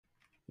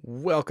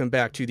Welcome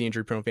back to the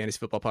Injury Prone Fantasy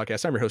Football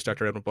Podcast. I'm your host,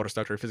 Dr. Edwin Bodas,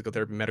 Doctor of Physical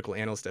Therapy, Medical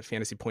Analyst at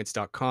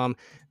fantasypoints.com.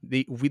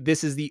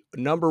 This is the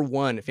number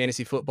one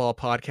fantasy football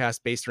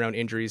podcast based around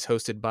injuries,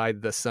 hosted by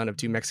the son of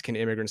two Mexican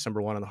immigrants, number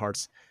one on the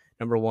hearts,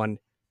 number one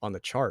on the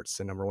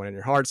charts, and number one in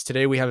your hearts.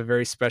 Today, we have a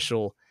very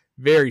special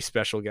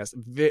guest,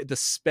 the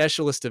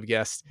specialist of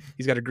guests.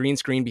 He's got a green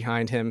screen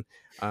behind him,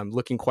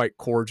 looking quite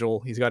cordial.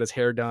 He's got his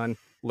hair done,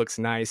 looks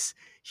nice.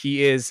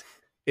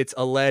 It's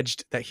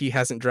alleged that he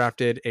hasn't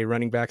drafted a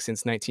running back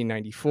since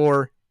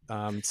 1994.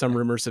 Some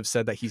rumors have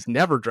said that he's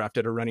never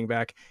drafted a running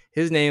back.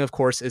 His name, of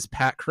course, is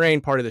Pat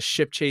Kerrane, part of the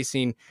Ship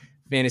Chasing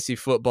Fantasy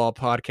Football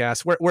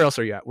Podcast. Where else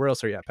are you at? Where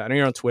else are you at, Pat? I know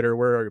you're on Twitter.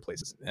 Where are your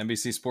places?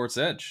 NBC Sports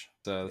Edge.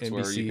 That's NBC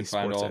where you can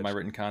find Sports all Edge. of my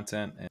written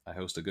content. And I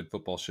host a good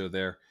football show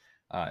there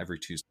every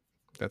Tuesday.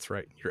 That's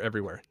right. You're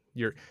everywhere.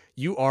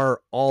 You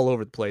are all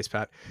over the place,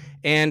 Pat.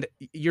 And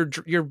your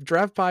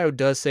draft bio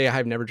does say I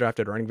have never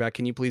drafted a running back.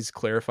 Can you please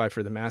clarify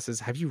for the masses?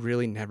 Have you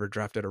really never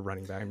drafted a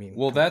running back? I mean,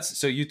 well,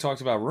 so you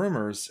talked about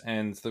rumors,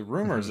 and the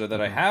rumors are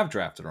that I have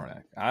drafted a running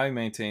back. I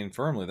maintain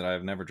firmly that I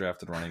have never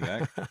drafted a running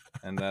back,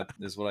 and that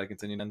is what I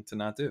continue to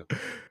not do.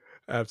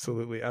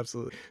 Absolutely.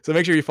 So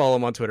make sure you follow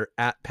him on Twitter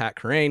at Pat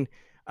Kerrane.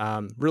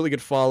 Really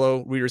good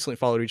follow. We recently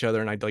followed each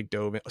other, and I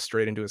dove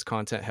straight into his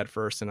content head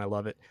first, and I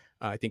love it.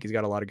 I think he's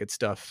got a lot of good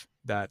stuff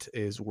that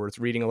is worth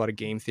reading, a lot of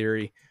game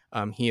theory.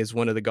 He is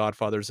one of the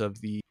godfathers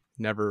of the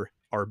never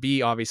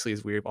RB, obviously,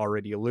 as we've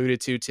already alluded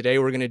to. Today,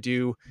 we're going to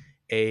do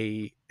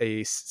a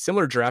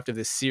similar draft of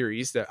this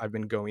series that I've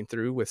been going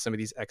through with some of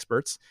these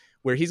experts,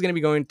 where he's going to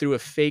be going through a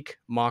fake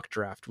mock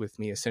draft with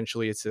me.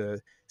 Essentially, it's a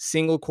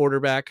single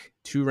quarterback,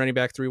 2 running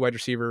back, 3 wide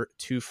receiver,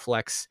 2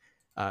 flex,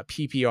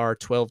 PPR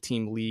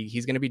 12-team league.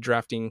 He's going to be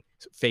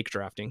fake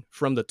drafting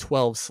from the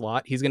 12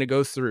 slot. He's going to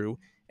go through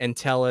and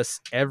tell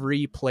us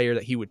every player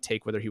that he would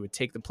take, whether he would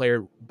take the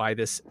player by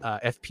this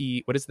what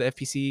is the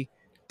FPC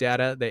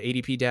data, the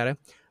ADP data,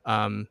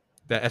 the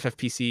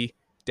FFPC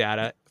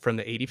data from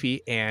the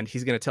ADP, and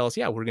he's going to tell us,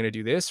 yeah, we're going to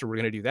do this or we're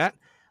going to do that.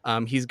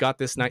 He's got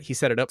this he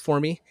set it up for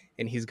me,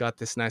 and he's got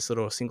this nice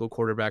little single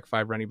quarterback,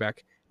 5 running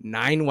back,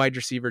 9 wide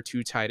receiver,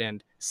 2 tight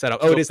end set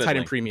up. Oh, it is tight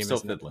end premium. Still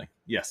fiddling.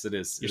 Yes, it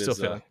is. You're still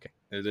fiddling. Okay.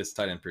 It is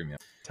tight end premium.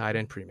 Tight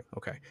end premium.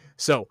 Okay.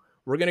 So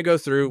we're going to go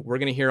through, we're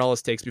going to hear all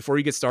his takes. Before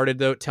you get started,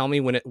 though, tell me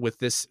with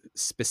this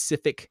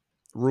specific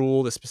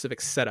rule, the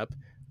specific setup,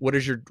 what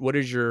is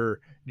your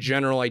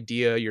general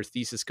idea, your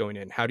thesis going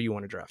in? How do you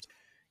want to draft?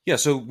 Yeah,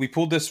 so we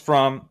pulled this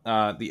from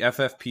the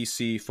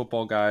FFPC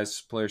Football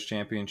Guys Players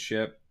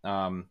Championship,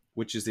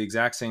 which is the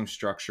exact same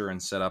structure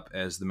and setup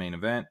as the main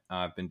event.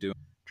 I've been doing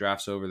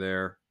drafts over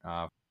there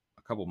a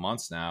couple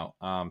months now.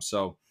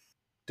 So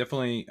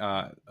definitely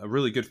a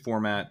really good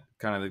format.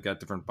 Kind of, they've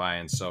got different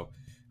buy-ins. So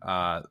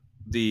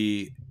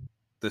the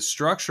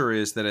structure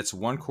is that it's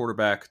 1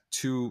 quarterback,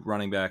 2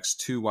 running backs,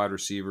 2 wide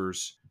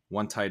receivers,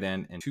 1 tight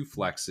end, and 2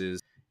 flexes.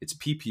 It's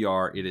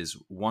PPR. It is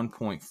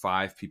 1.5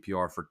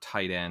 PPR for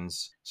tight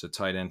ends, so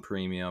tight end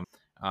premium.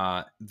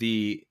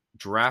 The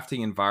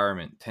drafting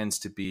environment tends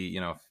to be,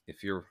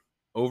 if you're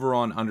over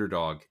on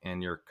Underdog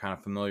and you're kind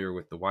of familiar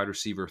with the wide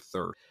receiver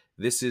third,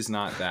 this is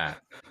not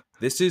that.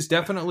 This is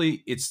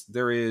definitely,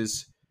 there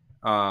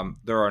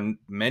are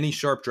many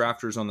sharp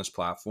drafters on this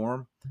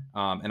platform.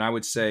 And I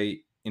would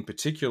say in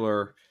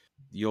particular,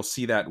 you'll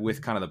see that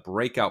with kind of the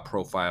breakout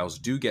profiles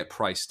do get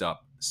priced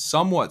up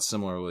somewhat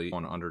similarly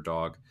on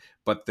Underdog,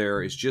 but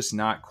there is just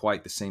not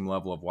quite the same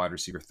level of wide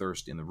receiver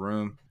thirst in the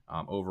room.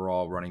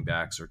 Overall, running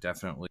backs are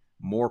definitely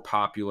more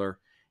popular.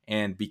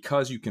 And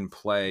because you can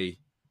play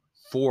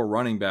 4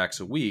 running backs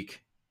a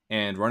week,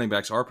 and running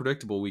backs are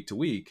predictable week to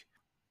week,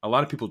 a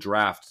lot of people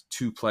draft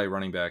to play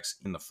running backs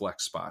in the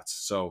flex spots.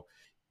 So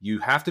you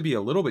have to be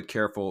a little bit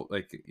careful.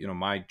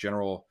 My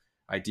general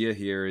idea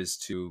here is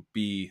to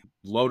be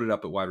loaded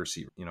up at wide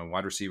receiver.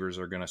 Wide receivers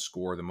are going to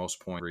score the most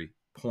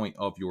point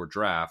of your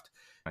draft,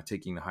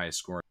 taking the highest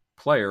scoring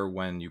player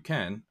when you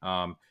can.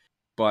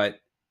 But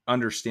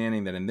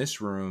understanding that in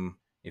this room,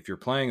 if you're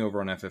playing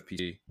over on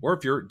FFPC, or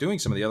if you're doing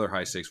some of the other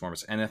high stakes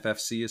formats,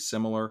 NFFC is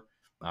similar.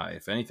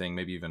 If anything,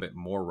 maybe even a bit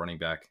more running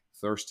back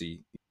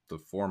thirsty. The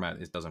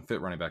format, it doesn't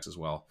fit running backs as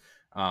well.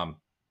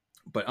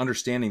 But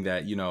understanding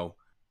that,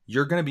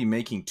 you're going to be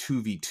making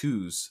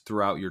 2v2s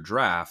throughout your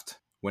draft.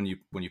 When you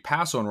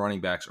pass on running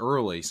backs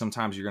early,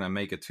 sometimes you're going to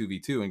make a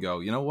 2v2 and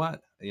go, you know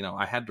what?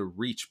 I had to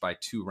reach by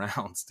 2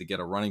 rounds to get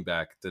a running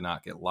back to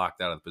not get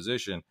locked out of the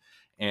position.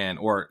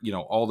 Or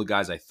all the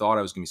guys I thought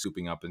I was going to be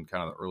swooping up in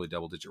kind of the early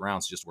double-digit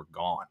rounds just were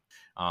gone.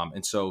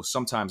 And so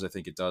sometimes I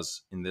think it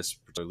does, in this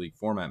particular league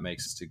format,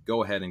 makes sense to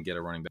go ahead and get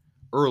a running back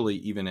early,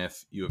 even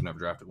if you have never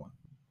drafted one.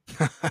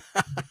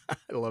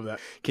 I love that.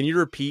 Can you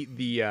repeat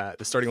the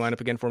starting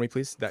lineup again for me,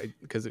 please?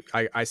 Because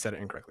I said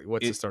it incorrectly.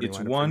 What's the starting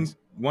lineup? It's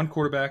one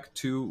quarterback,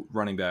 2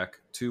 running back,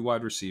 2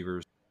 wide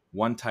receivers,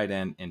 1 tight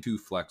end, and 2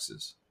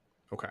 flexes.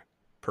 Okay,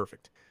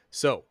 perfect.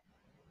 So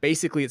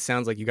basically, it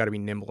sounds like you got to be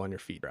nimble on your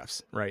feet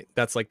drafts, right?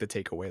 That's like the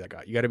takeaway that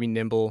got. You got to be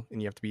nimble,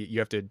 and you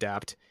have to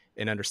adapt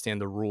and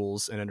understand the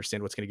rules and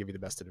understand what's going to give you the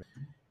best advantage.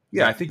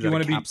 Yeah, I think you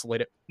want to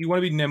encapsulate it. You want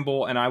to be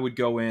nimble, and I would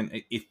go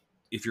in if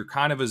if you're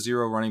kind of a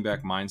zero running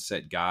back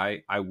mindset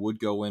guy, I would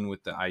go in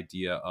with the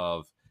idea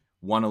of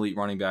one elite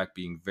running back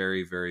being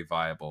very, very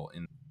viable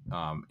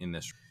in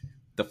this.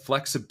 The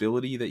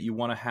flexibility that you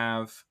want to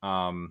have,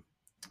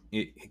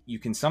 you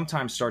can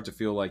sometimes start to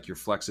feel like your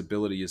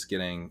flexibility is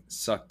getting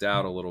sucked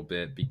out a little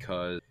bit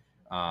because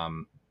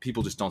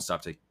people just don't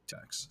stop taking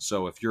checks.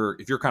 So if you're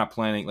kind of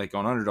planning like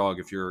on underdog,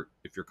 if you're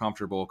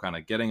comfortable kind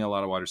of getting a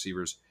lot of wide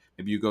receivers,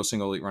 maybe you go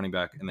single elite running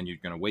back and then you're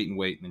going to wait, and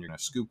then you're going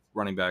to scoop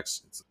running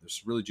backs.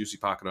 There's a really juicy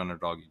pocket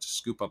underdog. You just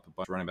scoop up a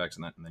bunch of running backs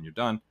and then you're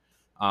done.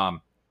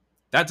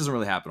 That doesn't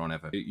really happen on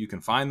FF. You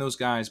can find those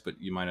guys, but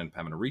you might end up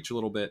having to reach a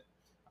little bit.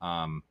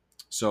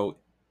 So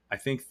I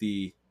think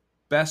the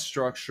best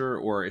structure,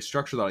 or a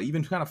structure that I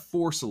even kind of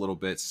force a little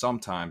bit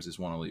sometimes, is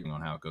one elite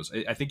on how it goes.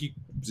 I think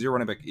zero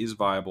running back is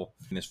viable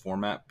in this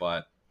format,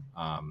 but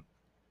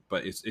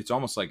it's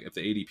almost like if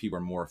the ADP were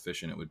more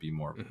efficient, it would be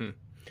more. Mm-hmm.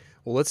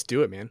 Well, let's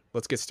do it, man.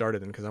 Let's get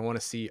started then, because I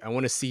want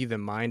to see the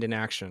mind in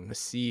action, to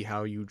see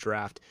how you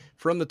draft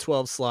from the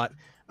 12 slot.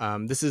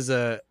 This is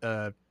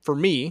for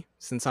me,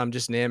 since I'm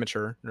just an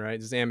amateur, right?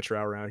 This is amateur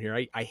hour around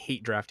here. I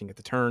hate drafting at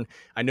the turn.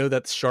 I know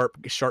that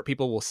sharp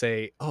people will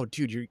say, "Oh,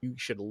 dude, you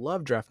should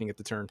love drafting at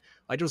the turn."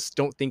 I just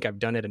don't think I've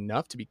done it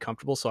enough to be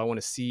comfortable. So I want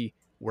to see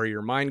where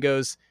your mind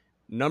goes.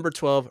 Number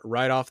 12,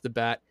 right off the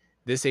bat,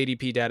 this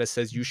ADP data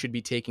says you should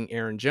be taking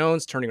Aaron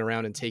Jones, turning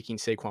around and taking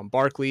Saquon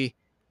Barkley.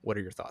 What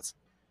are your thoughts?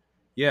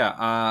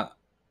 Yeah,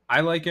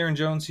 I like Aaron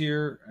Jones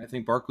here. I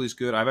think Barkley's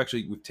good.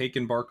 We've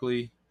taken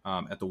Barkley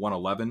at the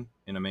 111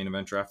 in a main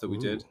event draft that we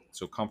did.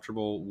 So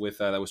comfortable with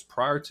that. That was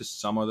prior to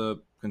some of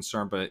the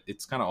concern, but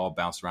it's kind of all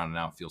bounced around and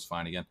now it feels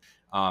fine again.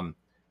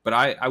 But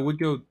I would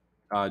go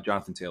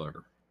Jonathan Taylor.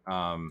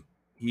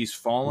 He's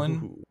fallen.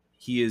 Ooh.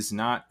 He is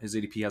not, his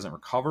ADP hasn't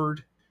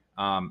recovered.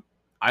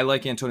 I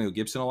like Antonio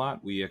Gibson a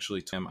lot. We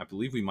actually, I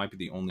believe we might be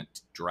the only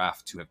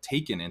draft to have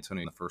taken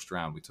Antonio in the first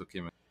round. We took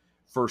him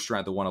first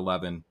round, the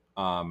 111.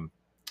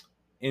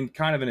 In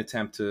kind of an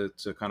attempt to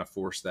kind of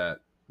force that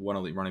one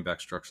elite running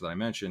back structure that I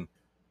mentioned.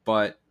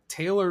 But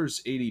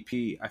Taylor's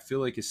ADP, I feel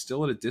like, is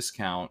still at a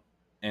discount,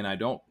 and I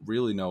don't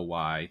really know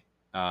why.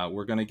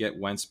 We're going to get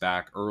Wentz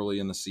back early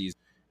in the season.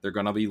 They're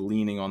going to be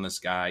leaning on this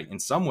guy. In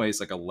some ways,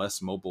 like a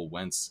less mobile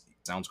Wentz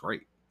sounds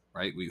great,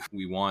 right?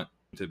 We want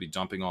to be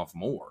dumping off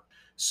more.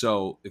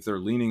 So if they're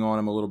leaning on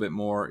him a little bit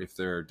more, if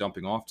they're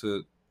dumping off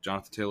to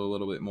Jonathan Taylor a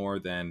little bit more,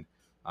 then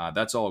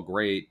that's all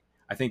great.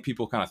 I think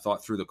people kind of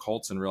thought through the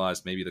Colts and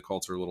realized maybe the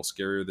Colts are a little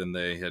scarier than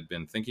they had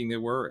been thinking they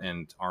were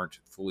and aren't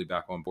fully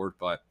back on board.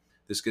 But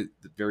this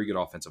very good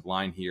offensive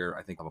line here.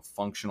 I think have a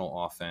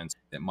functional offense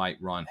that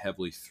might run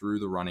heavily through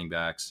the running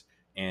backs.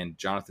 And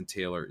Jonathan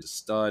Taylor is a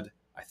stud.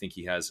 I think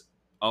he has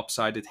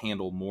upside to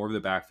handle more of the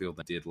backfield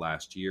than he did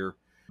last year.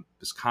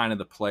 It's kind of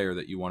the player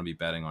that you want to be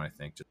betting on, I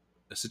think. Just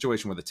a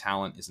situation where the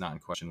talent is not in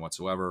question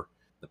whatsoever.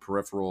 The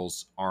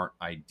peripherals aren't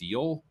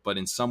ideal, but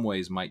in some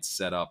ways might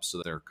set up so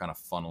that they're kind of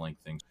funneling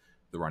things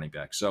the running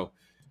back. So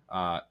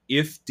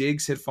if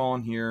Diggs had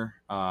fallen here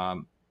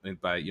by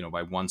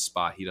one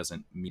spot, he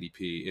doesn't meet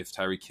EP. If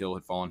Tyreek Hill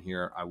had fallen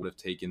here, I would have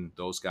taken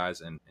those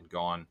guys and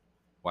gone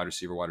wide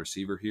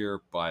receiver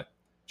here. But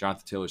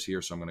Jonathan Taylor's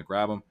here, so I'm going to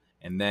grab him.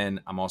 And then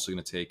I'm also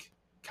going to take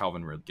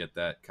Calvin Ridley, get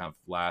that kind of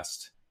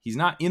last. He's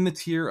not in the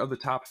tier of the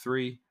top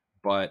three,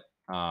 but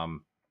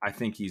I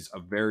think he's a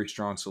very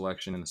strong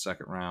selection in the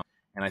second round.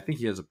 And I think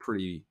he has a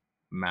pretty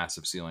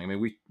massive ceiling. I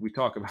mean, we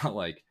talk about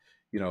like,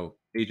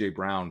 AJ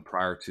Brown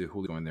prior to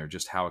Julio in there,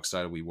 just how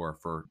excited we were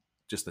for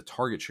just the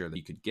target share that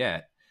you could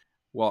get.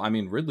 Well, I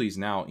mean, Ridley's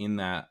now in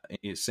that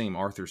same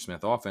Arthur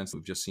Smith offense that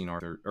we've just seen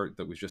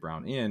that we've just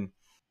Brown in.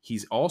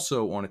 He's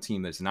also on a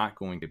team that's not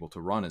going to be able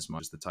to run as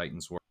much as the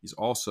Titans were. He's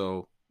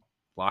also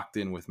locked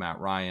in with Matt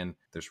Ryan.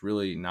 There's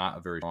really not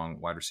a very strong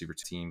wide receiver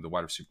team. The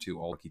wide receiver 2,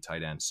 all rookie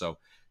tight end. So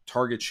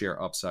target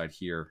share upside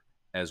here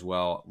as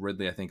well.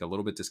 Ridley, I think, a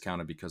little bit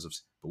discounted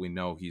but we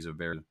know he's a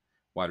very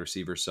wide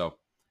receiver. So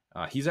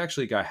he's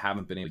actually a guy I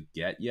haven't been able to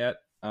get yet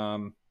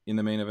in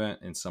the main event,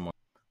 and someone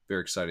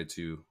very excited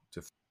to.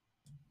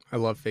 I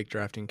love fake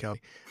drafting,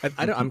 Kelly.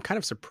 I'm kind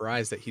of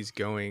surprised that he's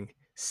going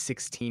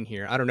 16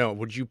 here. I don't know.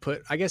 Would you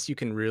put? I guess you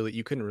couldn't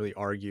really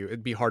argue.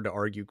 It'd be hard to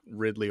argue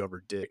Ridley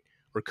over Diggs,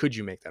 or could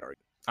you make that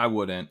argument? I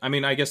wouldn't. I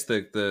mean, I guess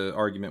the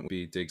argument would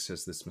be Diggs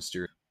has this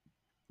mysterious,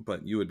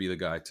 but you would be the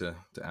guy to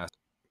ask.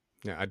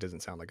 Yeah, it doesn't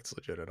sound like it's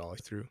legit at all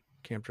through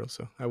camp drill,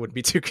 so I wouldn't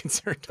be too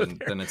concerned.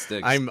 Then it's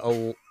Diggs.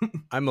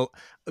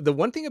 The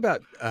one thing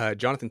about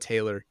Jonathan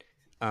Taylor,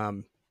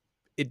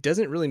 it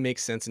doesn't really make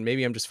sense, and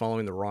maybe I'm just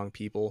following the wrong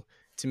people.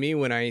 To me,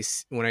 when I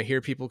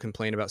hear people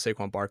complain about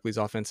Saquon Barkley's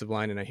offensive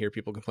line, and I hear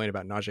people complain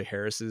about Najee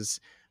Harris's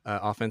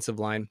offensive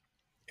line,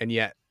 and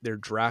yet they're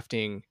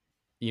drafting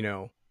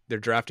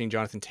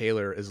Jonathan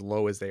Taylor as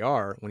low as they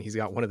are when he's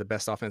got one of the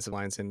best offensive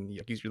lines, and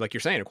he's, like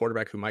you're saying, a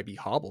quarterback who might be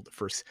hobbled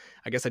first.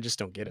 I guess I just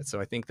don't get it. So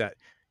I think that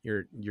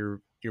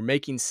you're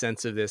making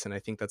sense of this, and I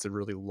think that's a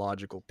really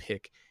logical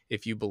pick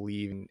if you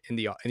believe in and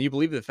you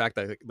believe the fact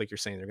that, like you're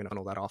saying, they're going to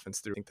funnel that offense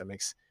through. I think that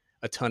makes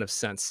a ton of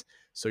sense.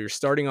 So you're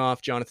starting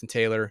off Jonathan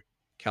Taylor,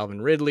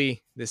 Calvin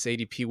Ridley. This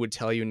ADP would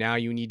tell you now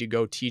you need to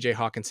go TJ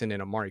Hawkinson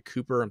and Amari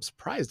Cooper. I'm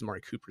surprised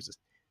Amari Cooper's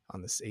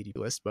on this ADP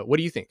list, but what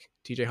do you think?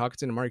 TJ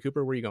Hawkinson and Amari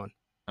Cooper, where are you going?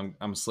 I'm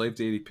a slave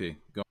to ADP.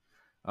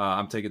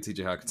 I'm taking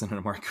TJ Hawkinson and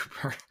Amari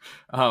Cooper.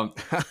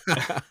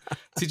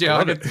 TJ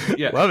Hawkinson,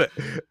 yeah, love it.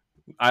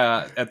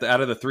 Out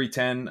of the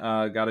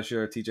 310, got to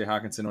share TJ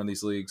Hawkinson on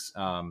these leagues.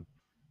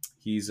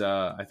 He's,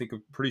 I think, a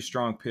pretty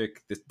strong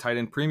pick. The tight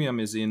end premium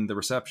is in the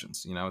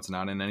receptions. It's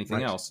not in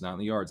anything else, not in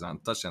the yards, not in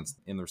touchdowns,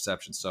 in the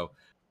receptions. So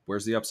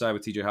where's the upside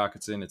with TJ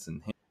Hawkinson? It's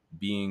in him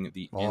being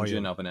the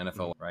engine of an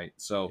NFL, right?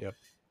 So,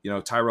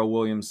 Tyrell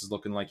Williams is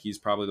looking like he's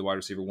probably the wide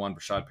receiver one.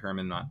 Rashad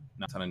Perriman, not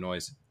a ton of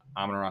noise.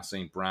 Amon-Ra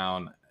St.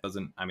 Brown he's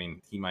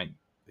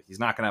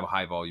not going to have a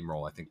high volume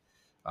role. I think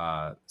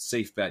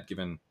safe bet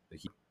given the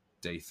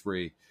day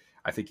 3.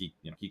 I think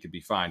he could be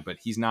fine, but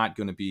he's not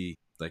going to be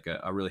like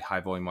a really high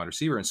volume wide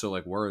receiver. And so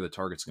like, where are the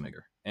targets going to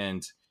go?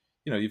 And,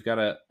 you've got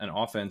an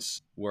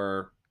offense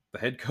where the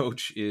head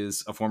coach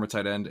is a former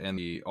tight end and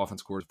the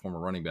offense coordinator is a former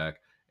running back.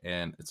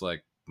 And it's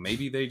like,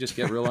 maybe they just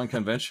get real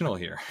unconventional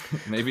here.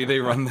 Maybe they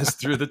run this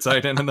through the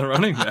tight end and the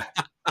running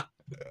back.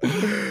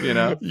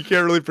 You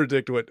can't really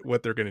predict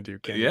what they're going to do,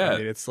 can you? Yeah. I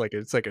mean, it's like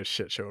a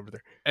shit show over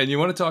there. And you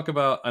want to talk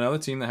about another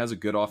team that has a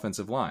good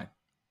offensive line.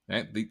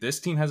 Right? This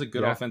team has a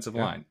good offensive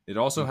line. It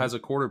also has a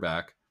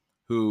quarterback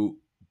who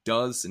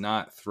does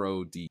not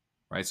throw deep,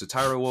 right? So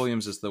Tyrell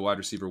Williams is the wide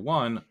receiver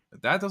 1.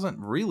 That doesn't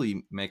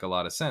really make a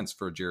lot of sense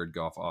for a Jared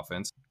Goff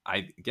offense.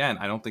 I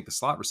don't think the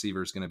slot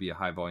receiver is going to be a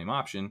high volume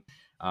option.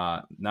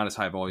 Not as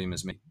high volume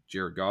as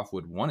Jared Goff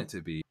would want it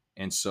to be.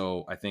 And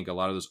so I think a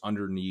lot of those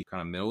underneath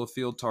kind of middle of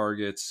field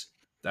targets,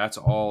 that's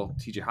all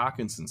TJ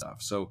Hawkinson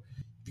stuff. So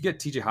if you get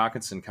TJ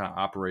Hawkinson kind of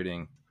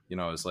operating,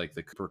 as like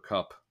the Cooper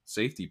Kupp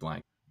safety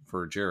blanket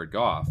for Jared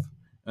Goff,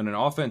 and an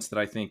offense that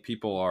I think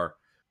people are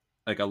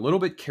like a little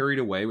bit carried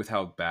away with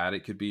how bad it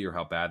could be or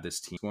how bad this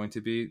team is going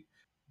to be.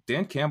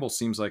 Dan Campbell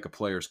seems like a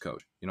player's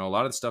coach. A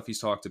lot of the stuff he's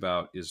talked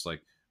about is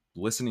like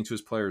listening to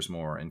his players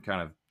more and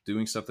kind of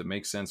doing stuff that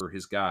makes sense for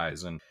his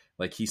guys. And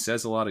like, he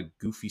says a lot of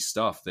goofy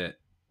stuff that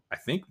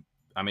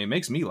it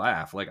makes me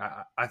laugh. Like,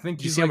 I think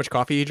do you see how much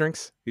coffee he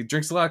drinks? He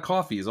drinks a lot of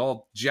coffee. He's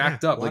all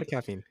jacked up. A lot of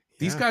caffeine.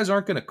 These guys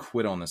aren't going to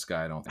quit on this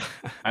guy, I don't think.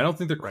 I don't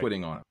think they're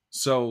quitting on him.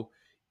 So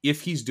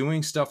if he's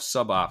doing stuff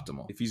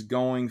suboptimal, if he's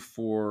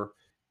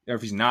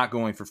not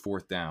going for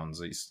fourth downs,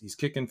 he's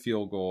kicking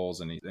field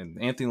goals, and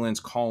Anthony Lynn's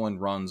calling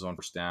runs on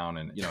first down,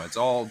 and it's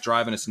all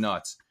driving us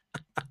nuts.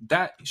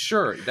 That's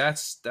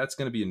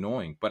going to be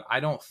annoying, but I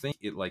don't think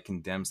it like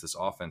condemns this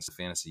offense to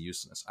fantasy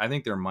uselessness. I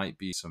think there might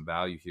be some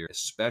value here,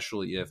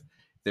 especially if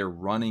they're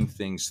running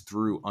things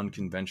through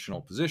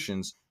unconventional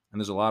positions. And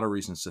there's a lot of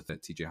reasons to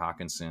think TJ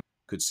Hawkinson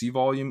could see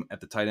volume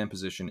at the tight end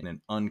position in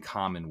an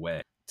uncommon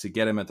way. To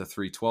get him at the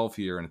 312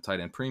 here in a tight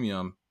end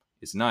premium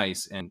is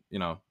nice. And,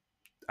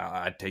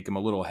 I'd take him a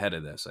little ahead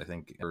of this. I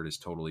think it is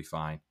totally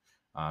fine.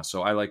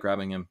 So I like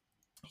grabbing him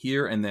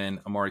here. And then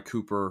Amari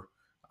Cooper,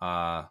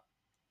 I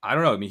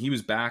don't know. I mean, he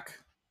was back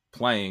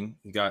playing.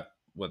 He got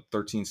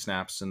 13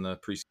 snaps in the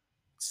preseason.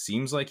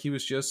 Seems like he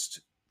was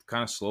just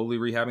kind of slowly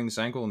rehabbing this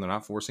ankle, and they're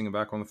not forcing him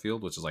back on the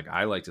field, which is like,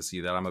 I like to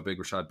see that. I'm a big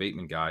Rashad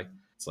Bateman guy.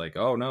 It's like,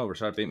 oh no,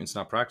 Rashad Bateman's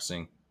not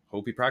practicing.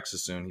 Hope he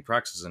practices soon. He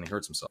practices and he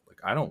hurts himself. Like,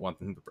 I don't want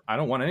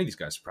any of these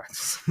guys to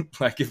practice.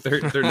 Like, if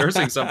they're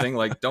nursing something,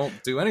 like, don't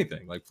do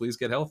anything. Like, please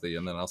get healthy,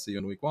 and then I'll see you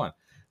in week 1.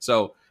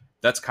 So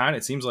that's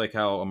it seems like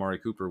how Amari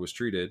Cooper was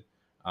treated.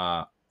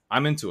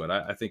 I'm into it.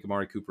 I think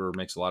Amari Cooper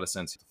makes a lot of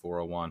sense at the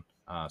 401.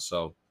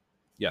 So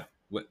yeah,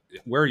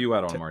 where are you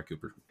at on Amari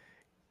Cooper?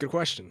 Good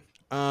question.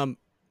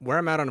 Where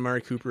I'm at on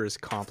Amari Cooper is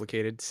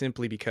complicated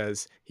simply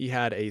because he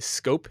had a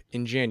scope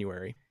in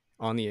January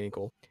on the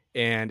ankle,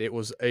 and it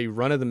was a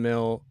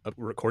run-of-the-mill,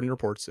 according to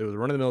reports, it was a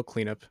run-of-the-mill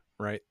cleanup,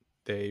 right?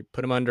 They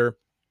put him under.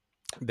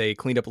 They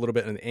cleaned up a little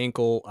bit on the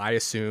ankle. I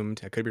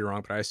could be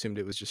wrong, but I assumed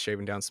it was just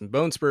shaving down some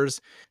bone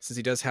spurs, since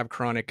he does have a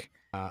chronic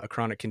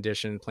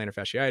condition, plantar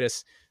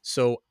fasciitis.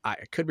 So I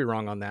could be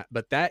wrong on that,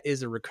 but that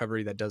is a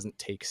recovery that doesn't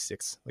take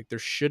 6. Like, there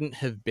shouldn't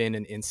have been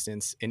an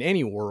instance in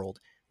any world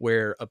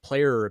where a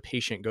player or a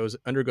patient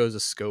undergoes a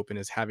scope and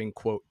is having,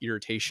 quote,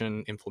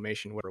 irritation,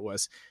 inflammation, whatever it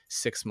was,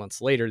 6 months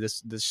later.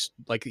 This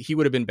like, he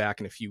would have been back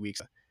in a few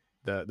weeks,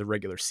 the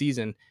regular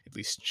season, at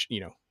least,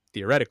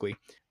 theoretically.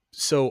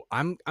 So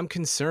I'm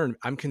concerned.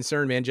 I'm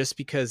concerned, man, just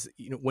because,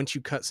 once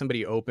you cut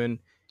somebody open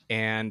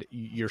and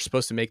you're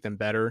supposed to make them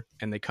better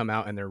and they come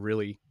out and they're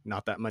really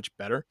not that much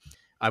better,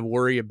 I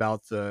worry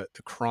about the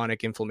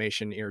chronic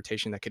inflammation,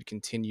 irritation that could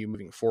continue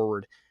moving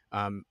forward.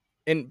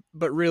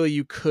 But really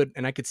you could,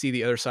 and I could see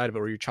the other side of it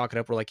where you chalk it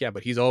up. We're like, yeah,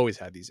 but he's always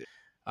had these.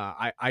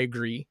 I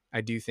agree.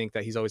 I do think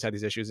that he's always had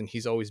these issues, and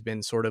he's always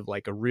been sort of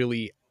like a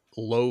really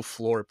low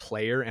floor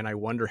player. And I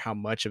wonder how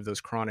much of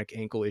those chronic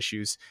ankle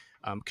issues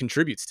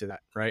contributes to that.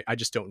 Right. I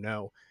just don't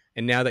know.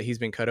 And now that he's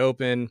been cut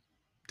open,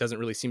 doesn't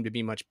really seem to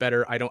be much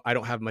better. I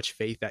don't have much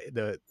faith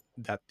that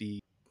the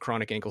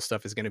chronic ankle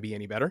stuff is going to be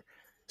any better.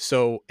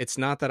 So it's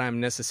not that I'm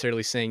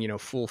necessarily saying,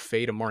 full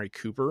fade Amari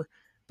Cooper,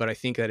 but I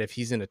think that if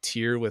he's in a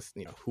tier with,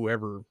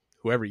 whoever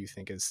whoever you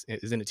think is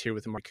in a tier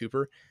with Amari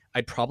Cooper,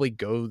 I'd probably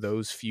go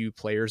those few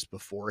players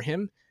before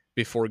him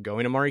before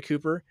going Amari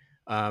Cooper.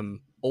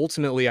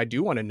 Ultimately, I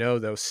do want to know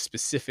though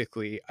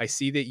specifically. I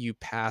see that you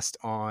passed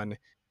on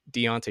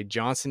Deontay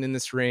Johnson in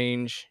this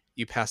range.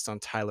 You passed on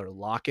Tyler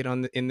Lockett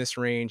in this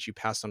range. You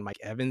passed on Mike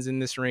Evans in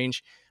this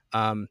range.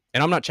 And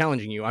I'm not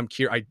challenging you. I'm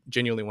curious. I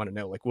genuinely want to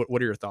know, like,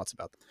 what are your thoughts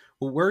about that?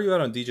 Well, where are you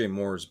at on DJ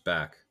Moore's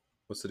back?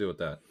 What's the deal with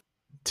that?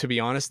 To be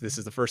honest, this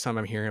is the first time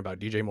I'm hearing about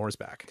DJ Moore's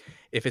back.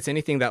 If it's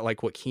anything that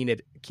like what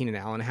Keenan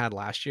Allen had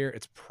last year,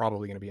 it's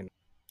probably going to be an.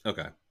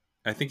 Okay,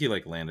 I think he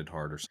like landed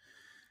hard or something.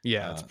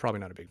 Yeah, it's probably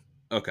not a big.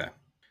 Okay.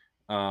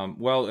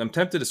 Well, I'm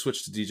tempted to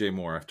switch to DJ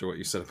Moore after what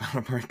you said about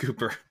Amari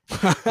Cooper.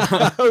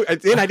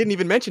 And I didn't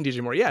even mention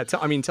DJ Moore. Yeah,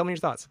 tell me your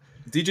thoughts.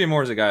 DJ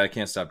Moore is a guy I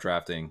can't stop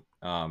drafting.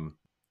 Am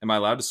I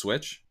allowed to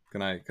switch?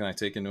 Can I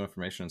take in new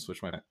information and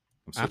switch my?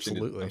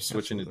 Absolutely. I'm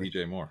switching to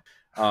DJ Moore.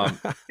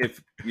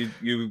 If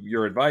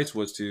your advice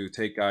was to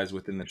take guys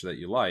within the that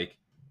you like,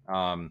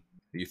 that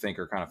you think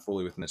are kind of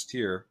fully within this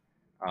tier,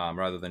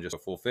 rather than just a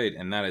full fade,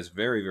 and that is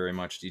very, very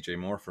much DJ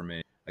Moore for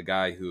me. A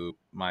guy who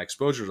my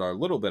exposures are a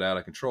little bit out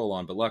of control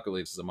on, but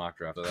luckily this is a mock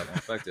draft, so that won't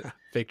affect it.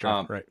 Fake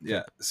draft, right?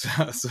 Yeah.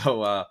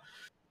 So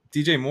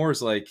DJ Moore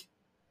is like,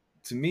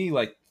 to me,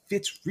 like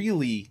fits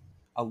really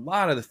a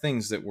lot of the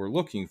things that we're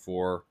looking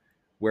for,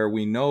 where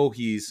we know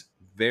he's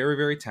very,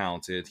 very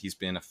talented. He's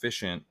been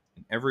efficient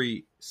in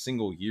every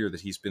single year that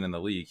he's been in the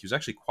league. He was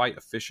actually quite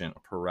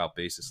efficient per route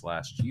basis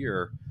last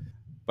year,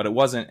 but it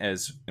wasn't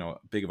as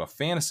big of a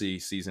fantasy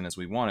season as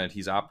we wanted.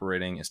 He's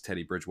operating as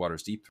Teddy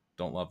Bridgewater's deep.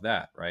 Don't love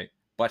that, right?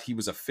 But he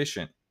was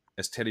efficient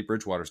as Teddy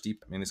Bridgewater's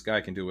deep. I mean, this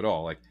guy can do it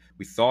all. Like,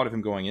 we thought of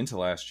him going into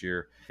last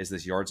year as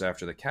this yards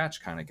after the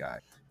catch kind of guy.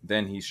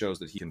 Then he shows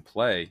that he can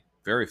play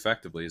very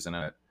effectively as an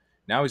edit.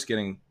 Now he's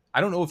getting,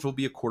 I don't know if he'll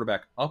be a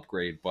quarterback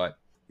upgrade, but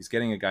he's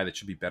getting a guy that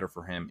should be better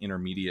for him,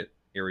 intermediate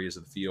areas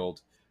of the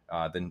field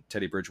than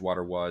Teddy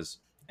Bridgewater was,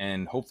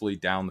 and hopefully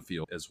down the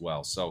field as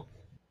well. So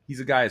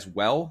he's a guy as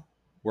well,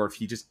 where if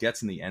he just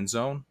gets in the end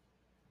zone,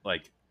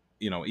 like,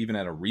 even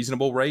at a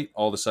reasonable rate,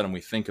 all of a sudden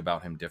we think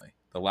about him differently.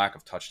 The lack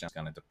of touchdowns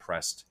kind of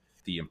depressed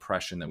the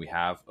impression that we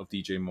have of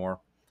DJ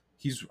Moore.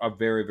 He's a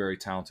very, very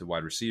talented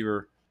wide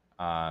receiver.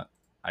 I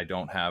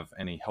don't have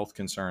any health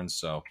concerns,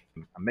 so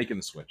I'm making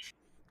the switch.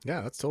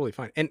 Yeah, that's totally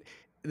fine. And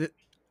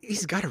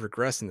he's got to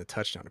regress in the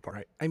touchdown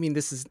department. Right? I mean,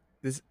 this is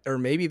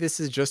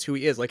just who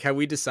he is. Like, have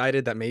we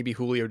decided that maybe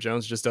Julio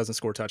Jones just doesn't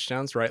score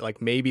touchdowns, right?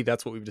 Like, maybe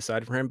that's what we've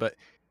decided for him, but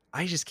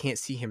I just can't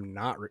see him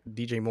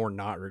DJ Moore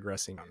not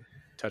regressing on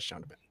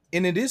touchdown dependent.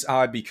 And it is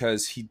odd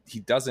because he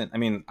doesn't. I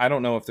mean, I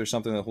don't know if there's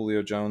something that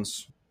Julio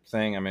Jones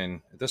thing. I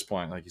mean, at this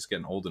point, like, he's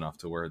getting old enough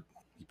to where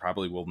he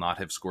probably will not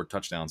have scored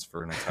touchdowns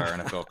for an entire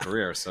NFL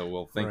career. So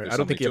we'll think. Right. I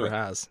don't think he ever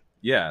has.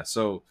 Yeah.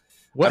 So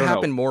what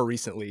happened more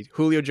recently?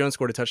 Julio Jones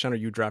scored a touchdown, or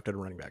you drafted a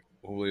running back?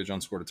 Julio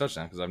Jones scored a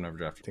touchdown because I've never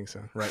drafted. I think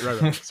so. Right.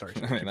 Sorry.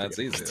 I mean, that's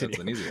easy. That's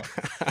an easy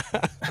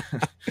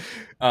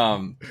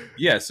one.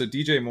 Yeah. So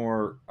DJ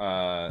Moore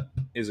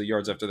is a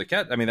yards after the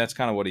catch. I mean, that's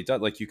kind of what he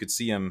does. Like, you could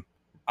see him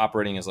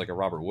operating as like a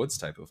Robert Woods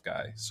type of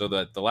guy. So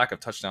that the lack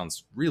of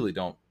touchdowns really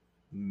don't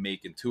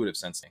make intuitive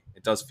sense.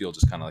 It does feel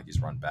just kind of like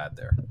he's run bad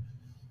there.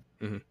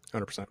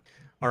 100%.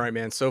 All right,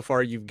 man. So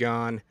far you've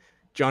gone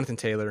Jonathan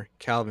Taylor,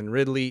 Calvin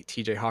Ridley,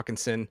 TJ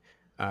Hawkinson,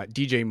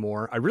 DJ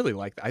Moore. I really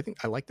like that. I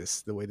think I like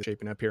this, the way they're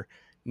shaping up here.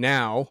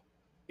 Now,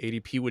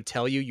 ADP would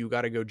tell you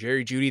got to go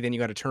Jerry Jeudy, then you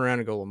got to turn around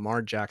and go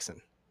Lamar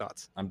Jackson.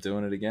 Thoughts? I'm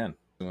doing it again.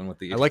 Doing what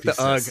the I like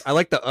the UGG. I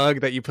like the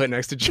UGG that you put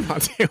next to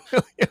Javonte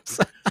Williams.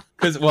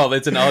 Because, well,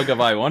 it's an UGG of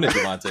I wanted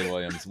Javonte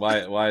Williams.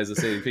 Why is this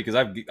ADP? Because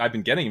I've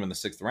been getting him in the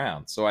 6th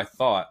round. So I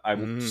thought, I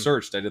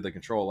searched, I did the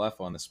Control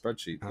F on the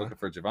spreadsheet looking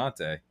for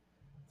Javonte,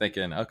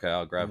 thinking, okay,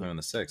 I'll grab him in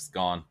the 6th.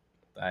 Gone.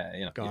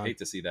 You hate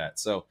to see that.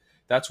 So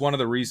that's one of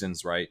the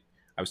reasons, right?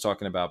 I was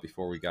talking about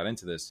before we got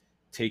into this,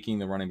 taking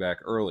the running back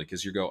early,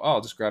 because you go, oh,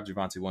 I'll just grab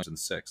Javonte Williams in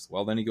the 6th.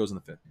 Well, then he goes in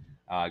the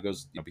 5th. It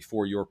goes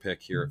before your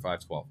pick here at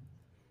 512.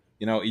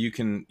 You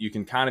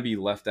can kind of be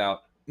left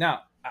out.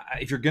 Now,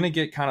 if you're going to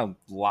get kind of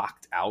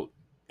locked out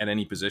at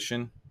any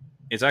position,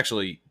 it's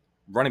actually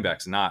running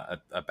back's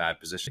not a bad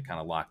position to kind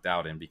of locked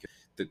out in, because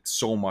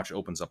so much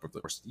opens up over the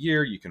course of the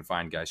year. You can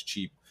find guys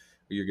cheap,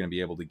 or you're going to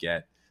be able to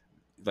get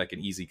like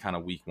an easy kind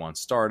of week 1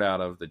 start out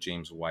of the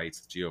James Whites,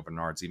 the Gio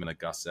Bernards, even a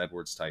Gus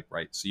Edwards type,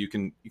 right? So you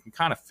can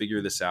kind of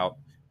figure this out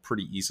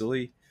pretty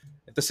easily.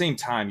 At the same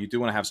time, you do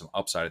want to have some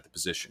upside at the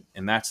position,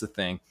 and that's the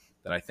thing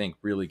that I think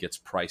really gets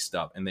priced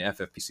up. And the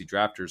FFPC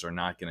drafters are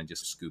not going to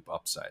just scoop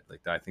upside.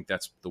 Like, I think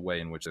that's the way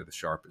in which they're the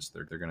sharpest.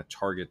 They're going to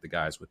target the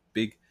guys with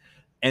big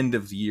end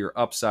of the year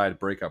upside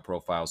breakout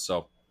profiles.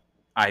 So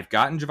I've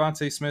gotten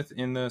Javonte Smith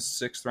in the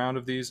 6th round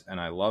of these, and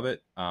I love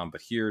it.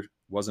 But here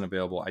wasn't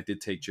available. I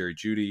did take Jerry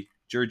Jeudy.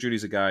 Jerry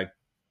Jeudy's a guy,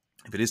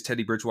 if it is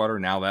Teddy Bridgewater,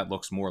 now that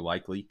looks more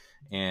likely.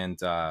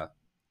 And I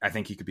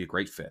think he could be a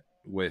great fit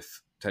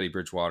with Teddy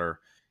Bridgewater.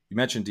 You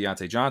mentioned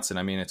Deontay Johnson.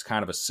 I mean, it's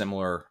kind of a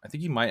similar, I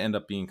think he might end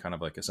up being kind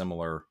of like a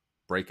similar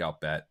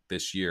breakout bet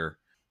this year.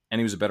 And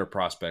he was a better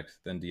prospect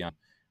than Deontay.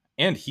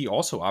 And he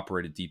also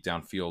operated deep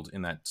downfield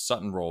in that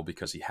Sutton role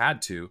because he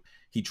had to.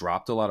 He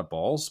dropped a lot of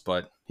balls,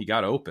 but he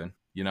got open,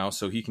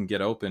 so he can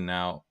get open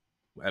now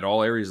at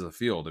all areas of the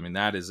field. I mean,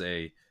 that is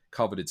a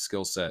coveted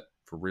skill set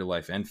for real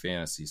life and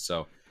fantasy.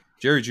 So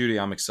Jerry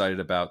Jeudy, I'm excited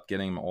about.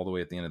 Getting him all the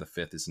way at the end of the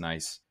fifth is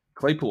nice.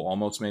 Claypool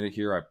almost made it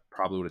here. I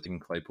probably would have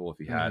taken Claypool if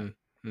he had,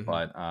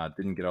 but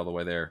didn't get all the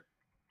way there.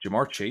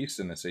 Jamar Chase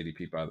in this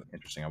ADP, by the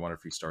interesting. I wonder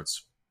if he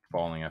starts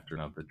falling after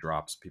the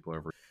drops. People are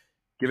over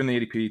given the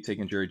ADP,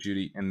 taking Jerry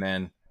Jeudy, and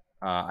then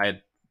I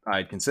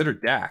had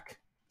considered Dak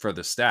for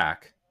the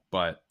stack,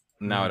 but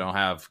now I don't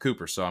have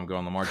Cooper, so I'm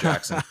going Lamar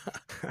Jackson.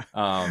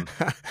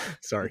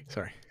 Sorry.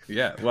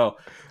 Yeah, well,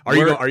 are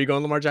you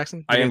going Lamar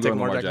Jackson? I am going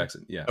Lamar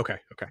Jackson. Yeah. Okay.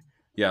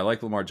 Yeah, I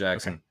like Lamar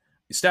Jackson. Okay.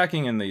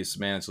 Stacking in these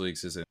managed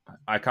leagues isn't.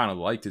 I kind of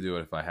like to do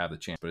it if I have the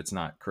chance, but it's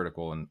not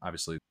critical. And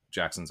obviously,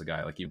 Jackson's a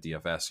guy like even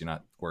DFS. You're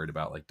not worried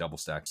about like double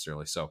stacks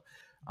necessarily. So,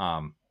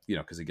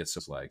 because he gets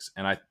those legs,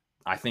 and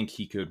I think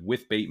he could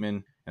with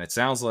Bateman. And it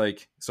sounds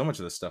like so much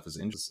of this stuff is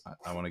interesting.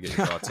 I want to get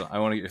your thoughts. I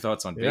want to get your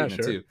thoughts on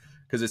Bateman too,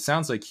 because it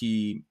sounds like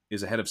he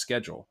is ahead of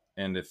schedule.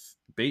 And if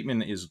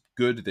Bateman is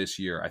good this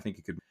year, I think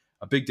it could be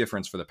a big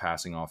difference for the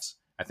passing offs.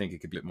 I think it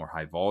could be a bit more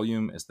high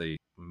volume as they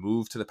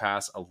move to the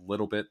pass a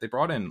little bit. They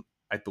brought in,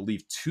 I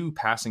believe, 2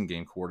 passing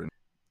game coordinators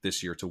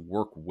this year to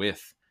work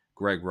with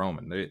Greg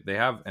Roman. They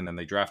have, and then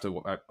they drafted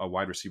a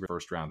wide receiver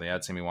first round. They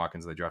had Sammy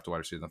Watkins. They drafted a wide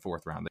receiver in the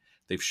 4th round.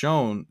 They've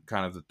shown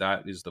kind of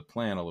that is the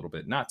plan a little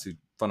bit, not to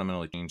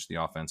fundamentally change the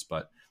offense,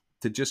 but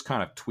to just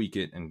kind of tweak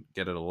it and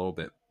get it a little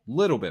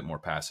bit more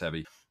pass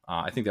heavy.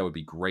 I think that would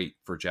be great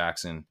for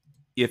Jackson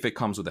if it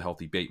comes with a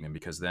healthy Bateman,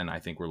 because then I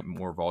think we're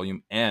more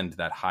volume and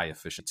that high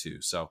efficiency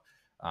too. So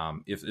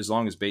if as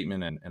long as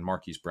Bateman and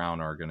Marquise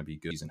Brown are going to be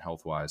good and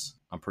health wise,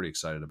 I'm pretty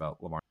excited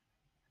about Lamar.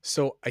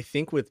 So I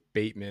think with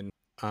Bateman,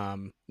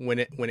 when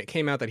it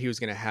came out that he was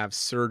going to have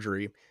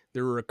surgery,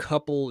 there were a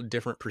couple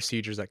different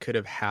procedures that could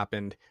have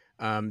happened.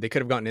 They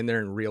could have gotten in there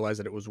and realized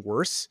that it was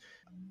worse.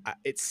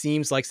 It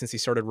seems like since he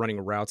started running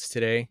routes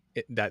today,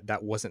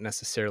 that wasn't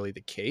necessarily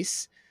the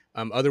case.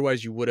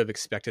 Otherwise, you would have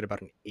expected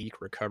about an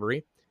 8-week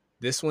recovery.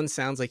 This one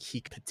sounds like he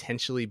could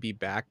potentially be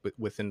back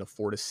within the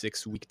 4 to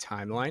 6 week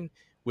timeline,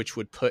 which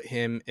would put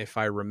him, if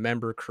I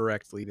remember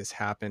correctly, this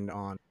happened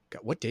on,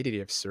 God, what day did he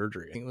have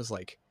surgery? I think it was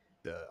like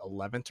the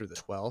 11th or the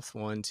 12th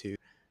one, too.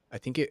 I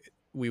think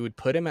we would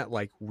put him at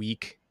like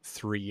week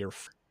 3 or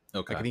 4.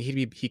 Okay. Like I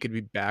think he could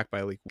be back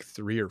by like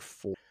 3 or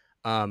 4.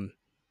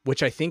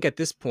 Which I think at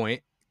this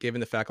point, given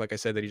the fact, like I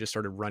said, that he just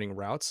started running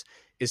routes,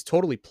 is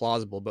totally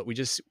plausible. But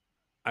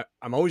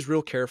I'm always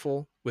real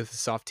careful with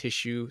soft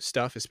tissue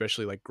stuff,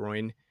 especially like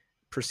groin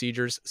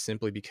procedures,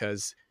 simply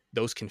because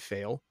those can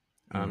fail.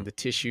 The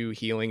tissue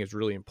healing is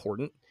really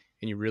important,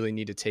 and you really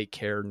need to take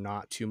care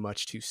not too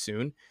much too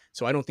soon.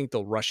 So I don't think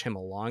they'll rush him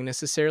along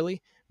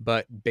necessarily,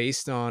 but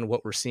based on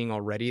what we're seeing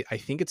already, I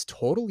think it's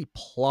totally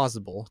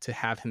plausible to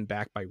have him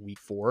back by week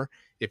 4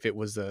 if it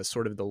was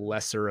sort of the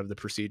lesser of the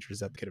procedures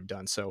that they could have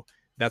done. So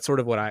that's sort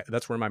of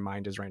that's where my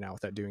mind is right now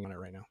with that doing on it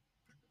right now.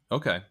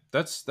 Okay,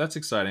 that's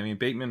exciting. I mean,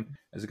 Bateman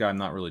is a guy I'm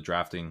not really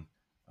drafting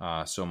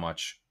so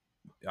much.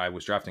 I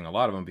was drafting a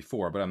lot of him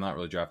before, but I'm not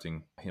really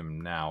drafting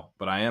him now.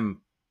 But I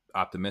am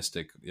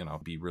optimistic,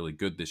 be really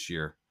good this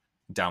year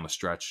down the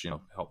stretch,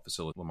 help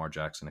facilitate Lamar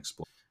Jackson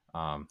explode.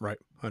 Right,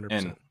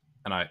 100%.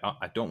 And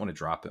I don't want to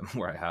drop him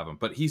where I have him,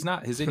 but his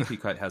ADP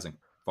cut hasn't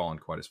fallen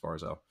quite as far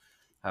as I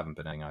haven't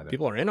been either.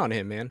 People are in on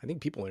him, man. I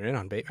think people are in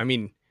on Bateman. I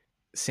mean,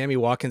 Sammy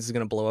Watkins is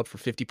going to blow up for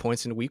 50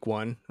 points in week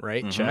 1,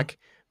 right? Mm-hmm. Check.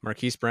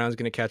 Marquise Brown's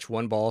going to catch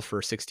 1 ball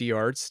for 60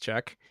 yards.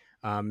 Check.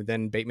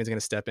 Then Bateman's going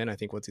to step in, I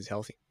think, once he's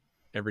healthy.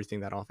 Everything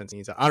that offense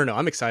needs. I don't know.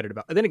 I'm excited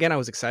about it. Then again, I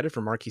was excited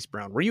for Marquise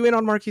Brown. Were you in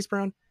on Marquise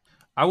Brown?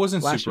 I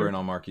wasn't super in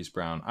on Marquise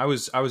Brown. I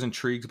was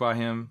intrigued by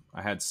him.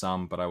 I had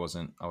some, but I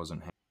wasn't.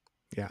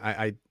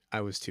 Yeah,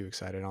 I was too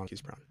excited on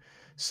Marquise Brown.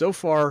 So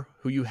far,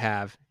 who you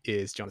have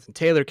is Jonathan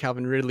Taylor,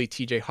 Calvin Ridley,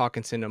 TJ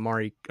Hawkinson,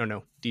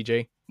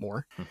 DJ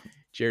Moore,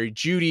 Jerry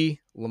Jeudy,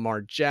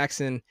 Lamar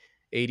Jackson.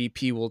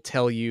 ADP will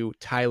tell you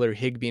Tyler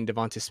Higbee and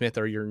Devonta Smith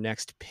are your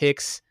next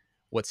picks.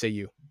 What say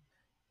you?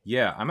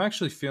 Yeah, I'm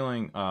actually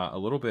feeling a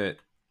little bit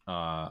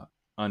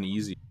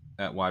uneasy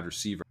at wide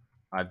receiver.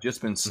 I've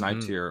just been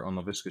sniped here on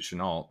Laviska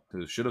Shenault,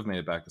 who should have made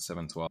it back to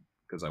 7-12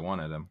 because I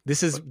wanted him.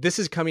 This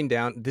is coming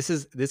down. This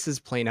is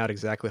playing out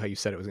exactly how you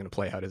said it was going to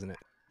play out, isn't it?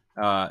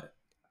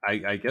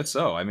 I guess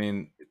so. I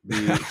mean,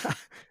 the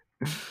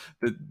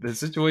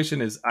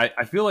situation is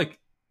I feel like,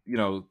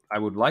 I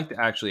would like to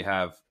actually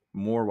have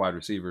more wide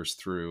receivers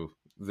through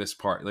this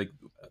part. Like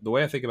the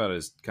way I think about it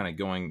is kind of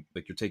going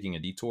like you're taking a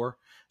detour.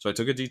 So I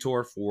took a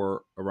detour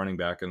for a running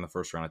back in the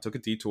first round. I took a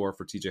detour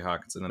for TJ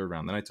Hawkins in the third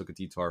round. Then I took a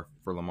detour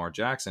for Lamar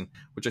Jackson,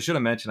 which I should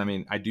have mentioned. I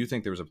mean, I do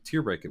think there was a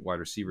tier break at wide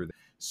receiver.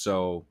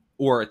 So,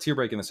 or a tier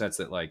break in the sense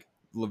that like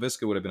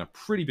Laviska would have been a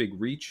pretty big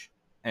reach.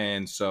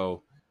 And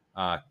so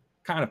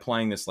kind of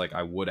playing this like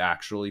I would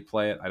actually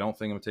play it. I don't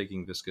think I'm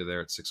taking Viska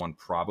there at 6-1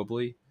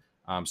 probably.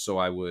 So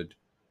I would,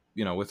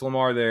 with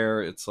Lamar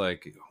there, it's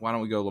like, why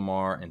don't we go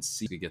Lamar and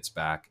see if he gets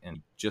back,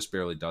 and just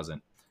barely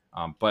doesn't.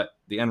 But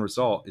the end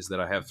result is that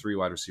I have 3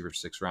 wide receivers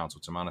 6 rounds,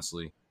 which I'm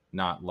honestly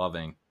not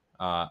loving.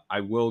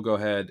 I will go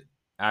ahead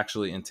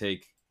actually and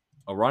take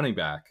a running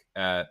back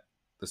at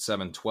the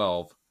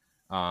 7-12.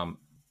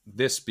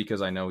 This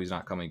because I know he's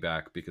not coming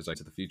back because I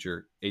to the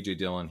future. AJ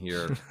Dillon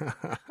here.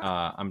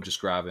 I'm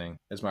just grabbing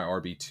as my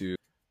RB2.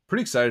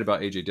 Pretty excited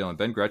about AJ Dillon.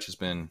 Ben Gretch has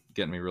been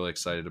getting me really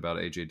excited about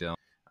AJ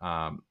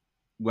Dillon.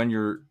 When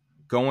you're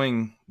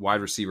going wide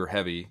receiver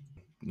heavy,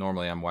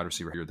 normally I'm wide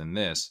receiver heavier than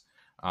this.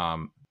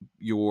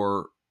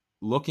 You're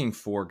looking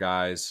for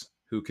guys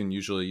who can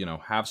usually,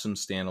 have some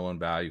standalone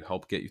value,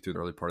 help get you through the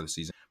early part of the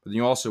season. But then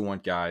you also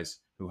want guys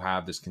who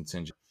have this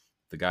contingent.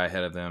 The guy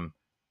ahead of them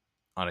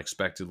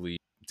unexpectedly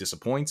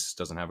disappoints,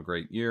 doesn't have a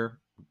great year.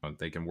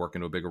 They can work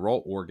into a bigger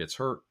role or gets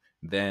hurt.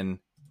 Then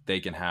they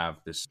can have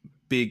this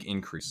big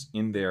increase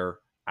in their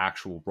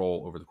actual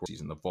role over the course of the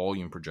season, the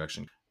volume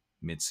projection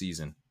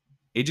mid-season.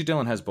 AJ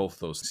Dillon has both of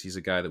those. He's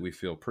a guy that we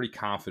feel pretty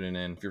confident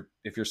in.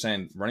 If you're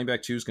saying running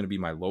back 2 is going to be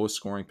my lowest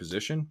scoring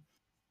position,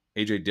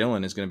 AJ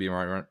Dillon is going to be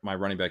my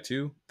running back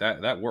 2.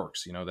 That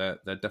works.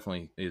 That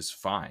definitely is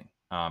fine.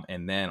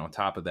 And then on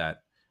top of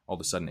that, all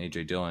of a sudden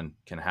AJ Dillon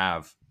can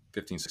have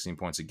 15, 16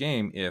 points a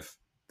game if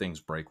things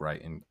break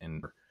right.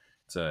 And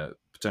it's a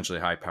potentially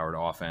high-powered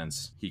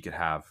offense. He could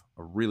have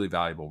a really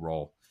valuable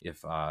role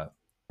if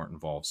weren't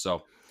involved.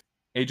 So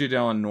AJ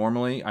Dillon,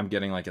 normally I'm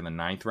getting like in the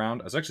 9th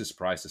round. I was actually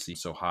surprised to see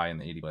so high in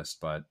the 80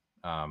 list, but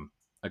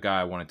a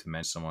guy I wanted to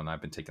mention, someone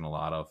I've been taking a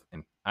lot of.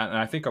 And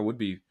I think I would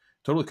be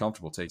totally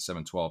comfortable taking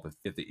 7-12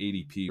 if the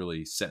ADP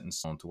really set in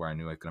stone to where I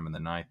knew I could. I'm in the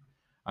 9th.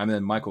 And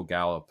then Michael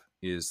Gallup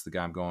is the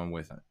guy I'm going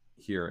with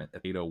here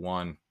at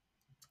 801.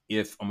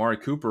 If Amari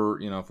Cooper,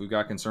 if we've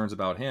got concerns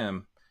about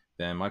him,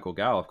 then Michael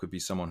Gallup could be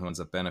someone who ends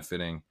up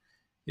benefiting.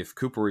 If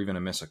Cooper were even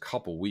to miss a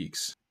couple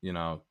weeks,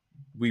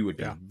 we would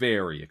be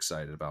very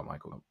excited about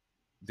Michael.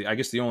 I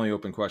guess the only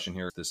open question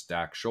here is this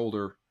Dak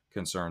shoulder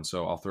concern.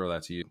 So I'll throw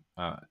that to you.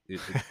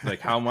 Like,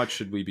 how much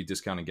should we be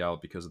discounting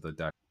Gallup because of the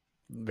Dak?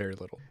 Very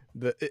little.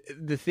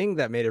 The thing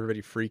that made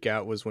everybody freak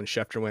out was when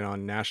Schefter went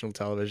on national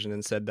television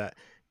and said that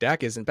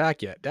Dak isn't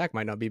back yet. Dak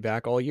might not be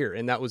back all year,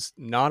 and that was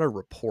not a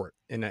report.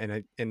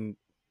 And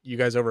you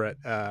guys over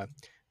at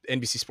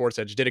NBC Sports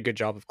Edge did a good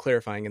job of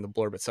clarifying in the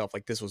blurb itself,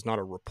 like this was not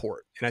a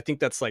report. And I think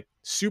that's like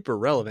super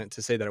relevant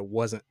to say that it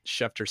wasn't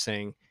Schefter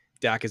saying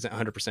Dak isn't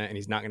 100% and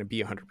he's not going to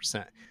be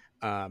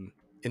 100%.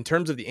 In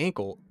terms of the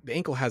ankle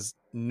has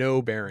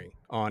no bearing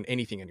on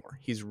anything anymore.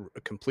 He's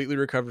completely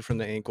recovered from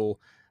the ankle.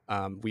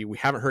 We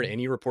haven't heard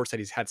any reports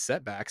that he's had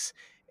setbacks,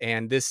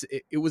 and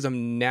it was a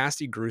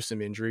nasty,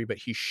 gruesome injury, but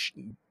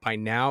by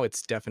now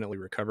it's definitely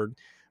recovered.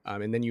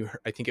 And then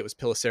I think it was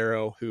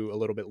Pelissero who a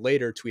little bit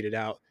later tweeted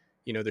out,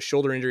 the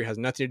shoulder injury has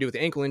nothing to do with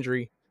the ankle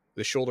injury.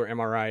 The shoulder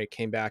MRI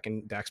came back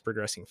and Dak's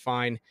progressing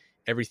fine.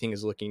 Everything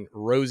is looking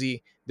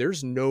rosy.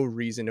 There's no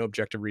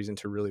objective reason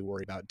to really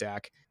worry about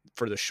Dak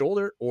for the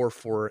shoulder or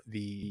for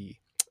the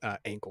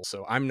ankle.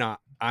 So I'm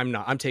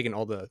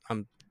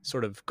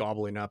sort of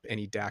gobbling up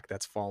any Dak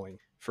that's falling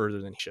further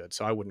than he should.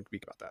 So I wouldn't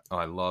speak about that. Oh,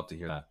 I love to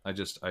hear that. I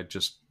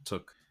just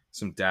took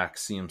some Dak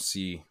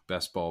CMC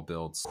best ball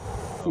builds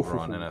over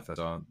on NFL.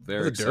 So I'm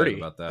very excited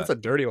about that. That's a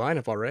dirty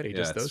lineup already. Yeah,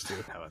 just those two.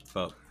 It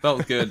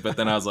felt good, but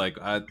then I was like,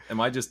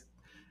 am I just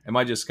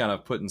kind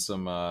of putting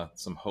some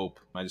hope?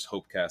 Am I just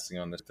hope casting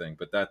on this thing?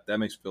 But that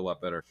makes me feel a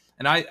lot better.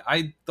 And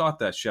I thought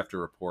that Schefter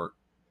report.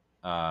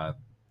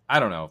 I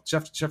don't know.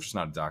 Schefter's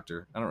not a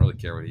doctor. I don't really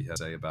care what he has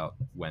to say about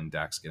when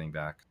Dak's getting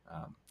back.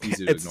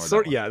 Easy to ignore.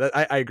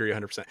 I agree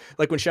 100%.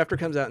 Like when Schefter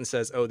comes out and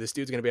says, "Oh, this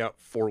dude's going to be out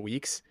 4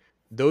 weeks,"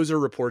 those are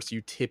reports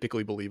you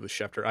typically believe with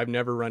Schefter. I've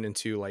never run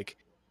into like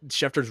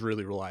Schefter's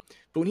really reliable,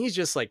 but when he's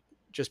just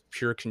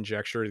pure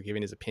conjecture,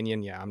 giving his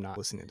opinion, I'm not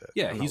listening to.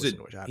 Yeah, he's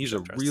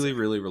a really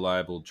really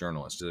reliable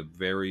journalist. He's a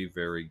very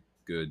very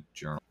good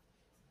journalist.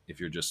 If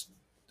you're just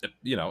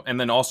and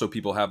then also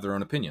people have their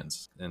own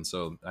opinions, and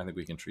so I think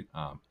we can treat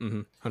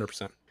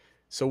 100%.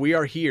 So we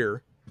are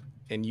here,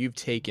 and you've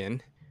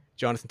taken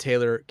Jonathan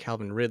Taylor,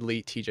 Calvin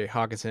Ridley, T.J.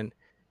 Hawkinson,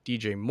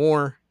 DJ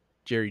Moore,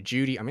 Jerry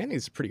Jeudy. I think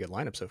it's a pretty good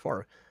lineup so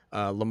far.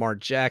 Lamar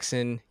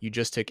Jackson. You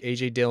just took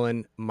A.J.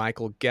 Dillon,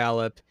 Michael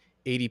Gallup.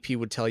 ADP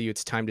would tell you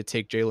it's time to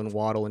take Jalen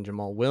Waddle and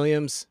Jamal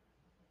Williams.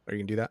 Are you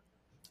going to do that?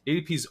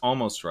 ADP's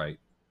almost right.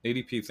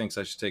 ADP thinks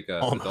I should take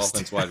a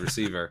Dolphins wide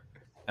receiver,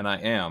 and I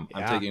am. Yeah.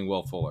 I'm taking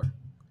Will Fuller.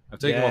 Will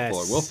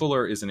Fuller. Will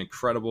Fuller is an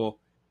incredible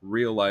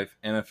real-life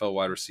NFL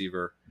wide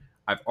receiver.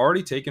 I've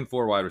already taken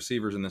 4 wide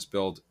receivers in this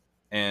build,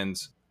 and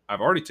I've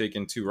already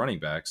taken 2 running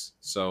backs.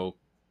 So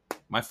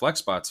my flex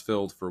spot's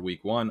filled for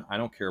week 1. I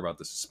don't care about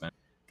the suspension.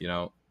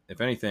 If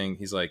anything,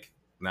 he's like,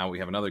 now we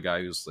have another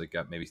guy who's like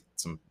got maybe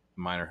some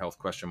minor health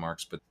question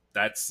marks, but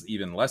that's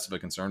even less of a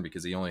concern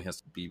because he only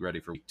has to be ready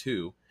for week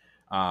 2.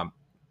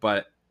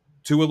 But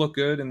Tua looked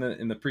good in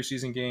the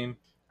preseason game.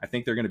 I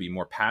think they're going to be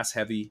more pass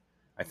heavy.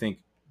 I think,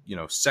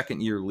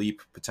 second year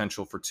leap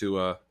potential for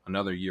Tua,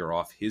 another year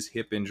off his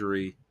hip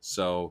injury.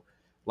 So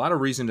a lot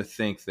of reason to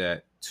think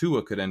that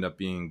Tua could end up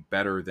being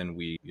better than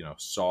we,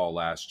 saw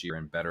last year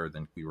and better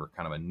than we were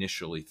kind of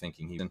initially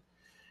thinking.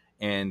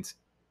 And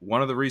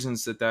one of the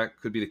reasons that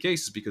could be the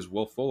case is because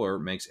Will Fuller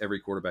makes every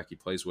quarterback he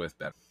plays with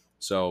better.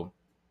 So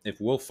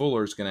if Will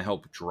Fuller is going to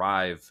help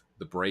drive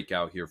the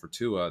breakout here for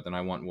Tua, then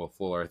I want Will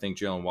Fuller. I think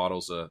Jalen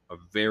Waddle's a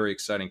very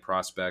exciting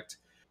prospect.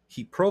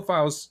 He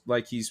profiles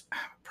like he's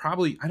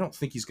probably, I don't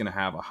think he's going to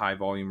have a high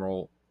volume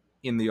role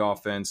in the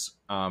offense,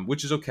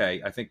 which is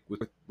okay. I think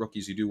with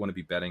rookies, you do want to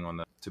be betting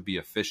on to be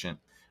efficient.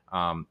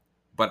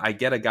 But I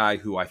get a guy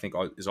who I think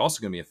is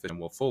also going to be efficient,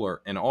 Will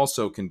Fuller, and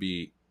also can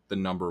be the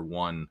number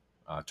one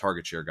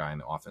target share guy in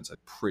the offense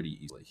pretty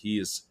easily. He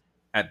is,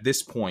 at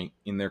this point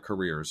in their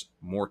careers,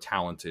 more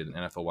talented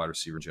NFL wide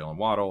receiver Jalen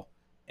Waddle,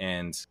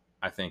 and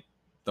I think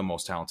the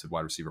most talented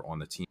wide receiver on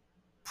the team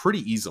pretty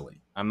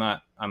easily.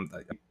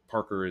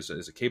 Parker is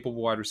a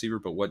capable wide receiver,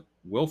 but what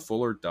Will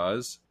Fuller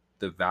does,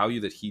 the value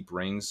that he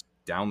brings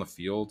down the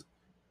field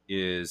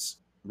is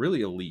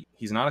really elite.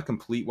 He's not a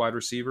complete wide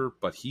receiver,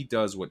 but he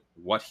does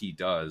what he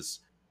does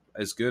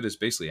as good as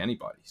basically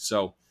anybody.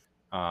 So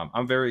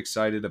I'm very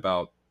excited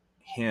about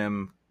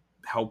him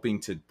helping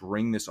to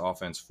bring this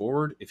offense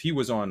forward. If he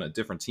was on a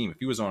different team, if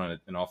he was on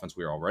an offense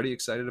we were already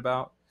excited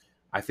about,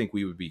 I think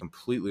we would be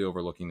completely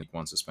overlooking the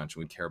one suspension.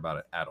 We'd care about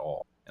it at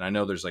all. And I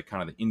know there's like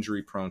kind of the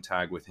injury prone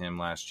tag with him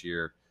last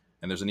year.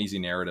 And there's an easy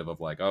narrative of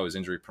like, oh, he's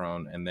injury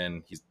prone. And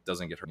then he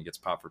doesn't get hurt and he gets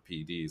popped for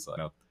PEDs. Like,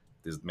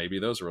 maybe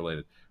those are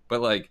related. But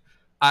like,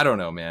 I don't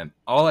know, man.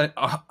 I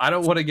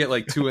don't want to get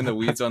like too in the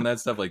weeds on that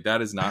stuff. Like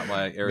that is not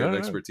my area of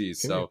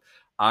expertise. So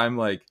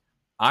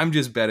I'm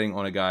just betting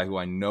on a guy who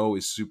I know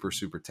is super,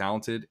 super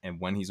talented.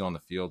 And when he's on the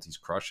field, he's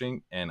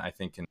crushing. And I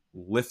think can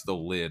lift the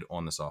lid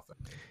on this offense.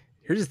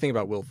 Here's the thing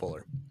about Will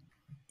Fuller.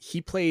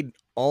 He played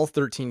all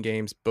 13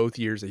 games both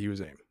years that he was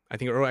in. I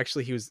think, or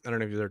actually he was, I don't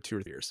know if he was there 2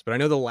 or 3 years, but I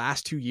know the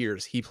last 2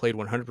 years he played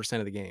 100%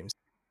 of the games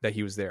that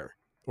he was there,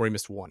 or he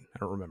missed one. I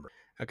don't remember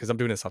because I'm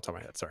doing this off the top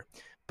of my head. Sorry.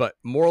 But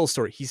moral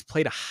story, he's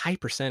played a high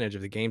percentage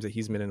of the games that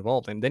he's been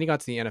involved in. Then he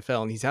got to the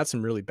NFL and he's had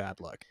some really bad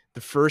luck.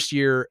 The first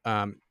year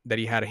that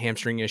he had a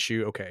hamstring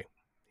issue, okay,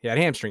 he had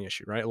a hamstring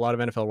issue, right? A lot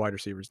of NFL wide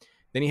receivers.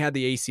 Then he had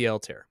the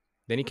ACL tear.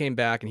 Then he came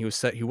back and he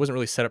wasn't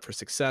really set up for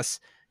success.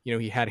 You know,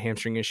 he had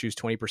hamstring issues.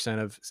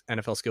 20% of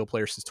NFL skill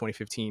players since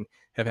 2015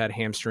 have had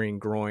hamstring,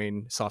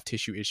 groin, soft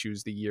tissue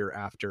issues the year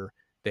after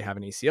they have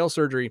an ACL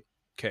surgery.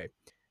 Okay.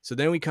 So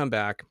then we come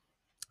back,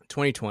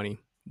 2020,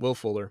 Will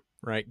Fuller,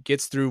 right,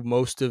 gets through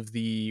most of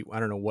the,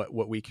 I don't know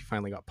what week he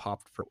finally got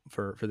popped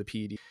for the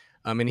PED.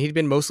 And he'd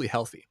been mostly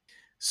healthy.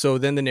 So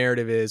then the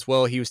narrative is,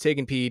 well, he was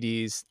taking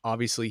PEDs.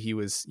 Obviously he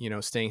was,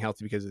 staying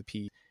healthy because of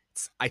the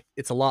PED.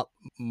 It's a lot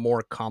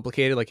more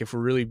complicated. Like if we're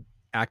really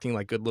acting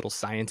like good little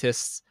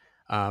scientists,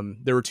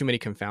 there were too many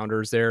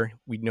confounders there.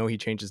 We know he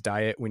changed his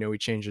diet. We know he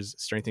changed his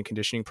strength and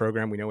conditioning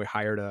program. We know he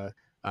hired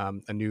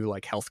a new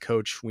like health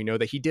coach. We know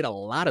that he did a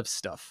lot of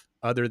stuff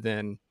other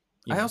than.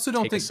 I also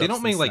don't think they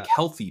don't make like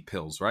healthy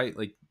pills, right?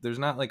 Like there's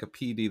not like a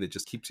PED that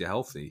just keeps you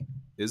healthy,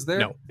 is there?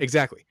 No,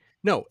 exactly.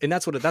 No, and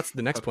that's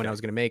the next point I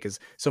was going to make is,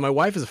 so my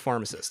wife is a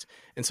pharmacist,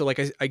 and so like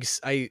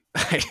I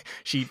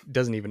she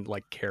doesn't even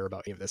like care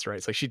about any of this, right?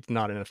 It's like she's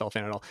not an NFL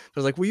fan at all. But I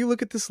was like, will you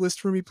look at this list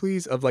for me,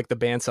 please, of like the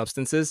banned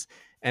substances?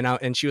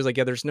 And she was like,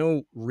 yeah, there's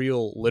no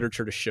real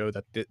literature to show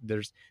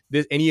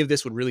that any of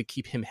this would really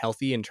keep him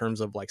healthy in terms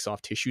of like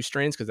soft tissue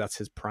strains, because that's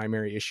his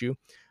primary issue.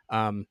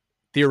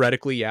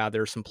 Theoretically, yeah,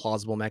 there are some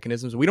plausible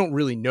mechanisms. We don't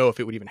really know if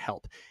it would even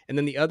help. And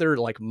then the other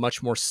like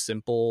much more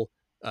simple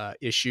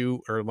issue,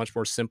 or much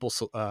more simple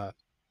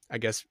I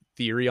guess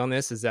theory on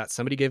this, is that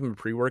somebody gave him a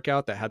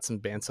pre-workout that had some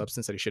banned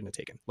substance that he shouldn't have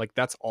taken. Like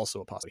that's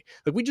also a possibility.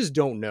 Like we just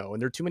don't know,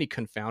 and there are too many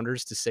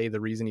confounders to say the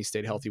reason he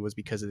stayed healthy was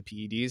because of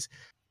the PEDs.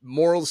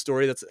 Moral of the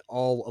story, that's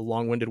all a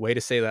long-winded way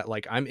to say that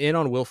like I'm in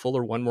on Will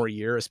Fuller one more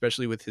year,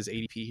 especially with his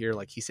ADP here.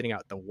 Like he's sitting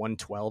out the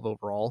 112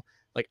 overall.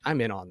 Like I'm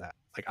in on that.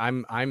 Like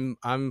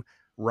I'm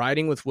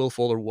riding with Will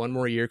Fuller one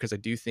more year, because I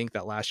do think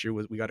that last year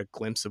we got a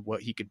glimpse of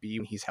what he could be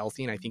when he's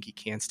healthy, and I think he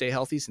can stay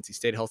healthy since he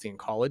stayed healthy in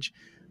college.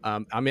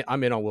 I'm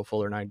in on Will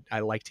Fuller, and I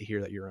like to hear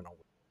that you're in on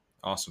Will.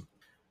 Awesome.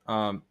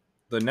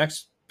 The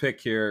next pick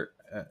here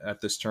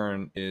at this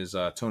turn is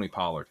Tony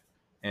Pollard,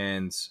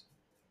 and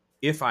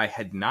if I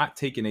had not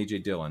taken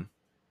AJ Dillon,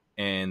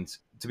 and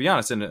to be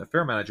honest, in a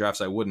fair amount of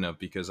drafts I wouldn't have,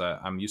 because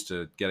I'm used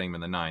to getting him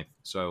in the 9th.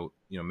 So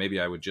maybe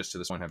I would just to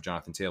this point have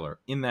Jonathan Taylor.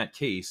 In that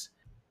case,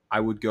 I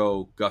would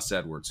go Gus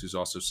Edwards, who's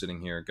also sitting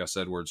here. Gus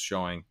Edwards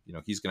showing,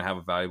 he's going to have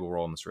a valuable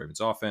role in this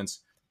Ravens offense.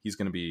 He's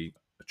going to be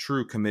a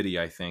true committee,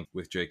 I think,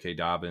 with J.K.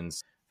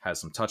 Dobbins,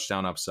 has some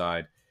touchdown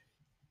upside,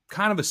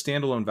 kind of a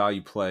standalone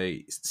value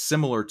play,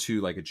 similar to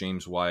like a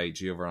James White,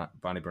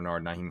 Giovanni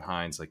Bernard, Nyheim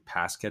Hines, like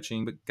pass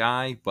catching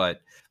guy,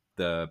 but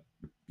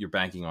you're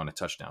banking on a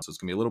touchdown. So it's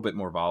going to be a little bit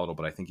more volatile,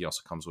 but I think he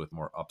also comes with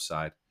more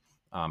upside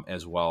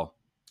as well.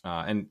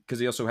 And because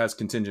he also has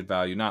contingent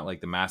value, not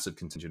like the massive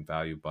contingent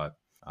value, but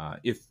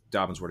if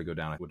Dobbins were to go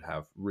down, it would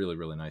have really,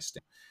 really nice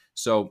stamp.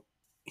 So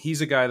he's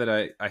a guy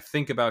that I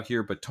think about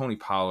here, but Tony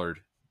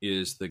Pollard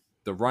is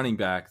the running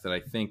back that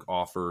I think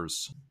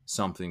offers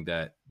something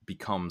that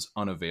becomes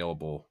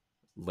unavailable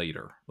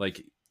later.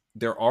 Like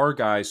there are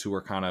guys who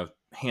are kind of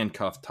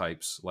handcuffed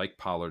types like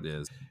Pollard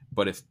is,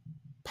 but if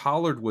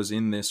Pollard was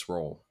in this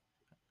role,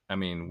 I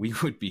mean, we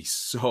would be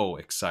so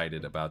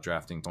excited about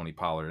drafting Tony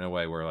Pollard in a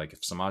way where, like,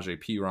 if Samaje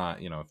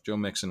Perine, if Joe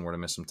Mixon were to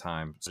miss some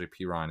time, Samaje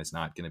Perine is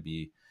not going to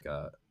be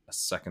a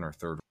second or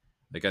third.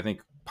 Like, I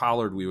think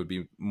Pollard we would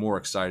be more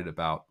excited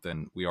about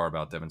than we are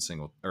about Devin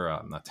Singletary,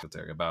 or not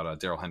Singletary, about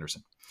Darrell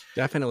Henderson.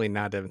 Definitely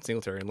not Devin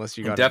Singletary, unless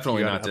you got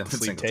definitely not a Devin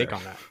sleeve Singletary take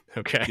on that.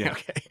 Okay, Yeah.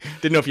 okay.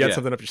 Didn't know if you had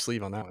something up your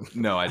sleeve on that one.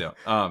 No, I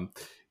don't.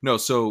 No,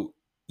 so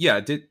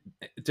yeah,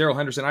 Darrell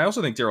Henderson. I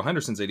also think Darrell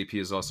Henderson's ADP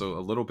is also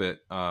a little bit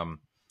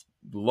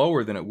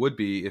lower than it would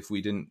be if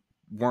we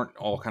weren't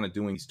all kind of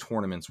doing these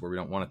tournaments where we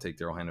don't want to take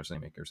Darrell Henderson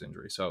maker's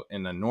injury. So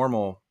in a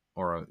normal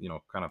or a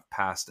kind of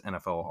past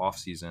NFL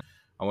offseason,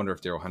 I wonder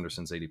if Darrell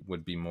Henderson's ADP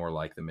would be more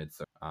like the mid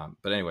third.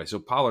 But anyway, so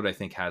Pollard I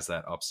think has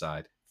that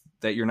upside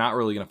that you're not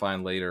really going to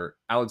find later.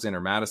 Alexander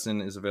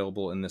Mattison is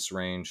available in this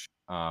range.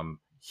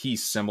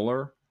 He's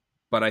similar,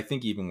 but I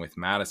think even with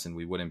Madison,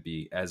 we wouldn't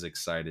be as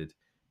excited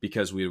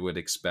because we would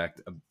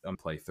expect a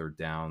play third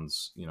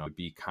downs,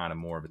 be kind of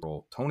more of a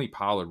role. Tony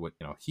Pollard would,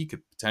 he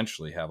could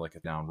potentially have like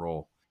a down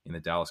role in the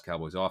Dallas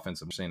Cowboys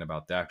offense. I'm saying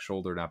about Dak's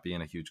shoulder not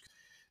being a huge,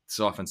 this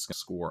offense can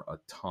score a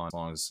ton as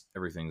long as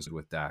everything's good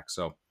with Dak.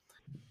 So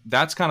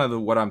that's kind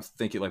of what I'm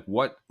thinking. Like,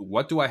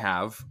 what do I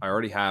have? I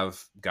already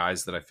have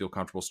guys that I feel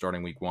comfortable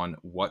starting week one.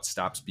 What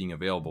stops being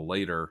available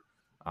later?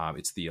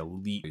 It's the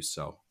elite.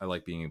 So I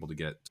like being able to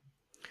get.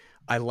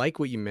 I like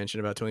what you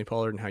mentioned about Tony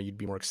Pollard and how you'd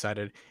be more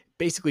excited.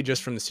 Basically,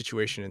 just from the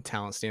situation and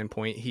talent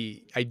standpoint,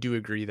 I do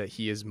agree that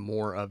he is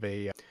more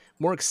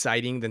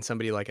exciting than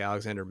somebody like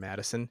Alexander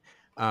Mattison.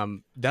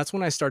 That's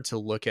when I start to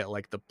look at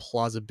like the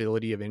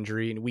plausibility of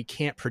injury, and we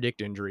can't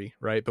predict injury,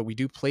 right? But we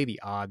do play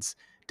the odds.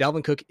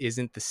 Dalvin Cook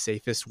isn't the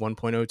safest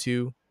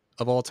 1.02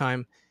 of all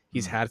time.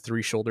 He's had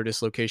 3 shoulder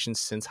dislocations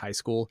since high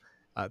school.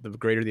 The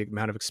greater the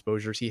amount of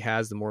exposures he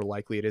has, the more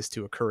likely it is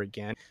to occur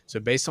again. So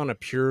based on a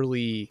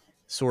purely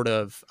sort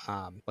of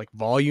like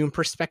volume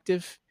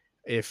perspective,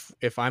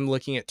 if I'm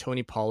looking at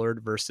Tony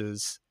Pollard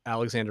versus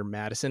Alexander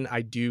Mattison,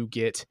 I do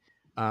get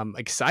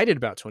excited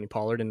about Tony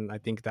Pollard, and I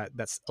think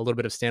that's a little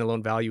bit of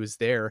standalone value is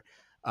there.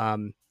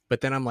 But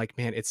then I'm like,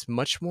 man, it's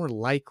much more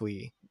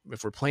likely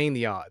if we're playing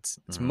the odds,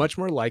 it's much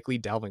more likely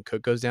Dalvin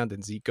Cook goes down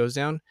than Zeke goes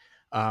down.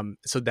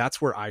 So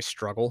that's where I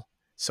struggle.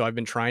 So I've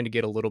been trying to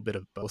get a little bit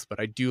of both, but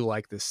I do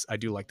like this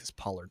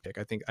Pollard pick.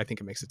 I think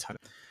it makes a ton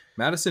of.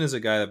 Madison is a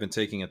guy I've been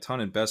taking a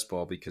ton in best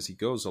ball because he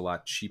goes a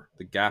lot cheaper.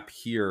 The gap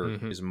here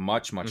is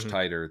much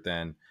tighter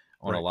than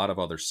on a lot of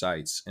other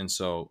sites. And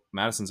so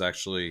Madison's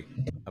actually,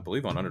 I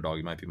believe on Underdog,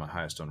 he might be my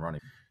highest on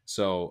running.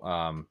 So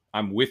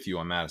I'm with you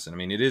on Madison. I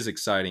mean, it is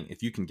exciting.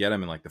 If you can get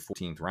him in like the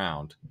 14th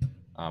round,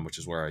 which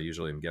is where I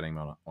usually am getting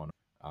him on,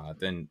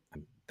 then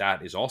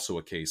that is also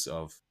a case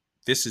of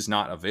this is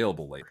not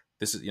available later.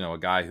 This is, a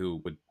guy who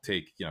would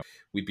take,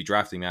 we'd be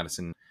drafting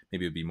Madison.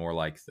 Maybe it would be more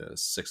like the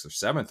 6th or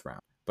 7th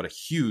round, but a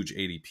huge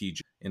ADP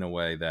in a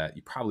way that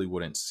you probably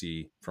wouldn't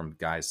see from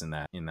guys in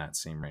that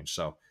same range.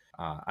 So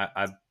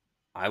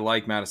I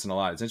like Madison a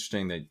lot. It's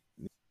interesting that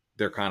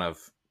they're kind of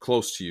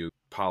close to you,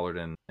 Pollard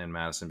and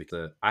Madison,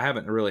 because I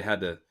haven't really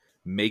had to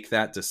make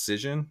that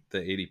decision. The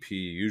ADP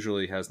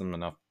usually has them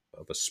enough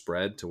of a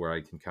spread to where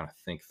I can kind of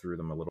think through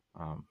them a little.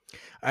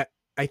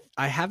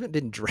 I haven't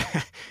been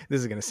this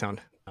is going to sound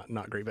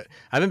not great, but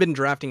I haven't been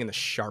drafting in the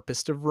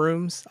sharpest of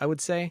rooms, I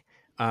would say.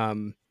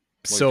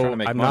 So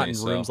I'm not in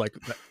rooms like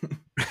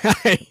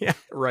that. Yeah,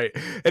 right.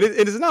 And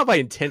it is not by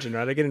intention,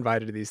 right? I get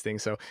invited to these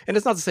things. So, and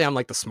it's not to say I'm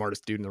like the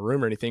smartest dude in the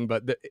room or anything,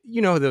 but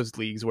those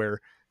leagues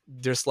where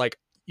there's like,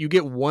 you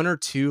get 1 or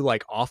 2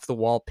 like off the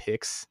wall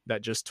picks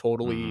that just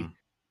totally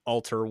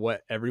alter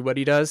what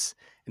everybody does.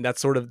 And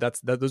those are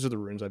the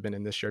rooms I've been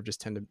in this year. I've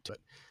just tended to.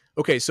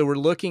 Okay. So we're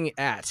looking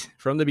at,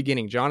 from the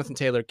beginning, Jonathan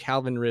Taylor,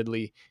 Calvin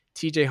Ridley,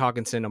 TJ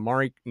Hawkinson,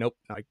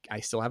 I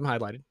still haven't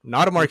highlighted.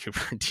 Not Amari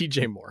Cooper,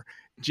 DJ Moore,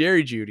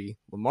 Jerry Jeudy,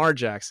 Lamar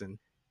Jackson,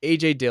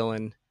 AJ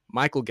Dillon,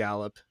 Michael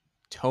Gallup,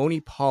 Tony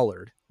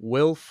Pollard,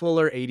 Will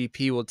Fuller.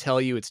 ADP will tell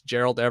you it's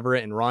Gerald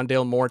Everett and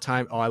Rondale Moore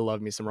time. Oh, I love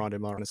me some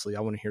Rondale Moore. Honestly,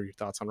 I want to hear your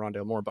thoughts on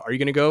Rondale Moore. But are you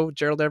going to go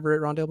Gerald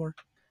Everett, Rondale Moore?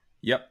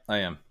 Yep, I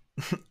am.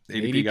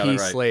 ADP got it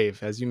right.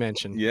 Slave, as you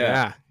mentioned.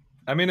 Yeah.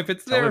 I mean, if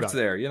it's there, it's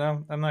there.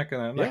 I'm not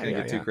gonna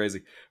get too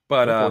crazy.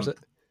 But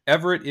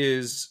Everett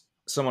is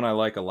someone I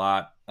like a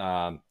lot.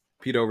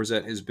 Pete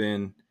Overzet has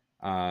been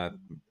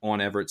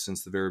on Everett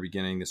since the very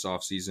beginning this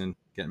offseason,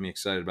 getting me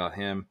excited about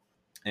him.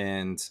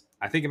 And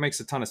I think it makes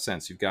a ton of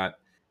sense. You've got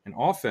an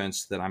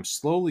offense that I'm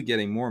slowly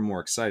getting more and more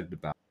excited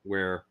about,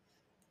 where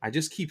I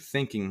just keep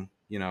thinking,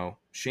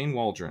 Shane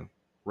Waldron,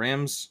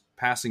 Rams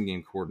passing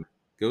game coordinator,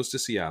 goes to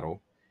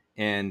Seattle.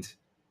 And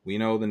we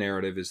know the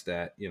narrative is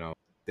that,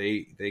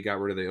 they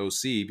got rid of the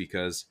OC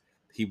because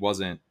he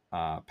wasn't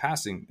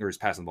passing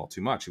the ball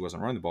too much. He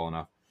wasn't running the ball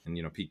enough.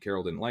 And, Pete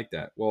Carroll didn't like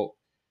that. Well,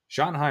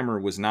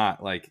 Schottenheimer was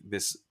not like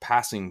this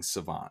passing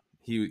savant.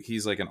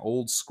 He's like an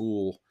old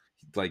school,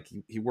 like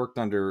he worked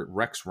under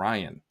Rex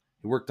Ryan.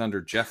 He worked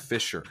under Jeff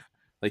Fisher.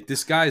 Like,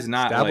 this guy's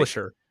not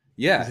establisher. Like,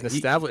 yeah,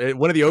 he's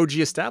one of the OG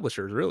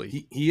establishers,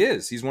 really. He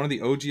is. He's one of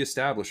the OG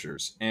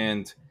establishers.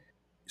 And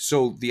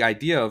so the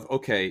idea of,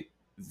 okay,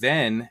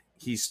 then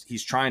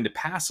he's trying to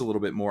pass a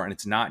little bit more, and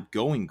it's not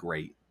going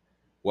great.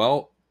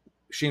 Well,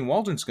 Shane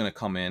Waldron's going to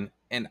come in,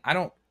 and I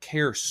don't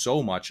care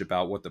so much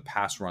about what the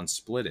pass run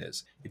split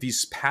is. If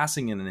he's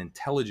passing in an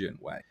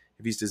intelligent way,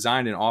 if he's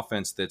designed an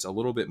offense that's a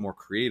little bit more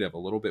creative, a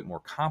little bit more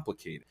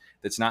complicated,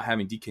 that's not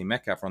having DK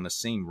Metcalf run the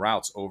same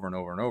routes over and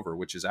over and over,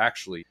 which is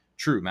actually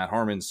true. Matt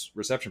Harmon's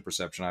reception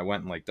perception, I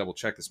went and like double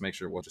checked this, make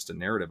sure it was just a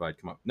narrative I'd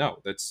come up.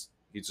 No,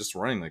 he's just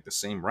running like the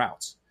same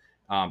routes.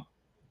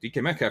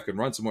 DK Metcalf can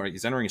run some more.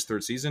 He's entering his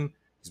third season.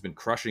 He's been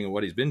crushing at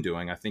what he's been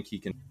doing. I think he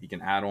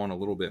can add on a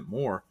little bit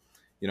more.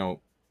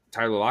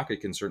 Tyler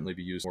Lockett can certainly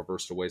be used more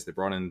versatile ways. They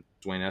brought in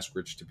Dwayne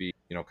Eskridge to be,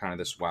 kind of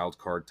this wild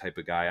card type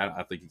of guy.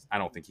 I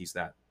don't think he's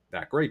that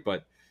great,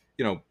 but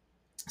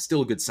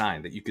still a good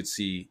sign that you could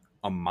see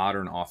a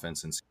modern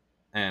offense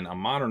and a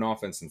modern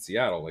offense in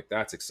Seattle. Like,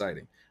 that's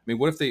exciting. I mean,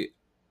 what if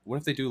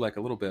they do like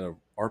a little bit of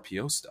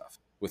RPO stuff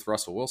with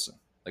Russell Wilson?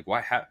 Like,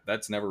 why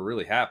that's never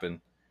really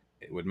happened.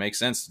 It would make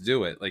sense to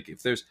do it. Like,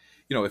 if there's,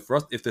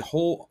 if the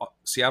whole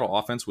Seattle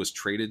offense was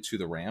traded to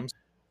the Rams,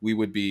 we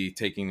would be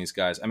taking these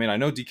guys. I mean, I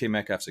know DK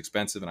Metcalf's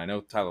expensive, and I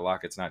know Tyler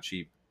Lockett's not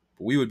cheap,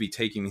 but we would be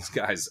taking these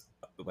guys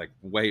like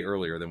way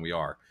earlier than we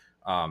are.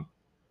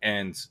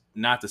 And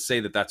not to say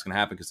that that's going to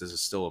happen, because this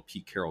is still a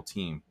Pete Carroll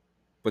team,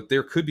 but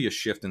there could be a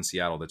shift in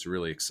Seattle that's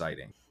really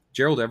exciting.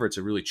 Gerald Everett's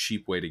a really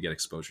cheap way to get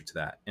exposure to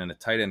that. In a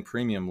tight end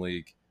premium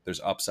league,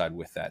 there's upside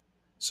with that.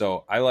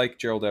 So I like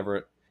Gerald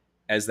Everett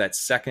as that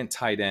second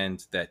tight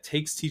end that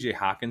takes TJ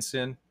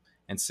Hawkinson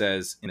and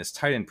says, in his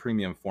tight end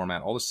premium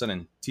format, all of a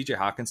sudden TJ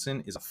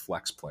Hawkinson is a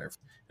flex player.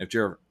 If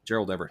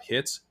Gerald Everett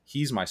hits,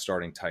 he's my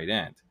starting tight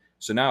end.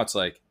 So now it's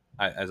like,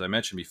 as I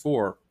mentioned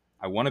before,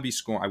 I want to be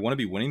scoring. I want to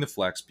be winning the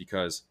flex,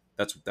 because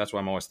that's why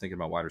I'm always thinking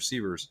about wide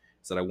receivers,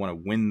 is that I want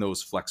to win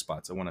those flex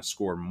spots. I want to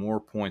score more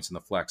points in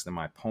the flex than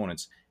my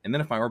opponents. And then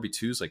if my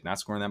RB2 is like not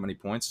scoring that many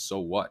points, so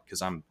what?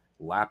 Because I'm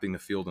lapping the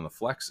field in the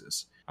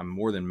flexes. I'm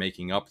more than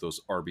making up those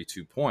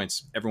RB2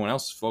 points. Everyone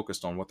else is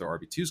focused on what their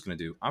RB2 is going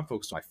to do. I'm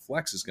focused on what my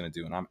flex is going to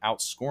do, and I'm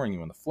outscoring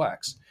you in the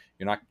flex.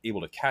 You're not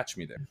able to catch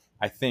me there.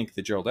 I think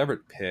the Gerald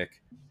Everett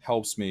pick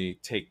helps me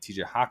take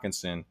TJ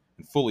Hawkinson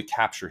and fully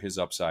capture his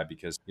upside,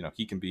 because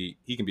he can be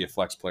a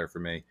flex player for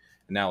me.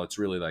 And now it's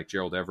really like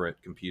Gerald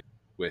Everett compete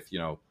with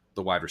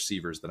the wide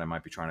receivers that I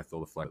might be trying to fill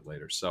the flex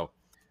later. So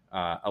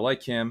I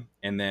like him.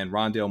 And then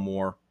Rondale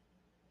Moore.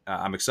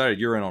 I'm excited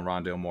you're in on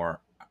Rondale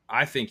Moore.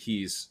 I think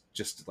he's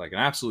just like an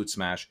absolute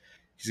smash.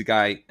 He's a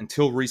guy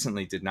until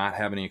recently did not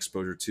have any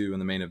exposure to in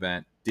the main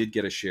event. Did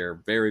get a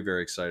share. Very,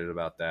 very excited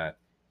about that.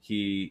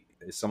 He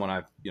is someone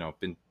I've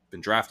been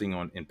drafting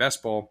on in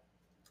best ball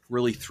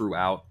really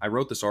throughout. I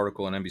wrote this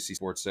article on NBC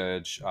Sports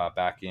Edge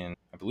back in,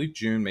 I believe,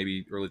 June,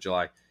 maybe early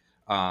July,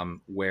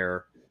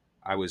 where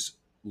I was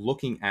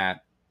looking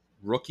at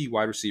rookie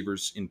wide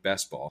receivers in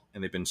best ball,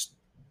 and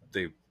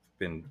they've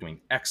been doing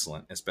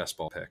excellent as best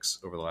ball picks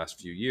over the last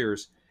few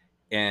years,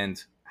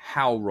 and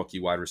how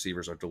rookie wide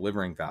receivers are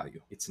delivering value.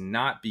 It's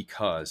not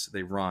because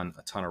they run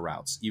a ton of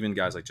routes. Even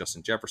guys like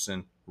Justin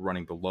Jefferson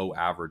running below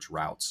average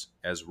routes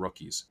as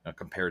rookies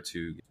compared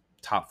to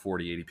top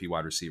 40 ADP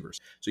wide receivers.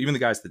 So even the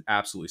guys that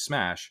absolutely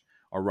smash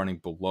are running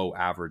below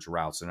average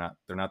routes.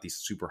 They're not these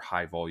super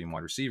high volume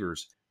wide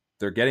receivers.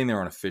 They're getting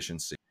there on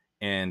efficiency.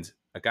 And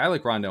a guy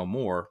like Rondale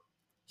Moore,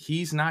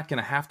 he's not going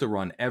to have to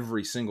run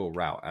every single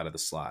route out of the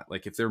slot.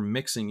 Like, if they're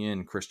mixing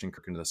in Christian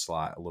Kirk into the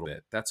slot a little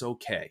bit, that's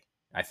okay.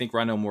 I think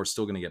Rondale Moore is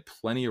still going to get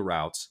plenty of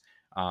routes.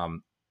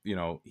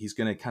 He's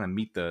going to kind of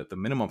meet the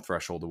minimum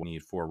threshold that we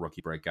need for a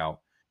rookie breakout.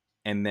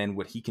 And then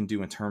what he can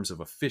do in terms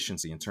of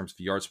efficiency, in terms of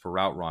yards per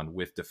route run,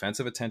 with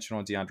defensive attention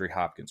on DeAndre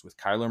Hopkins, with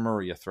Kyler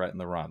Murray a threat in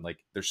the run.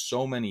 Like, there's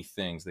so many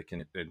things that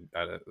can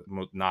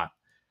not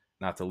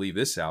to leave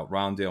this out.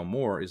 Rondale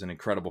Moore is an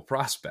incredible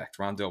prospect.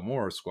 Rondale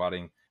Moore is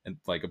squatting and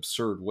like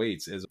absurd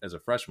weights as a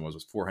freshman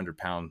was 400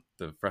 pound,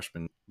 the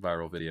freshman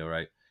viral video,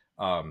 right?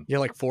 Yeah,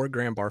 like 4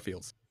 Graham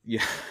Barfields.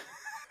 Yeah.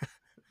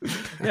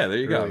 Yeah, there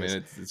you go. Really I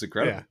mean, it's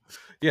incredible.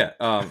 Yeah.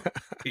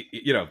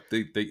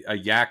 A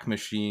yak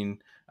machine,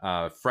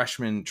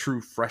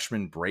 true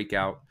freshman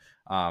breakout.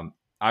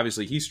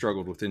 Obviously he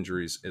struggled with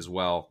injuries as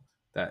well.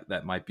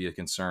 That might be a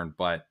concern,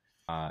 but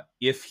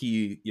if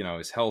he,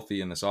 is healthy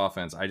in this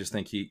offense, I just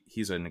think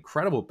he's an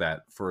incredible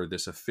bet for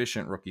this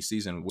efficient rookie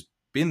season, which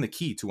has been the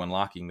key to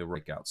unlocking the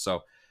breakout.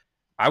 So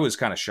I was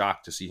kind of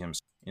shocked to see him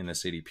in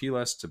this ADP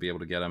list, to be able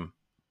to get him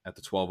at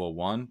the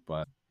 1201,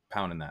 but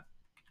pounding that.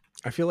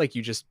 I feel like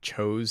you just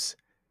chose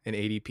an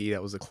ADP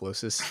that was the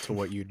closest to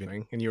what you'd been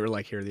doing, and you were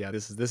like, "Here, yeah,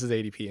 this is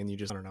ADP," and you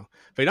just, I don't know.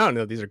 But I don't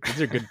know. These are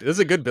good. This is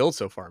a good build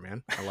so far,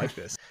 man. I like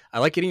this. I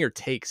like getting your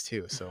takes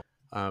too. So,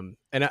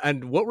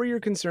 and what were your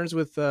concerns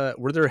with?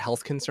 Were there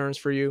health concerns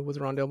for you with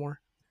Rondale Moore?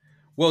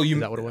 Well, is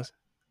that what it was?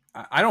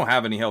 I don't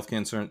have any health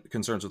concerns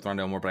with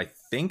Rondale Moore, but I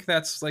think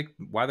that's like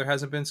why there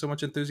hasn't been so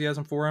much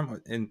enthusiasm for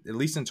him, and at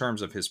least in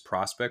terms of his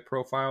prospect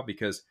profile,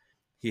 because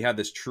he had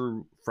this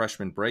true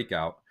freshman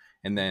breakout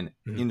and then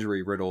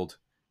injury riddled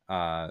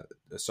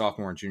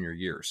sophomore and junior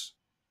years.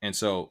 And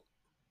so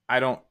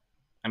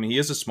he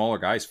is a smaller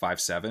guy. He's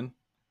 5'7".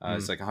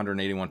 It's like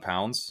 181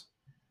 pounds.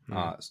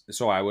 Mm.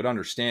 So I would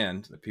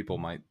understand that people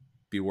might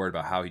be worried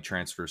about how he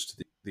transfers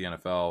to the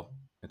NFL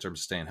in terms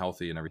of staying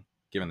healthy and everything,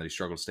 given that he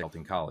struggled to stay healthy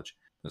in college.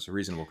 That's a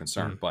reasonable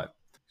concern. Mm. But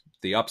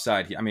the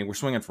upside, I mean, we're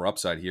swinging for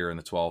upside here in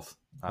the 12th,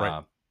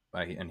 Right.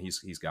 and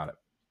he's got it.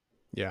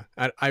 Yeah,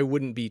 I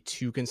wouldn't be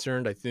too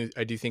concerned.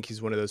 I do think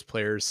he's one of those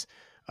players,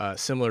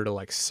 similar to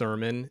like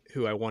Sermon,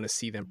 who I want to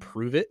see them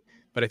prove it,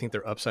 but I think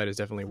their upside is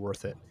definitely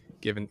worth it,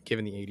 given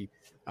the 80.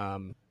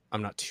 I'm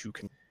not too.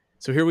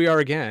 So here we are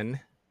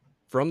again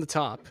from the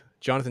top: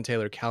 Jonathan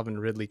Taylor, Calvin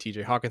Ridley,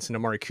 T.J. Hawkinson,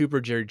 Amari Cooper,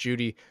 Jerry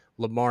Jeudy,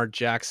 Lamar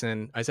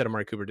Jackson. I said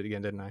Amari Cooper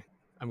again, didn't I?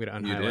 I'm going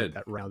to You unhighlight did.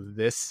 that round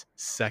this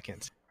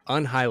second.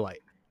 Unhighlight.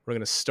 We're going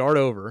to start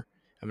over.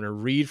 I'm going to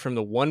read from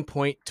the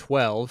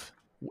 1.12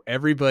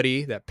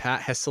 everybody that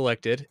Pat has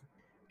selected,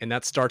 and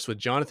that starts with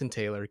Jonathan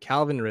Taylor,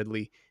 Calvin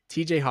Ridley,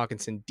 TJ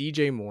Hawkinson,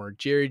 DJ Moore,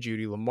 Jerry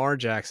Jeudy, Lamar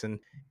Jackson,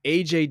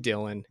 AJ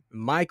Dillon,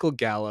 Michael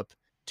Gallup,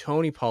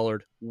 Tony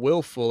Pollard,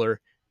 Will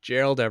Fuller,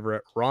 Gerald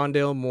Everett,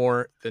 Rondale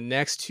Moore. The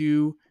next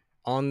two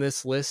on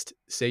this list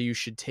say you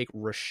should take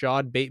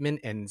Rashad Bateman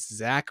and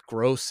Zach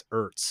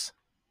Gross-Ertz.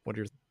 What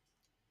are your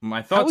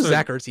My How thoughts is are.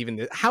 Zach Ertz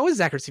even? How is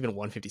Zach Ertz even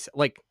 157?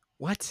 Like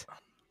what?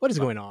 What is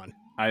going on?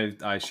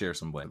 I share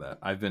some blame that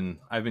I've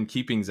been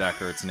keeping Zach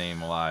Ertz's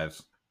name alive.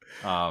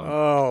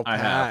 Oh, I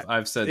have. Pat.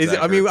 I've said Is it?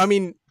 Zach Ertz. I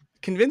mean,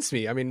 convince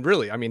me. I mean,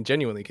 really. I mean,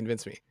 genuinely,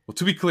 convince me. Well,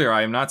 to be clear,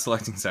 I am not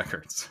selecting Zach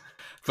Ertz,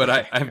 but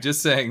Okay. I'm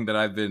just saying that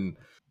I have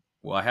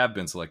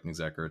been selecting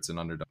Zach Ertz and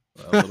underdog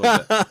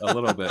a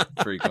little bit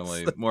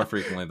frequently, more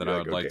frequently than I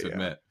would like to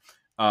admit.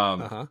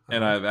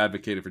 And I've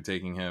advocated for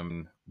taking him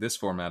in this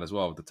format as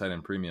well with the tight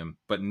end premium,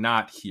 but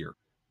not here,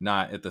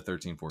 not at the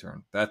 13-4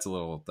 turn.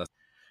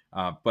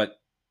 But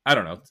I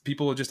don't know.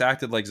 People just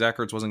acted like Zach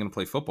Ertz wasn't going to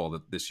play football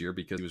this year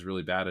because he was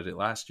really bad at it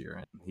last year.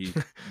 And he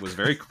was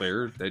very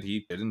clear that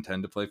he did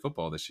intend to play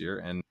football this year.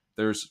 And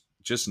there's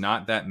just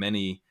not that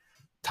many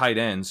tight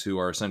ends who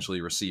are essentially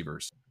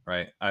receivers,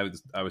 right? I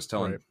was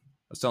telling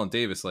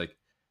Davis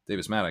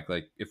Maddock,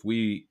 like if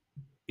we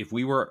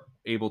were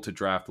able to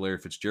draft Larry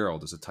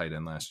Fitzgerald as a tight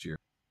end last year,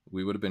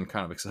 we would have been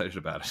kind of excited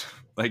about it.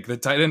 Like the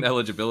tight end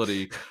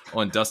eligibility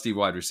on dusty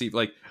wide receiver.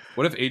 Like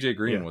what if AJ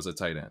Green was a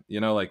tight end? You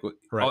know, like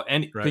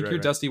pick your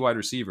dusty wide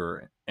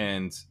receiver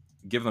and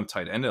give them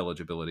tight end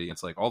eligibility.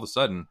 It's like all of a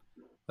sudden,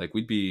 like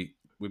we'd be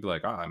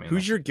like, I mean,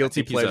 who's your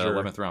guilty pleasure?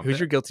 11th round Who's pick.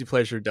 your guilty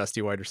pleasure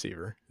dusty wide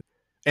receiver?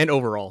 And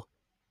overall,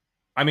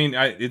 I mean,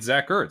 it's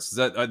Zach Ertz.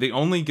 The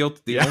only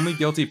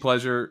guilty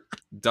pleasure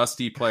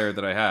dusty player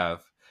that I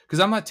have, because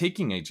I'm not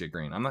taking AJ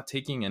Green. I'm not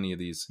taking any of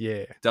these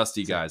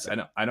dusty guys.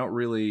 I don't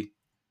really.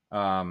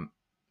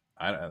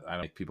 I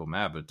don't make people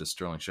mad, but does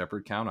Sterling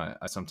Shepard count?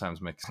 I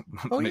sometimes make.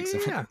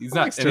 Yeah. He's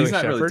not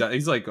really.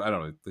 He's like, I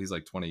don't know. He's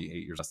like 28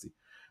 years dusty.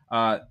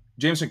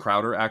 Jameson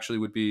Crowder actually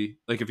would be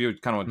like, if you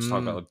kind of want to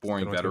talk about like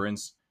boring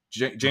veterans.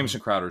 Jameson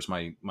Crowder is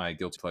my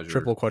guilty pleasure.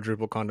 Triple,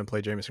 quadruple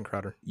contemplate Jameson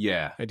Crowder.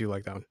 Yeah, I do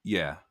like that one.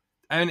 Yeah,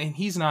 and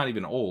he's not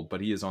even old,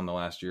 but he is on the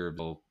last year.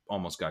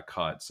 Almost got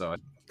cut, so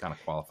it kind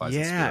of qualifies.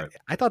 Yeah,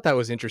 I thought that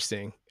was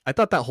interesting. I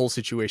thought that whole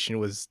situation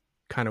was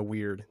kind of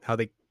weird. How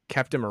they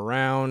kept him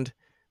around,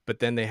 but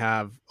then they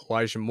have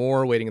Elijah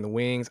Moore waiting in the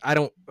wings. I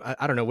don't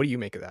know. What do you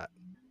make of that?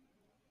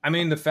 I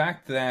mean, the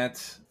fact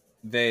that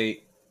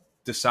they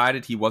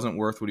decided he wasn't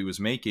worth what he was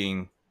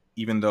making,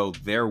 even though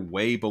they're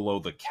way below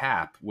the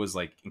cap, was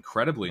like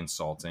incredibly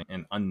insulting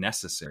and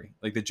unnecessary.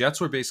 Like the Jets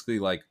were basically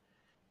like,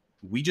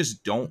 we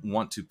just don't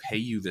want to pay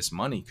you this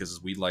money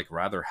because we'd like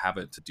rather have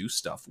it to do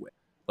stuff with.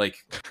 Like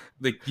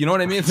you know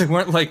what I mean? They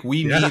weren't like,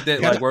 we need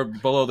that. Like we're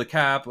below the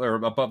cap or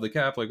above the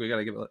cap. Like we got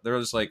to give it. They're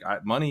just like,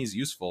 money's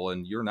useful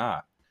and you're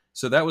not.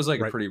 So that was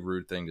like a pretty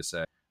rude thing to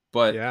say.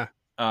 But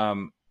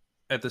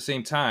at the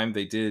same time,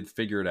 they did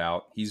figure it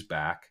out. He's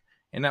back.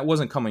 And that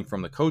wasn't coming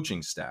from the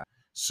coaching staff.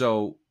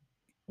 So,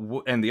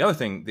 and the other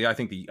thing, I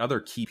think the other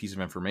key piece of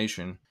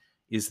information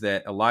is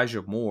that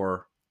Elijah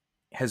Moore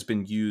has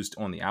been used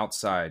on the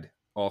outside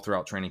all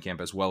throughout training camp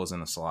as well as in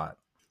the slot.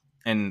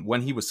 And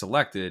when he was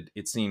selected,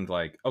 it seemed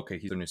like, okay,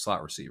 he's a new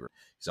slot receiver.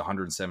 He's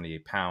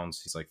 178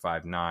 pounds. He's like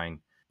 5'9",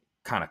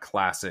 kind of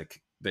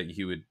classic that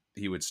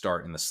he would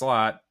start in the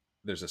slot.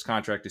 There's this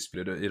contract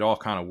dispute. It all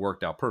kind of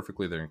worked out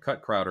perfectly. They're going to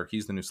cut Crowder.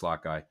 He's the new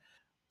slot guy.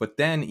 But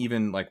then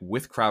even like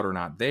with Crowder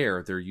not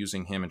there, they're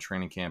using him in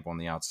training camp on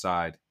the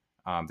outside.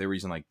 They were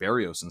using like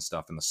Berrios and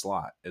stuff in the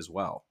slot as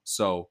well.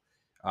 So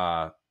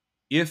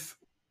if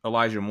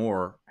Elijah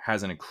Moore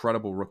has an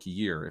incredible rookie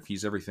year, if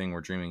he's everything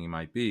we're dreaming he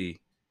might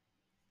be,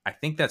 I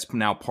think that's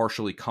now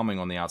partially coming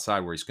on the outside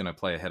where he's going to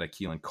play ahead of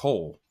Keelan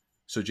Cole.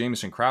 So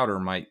Jamison Crowder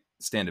might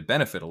stand to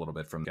benefit a little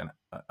bit from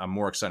a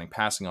more exciting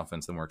passing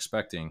offense than we're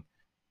expecting.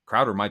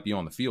 Crowder might be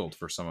on the field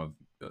for some of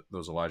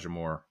those Elijah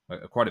Moore,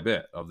 quite a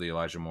bit of the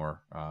Elijah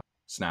Moore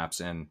snaps.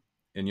 And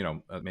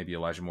maybe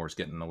Elijah Moore is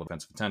getting a little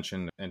offensive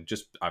attention and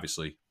just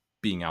obviously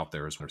being out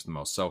there is what's the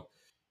most. So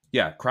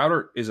yeah,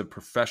 Crowder is a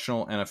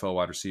professional NFL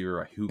wide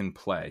receiver who can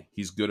play.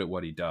 He's good at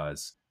what he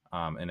does.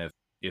 And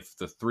if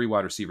the 3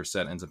 wide receiver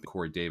set ends up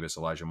Corey Davis,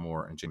 Elijah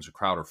Moore, and James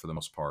Crowder for the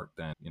most part,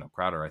 then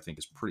Crowder I think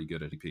is pretty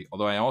good at DP.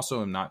 Although I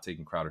also am not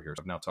taking Crowder here.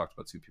 So I've now talked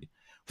about 2 people.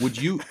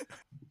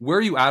 Where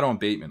are you at on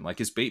Bateman?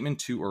 Like, is Bateman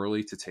too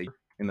early to take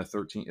in the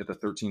 13,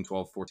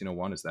 12,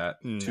 1401? Is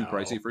that too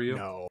pricey for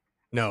you?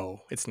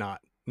 No, it's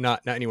not.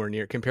 Not anywhere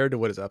near compared to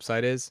what his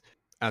upside is.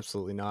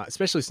 Absolutely not.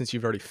 Especially since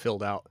you've already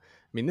filled out.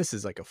 I mean, this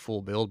is like a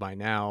full build by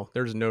now.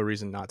 There's no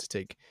reason not to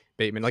take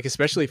Bateman. Like,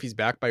 especially if he's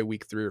back by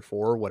week 3 or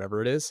 4,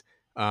 whatever it is.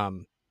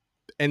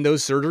 And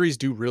those surgeries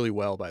do really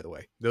well, by the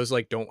way. Those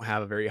like don't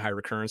have a very high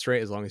recurrence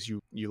rate as long as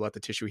you let the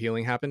tissue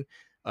healing happen.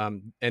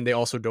 And they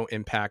also don't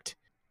impact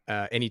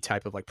any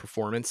type of like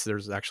performance.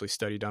 There's actually a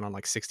study done on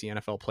like 60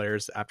 NFL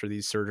players after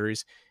these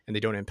surgeries, and they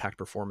don't impact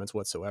performance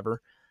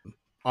whatsoever.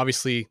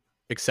 Obviously,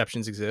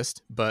 exceptions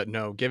exist, but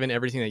no, given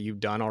everything that you've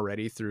done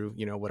already through,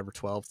 whatever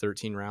 12,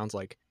 13 rounds,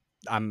 like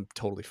I'm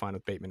totally fine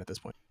with Bateman at this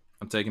point.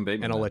 I'm taking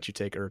Bateman. And I'll let you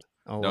take Ertz.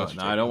 No,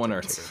 I don't want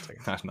Ertz.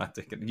 I'm not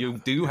taking. You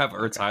do have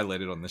Ertz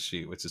highlighted on the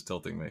sheet, which is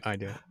tilting me. I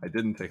do. I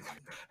didn't take.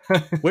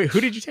 Wait, who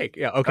did you take?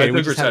 Yeah, okay.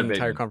 We just had an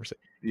entire conversation.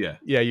 Yeah,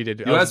 you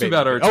did. You asked me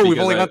about Ertz. Oh, we've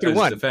only gone through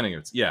one. Defending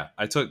Ertz. Yeah,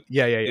 I took.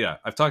 Yeah.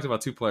 I've talked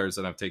about 2 players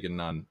and I've taken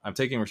none. I'm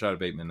taking Rashad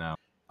Bateman now.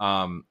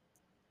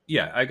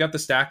 I got the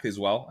stack as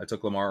well. I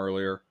took Lamar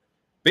earlier.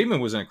 Bateman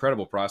was an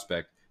incredible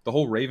prospect. The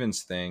whole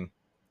Ravens thing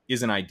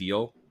isn't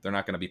ideal. They're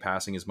not going to be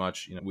passing as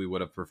much. We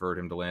would have preferred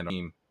him to land on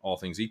team, all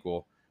things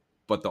equal.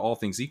 But the all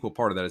things equal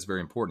part of that is very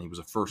important. He was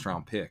a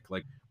first-round pick.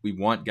 Like, we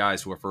want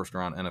guys who are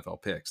first-round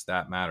NFL picks.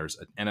 That matters.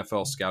 An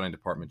NFL scouting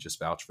department just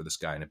vouched for this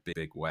guy in a big,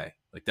 big way.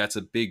 Like, that's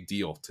a big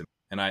deal to me.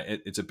 And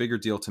it's a bigger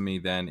deal to me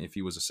than if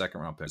he was a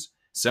second-round pick.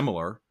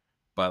 Similar,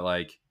 but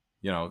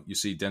you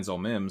see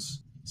Denzel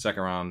Mims,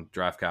 second-round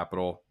draft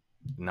capital,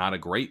 not a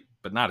great,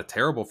 but not a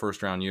terrible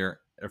first-round season,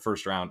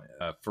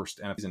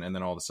 and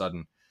then all of a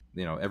sudden,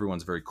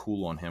 everyone's very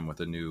cool on him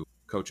with a new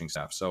coaching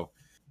staff. So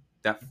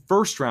that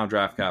first round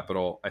draft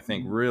capital, I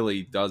think,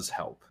 really does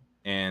help.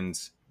 And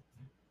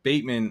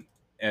Bateman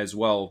as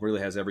well really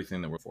has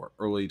everything that we're for.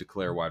 Early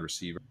declare wide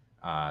receiver,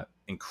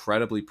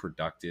 incredibly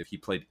productive. He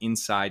played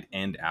inside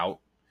and out.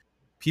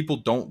 People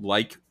don't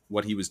like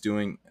what he was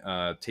doing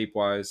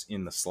tape-wise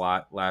in the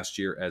slot last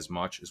year as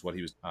much as what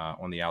he was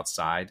on the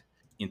outside.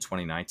 In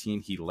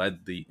 2019, he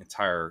led the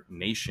entire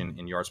nation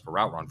in yards per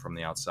route run from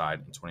the outside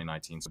in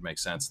 2019. So it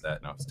makes sense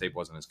that his tape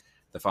wasn't as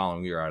the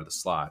following year out of the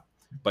slot,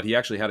 but he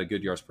actually had a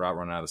good yards per route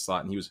run out of the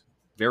slot, and he was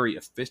very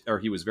efficient. Or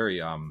he was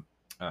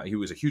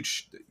a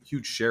huge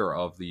share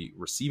of the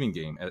receiving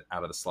game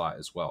out of the slot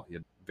as well. He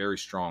had very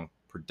strong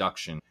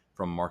production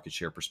from a market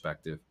share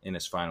perspective in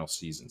his final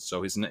season.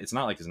 So it's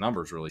not like his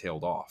numbers really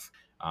tailed off.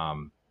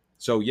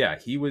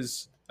 He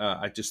was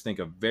I just think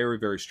a very,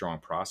 very strong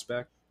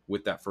prospect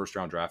with that first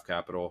round draft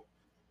capital.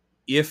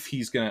 If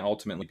he's going to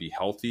ultimately be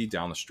healthy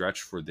down the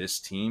stretch for this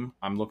team,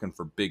 I'm looking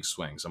for big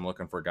swings. I'm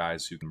looking for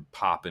guys who can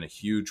pop in a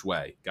huge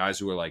way, guys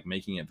who are like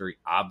making it very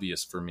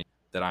obvious for me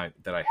that I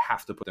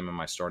have to put them in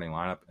my starting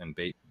lineup. And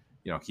he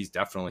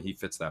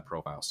fits that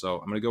profile. So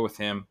I'm going to go with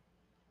him,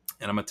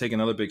 and I'm going to take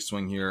another big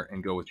swing here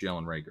and go with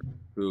Jalen Reagor,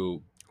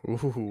 who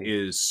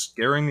is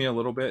scaring me a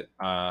little bit.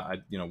 I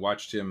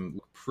watched him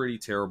look pretty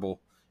terrible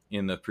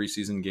in the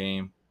preseason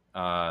game.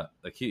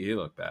 He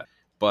looked bad.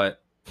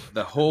 But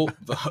the whole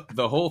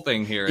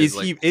thing here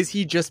is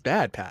he just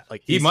bad, Pat?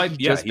 Like, he might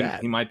be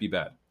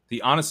bad.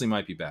 He honestly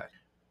might be bad.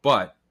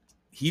 But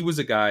he was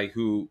a guy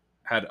who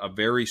had a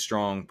very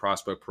strong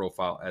prospect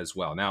profile as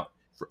well. Now,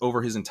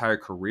 over his entire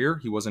career,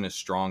 he wasn't as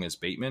strong as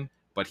Bateman,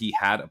 but he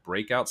had a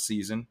breakout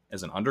season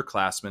as an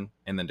underclassman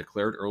and then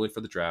declared early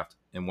for the draft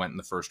and went in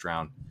the first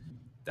round.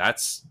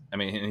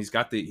 And he's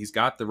got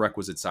the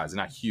requisite size.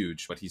 Not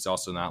huge, but he's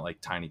also not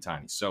like tiny.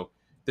 So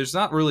there's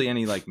not really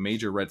any like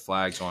major red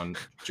flags on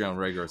Jalen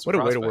Reagor. What a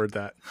way to word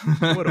that.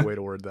 What a way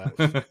to word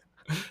that.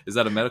 Is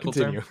that a medical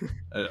term?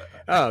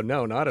 Oh,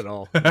 no, not at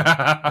all.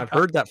 I've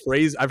heard that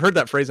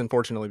phrase,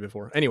 unfortunately,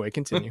 before. Anyway,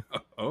 continue.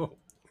 So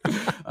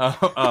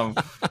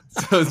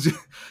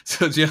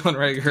Jalen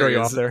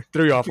Reagor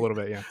threw you off a little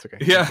bit. Yeah, it's okay.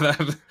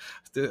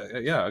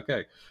 Yeah,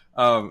 okay.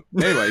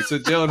 Anyway, so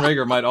Jalen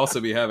Reagor might also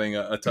be having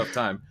a tough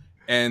time,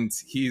 and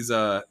he's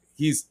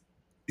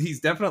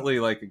definitely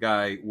like a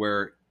guy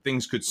where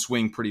things could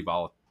swing pretty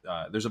volatile.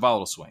 There's a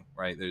volatile swing,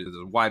 right? There's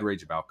a wide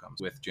range of outcomes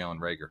with Jalen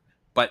Reagor.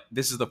 But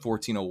this is the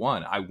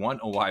 1401. I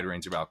want a wide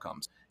range of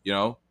outcomes.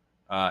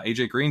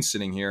 AJ Green's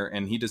sitting here,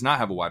 and he does not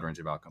have a wide range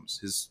of outcomes.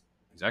 He's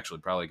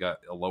actually probably got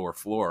a lower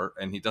floor,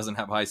 and he doesn't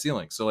have a high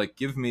ceiling. So, like,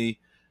 give me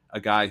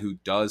a guy who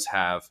does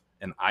have,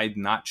 and I'm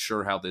not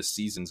sure how this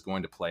season's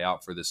going to play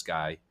out for this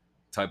guy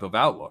type of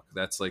outlook.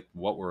 That's like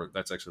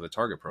that's actually the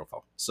target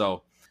profile.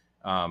 So,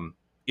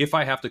 if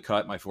I have to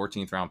cut my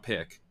 14th round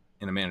pick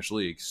in a managed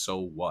league, so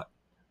what?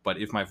 But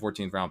if my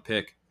 14th round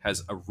pick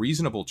has a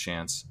reasonable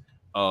chance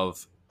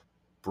of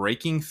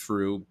breaking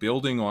through,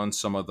 building on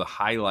some of the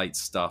highlight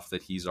stuff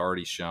that he's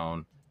already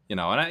shown,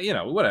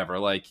 whatever,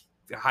 like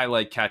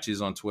highlight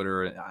catches on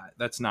Twitter,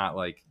 that's not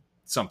like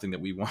something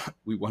that we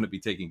want to be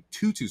taking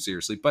too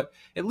seriously, but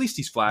at least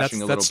he's flashing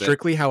a little That's bit.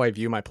 strictly how I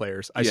view my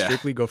players. I Yeah.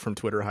 strictly go from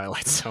Twitter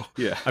highlights. So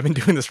Yeah. I've been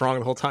doing this wrong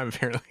the whole time,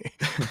 apparently.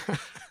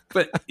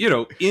 But,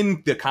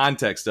 in the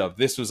context of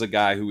this was a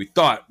guy who we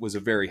thought was a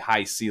very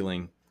high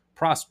ceiling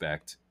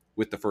prospect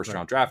with the first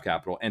round draft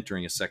capital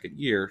entering his second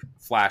year,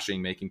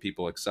 flashing, making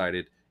people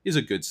excited is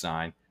a good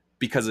sign,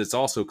 because it's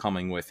also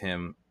coming with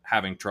him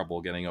having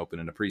trouble getting open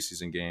in a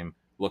preseason game,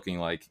 looking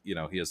like,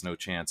 he has no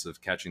chance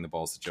of catching the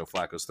balls that Joe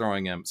Flacco's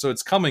throwing him. So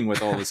it's coming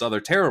with all this other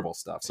terrible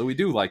stuff. So we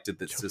do like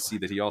to see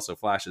that he also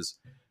flashes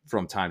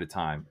from time to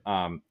time.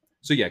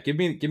 So yeah, give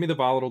me the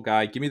volatile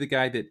guy. Give me the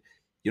guy that,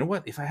 you know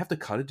what, if I have to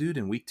cut a dude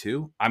in week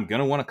 2, I'm going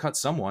to want to cut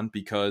someone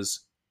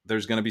because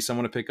there's going to be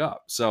someone to pick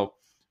up. So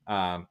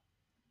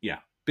yeah,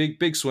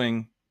 big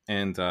swing,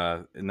 and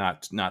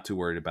not too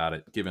worried about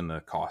it given the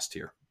cost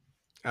here.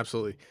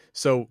 Absolutely.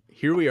 So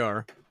here we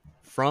are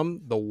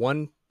from the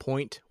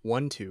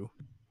 1.12.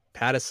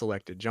 Pat has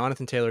selected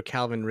Jonathan Taylor,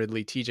 Calvin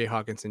Ridley, TJ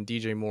Hawkinson,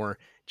 DJ Moore,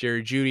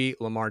 Jerry Jeudy,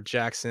 Lamar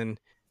Jackson,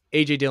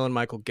 AJ Dillon,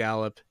 Michael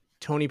Gallup,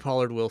 Tony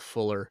Pollard, Will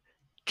Fuller,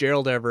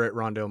 Gerald Everett,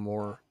 Rondale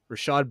Moore,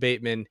 Rashad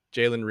Bateman,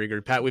 Jalen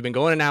Rieger. Pat, we've been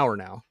going an hour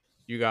now.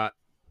 You got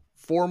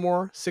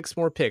 6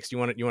 more picks. You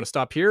want to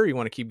stop here, or you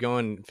want to keep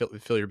going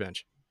and fill your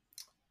bench?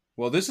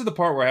 Well, this is the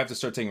part where I have to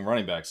start taking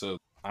running back, so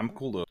I'm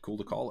cool to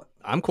call it.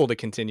 I'm cool to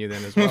continue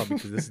then as well,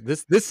 because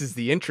this is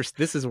the interest.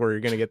 This is where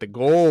you're going to get the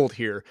gold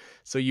here.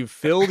 So you've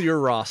filled your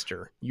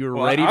roster. You're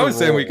ready. I was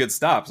saying we roll. could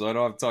stop, so I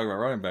don't have to talk about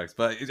running backs.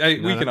 But we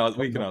can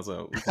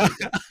also.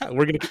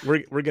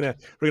 We're gonna.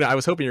 I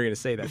was hoping you were gonna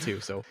say that too.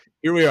 So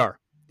here we are.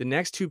 The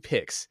next 2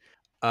 picks.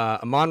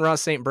 Amon-Ra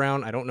St.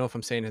 Brown. I don't know if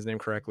I'm saying his name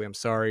correctly. I'm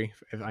sorry.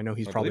 I know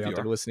he's probably out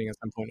there listening at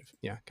some point.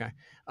 Yeah. Okay.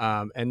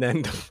 And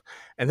then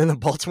the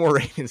Baltimore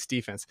Ravens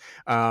defense.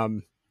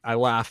 I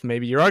laugh.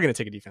 Maybe you are going to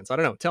take a defense. I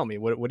don't know. Tell me,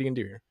 what are you going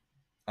to do here?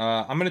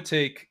 I'm going to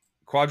take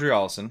Quadri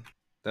Allison.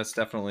 That's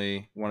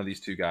definitely one of these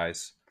 2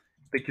 guys.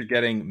 I think you're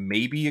getting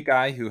maybe a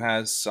guy who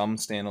has some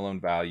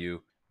standalone value,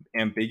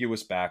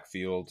 ambiguous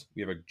backfield.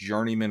 We have a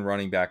journeyman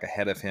running back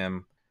ahead of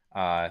him.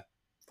 I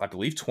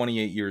believe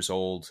 28 years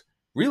old.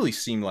 Really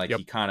seemed like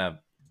he kind of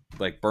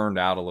like burned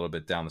out a little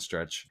bit down the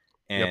stretch.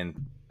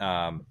 And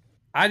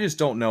I just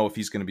don't know if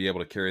he's going to be able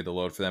to carry the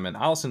load for them. And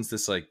Allison's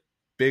this like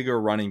bigger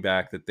running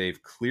back that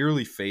they've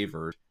clearly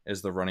favored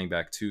as the running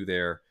back 2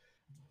 there.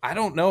 I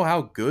don't know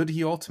how good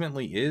he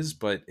ultimately is,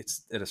 but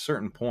it's at a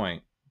certain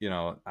point,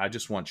 I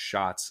just want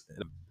shots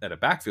at a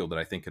backfield that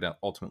I think could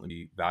ultimately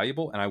be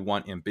valuable. And I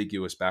want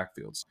ambiguous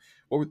backfields.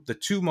 What were the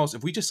 2 most,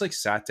 if we just like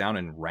sat down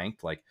and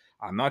ranked, like,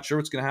 I'm not sure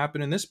what's going to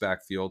happen in this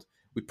backfield,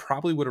 we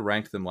probably would have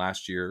ranked them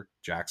last year,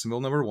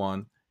 Jacksonville number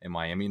 1 and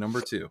Miami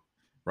number 2.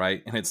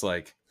 Right. And it's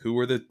like, who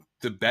were the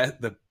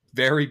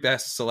very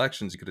best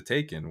selections you could have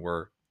taken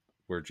were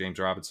James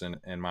Robinson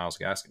and Myles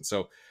Gaskin.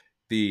 So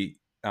the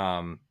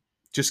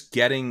just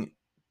getting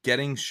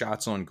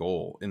shots on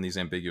goal in these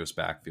ambiguous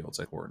backfields is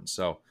important.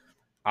 So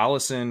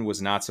Allison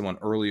was not someone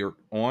earlier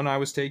on I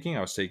was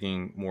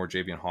taking more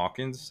Javian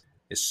Hawkins.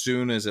 As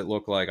soon as it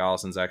looked like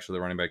Allison's actually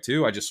the running back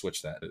 2, I just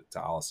switched that to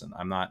Allison.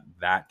 I'm not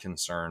that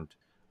concerned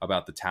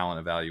about the talent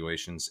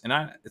evaluations. And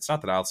it's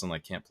not that Allison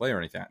like can't play or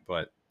anything,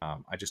 but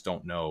I just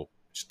don't know.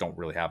 Just don't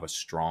really have a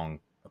strong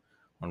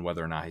on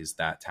whether or not he's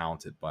that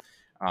talented. But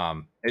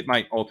it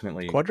might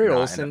ultimately Quadri not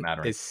Olsen end up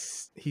mattering.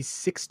 he's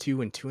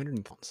 6'2" and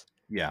 200 pounds.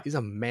 Yeah. He's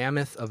a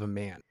mammoth of a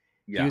man.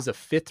 Yeah. He was a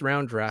 5th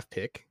round draft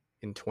pick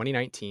in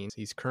 2019.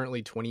 He's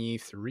currently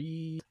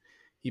 23.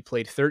 He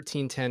played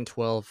 13, 10,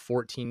 12,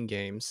 14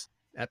 games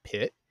at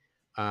Pitt.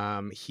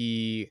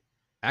 He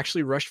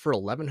actually rushed for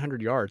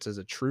 1,100 yards as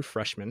a true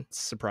freshman. It's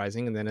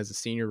surprising. And then as a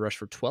senior, rushed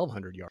for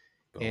 1,200 yards.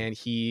 Boom. And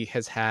he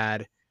has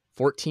had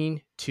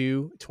 14,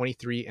 2,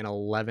 23, and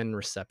 11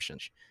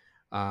 receptions.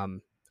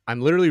 I'm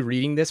literally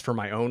reading this for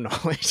my own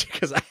knowledge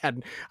because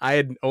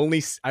I'd only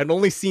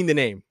seen the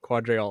name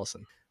Quadri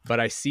Allison, but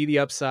I see the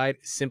upside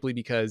simply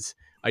because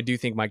I do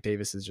think Mike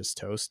Davis is just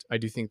toast. I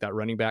do think that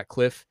running back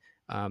cliff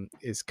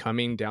is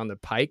coming down the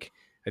pike.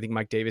 I think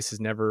Mike Davis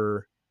has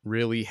never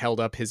really held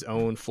up his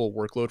own full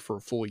workload for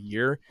a full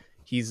year.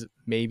 He's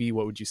maybe,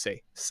 what would you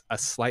say, a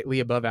slightly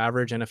above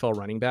average NFL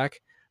running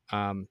back.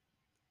 I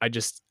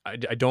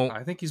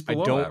think he's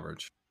below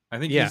average. I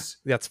think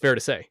that's fair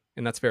to say.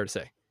 And that's fair to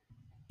say.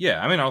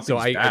 Yeah. I mean, I don't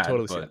think he's bad, I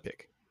totally see that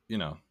pick.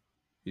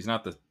 He's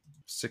not the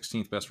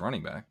 16th best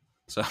running back.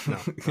 So,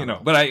 no,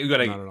 but you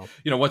gotta,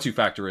 once you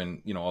factor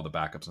in, all the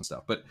backups and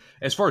stuff, but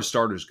as far as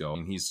starters go, I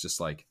mean, he's just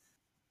like,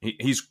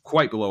 he's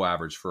quite below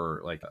average for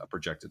like a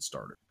projected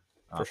starter.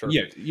 For sure.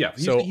 Yeah.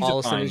 He's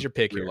Allison is your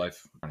pick real here.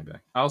 Life running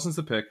back. Allison's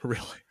the pick.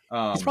 Really?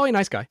 He's probably a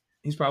nice guy.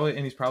 He's probably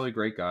a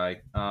great guy.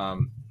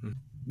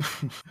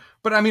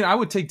 But I mean, I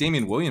would take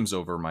Damian Williams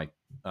over Mike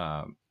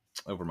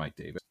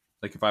Davis.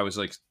 Like if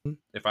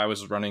I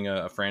was running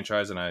a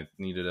franchise and I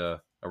needed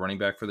a running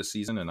back for the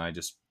season, and I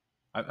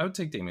would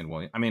take Damian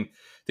Williams. I mean,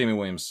 Damian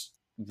Williams,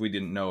 we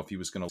didn't know if he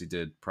was going to, he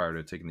did prior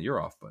to taking the year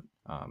off, but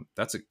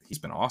he's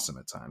been awesome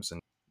at times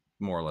and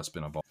more or less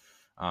been a ball.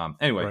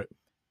 Anyway, right.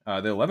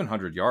 The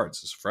 1,100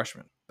 yards as a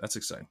freshman. That's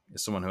exciting.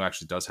 As someone who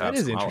actually does That have is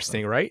some Allison.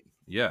 interesting, right?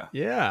 Yeah.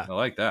 Yeah. I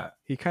like that.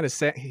 He kind of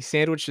he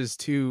sandwiches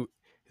to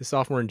his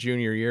sophomore and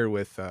junior year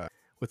with a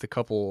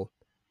couple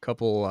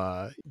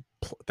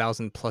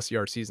 1,000+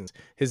 yard seasons.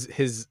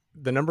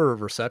 The number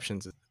of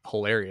receptions is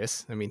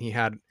hilarious. I mean, he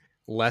had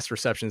less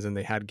receptions than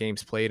they had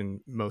games played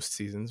in most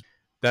seasons.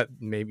 That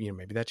maybe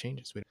that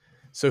changes.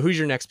 So who's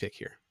your next pick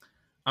here?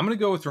 I'm going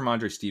to go with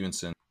Ramondre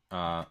Stevenson,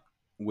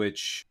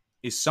 which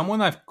is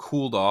someone I've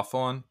cooled off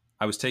on.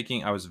 I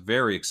was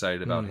very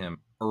excited about him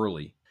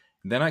early.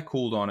 Then I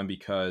cooled on him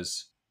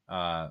because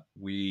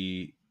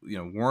we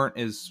weren't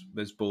as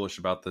bullish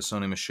about the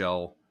Sony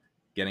Michel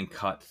getting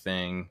cut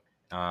thing.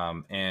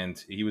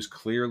 And he was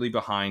clearly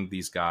behind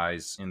these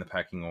guys in the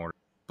pecking order.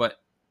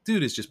 But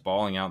dude is just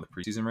balling out in the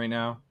preseason right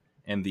now.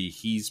 And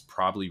he's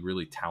probably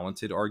really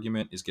talented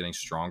argument is getting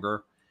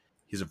stronger.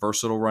 He's a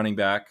versatile running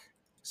back.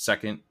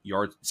 Second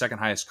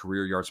highest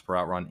career yards per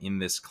out run in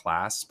this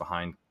class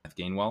behind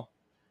Gainwell.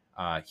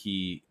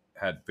 He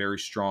had very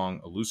strong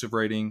elusive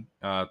rating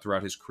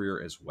throughout his career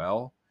as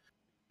well.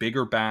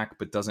 Bigger back,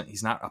 but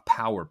he's not a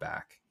power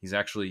back. He's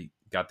actually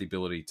got the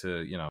ability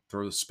to,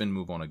 throw the spin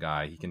move on a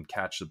guy. He can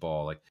catch the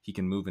ball. Like he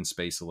can move in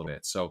space a little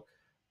bit. So,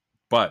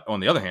 but on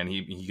the other hand,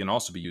 he can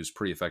also be used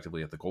pretty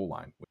effectively at the goal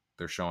line.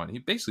 They're showing he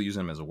basically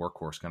using him as a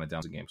workhorse kind of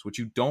down the games, which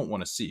you don't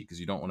want to see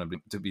because you don't want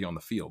him to be on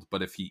the field.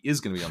 But if he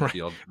is going to be on the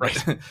field,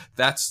 right.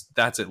 that's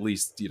at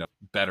least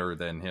better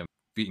than him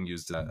being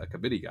used as a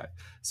committee guy.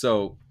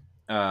 So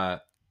I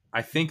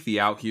think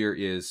the out here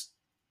is,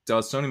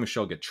 does Sony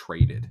Michel get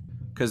traded?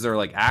 Because they're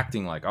like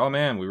acting like, oh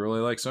man, we really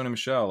like Sony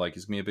Michel, like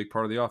he's gonna be a big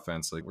part of the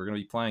offense, like we're gonna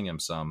be playing him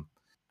some.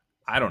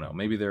 I don't know.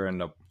 Maybe they're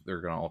gonna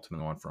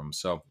ultimately want from him.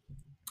 So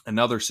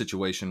another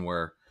situation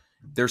where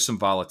there's some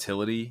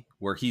volatility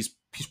where he's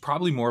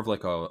probably more of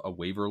like a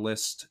waiver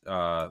list,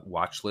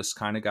 watch list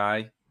kind of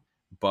guy.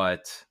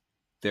 But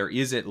there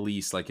is at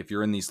least, like if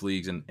you're in these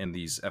leagues and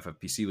these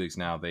FFPC leagues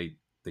now, they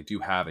do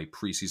have a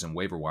preseason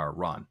waiver wire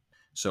run.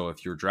 So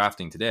if you're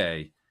drafting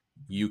today,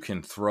 you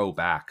can throw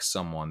back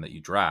someone that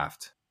you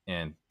draft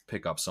and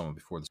pick up someone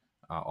before this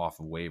off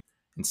of waiver.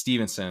 And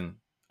Stevenson,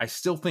 I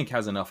still think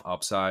has enough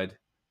upside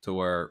to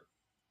where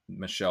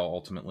Michel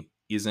ultimately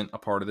isn't a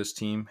part of this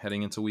team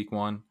heading into week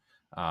one.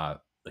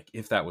 Like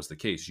if that was the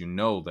case, that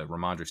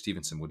Ramondre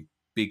Stevenson would be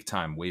big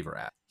time waiver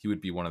at. He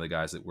would be one of the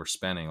guys that we're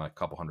spending like a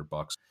couple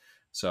 $100.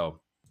 So,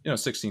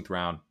 16th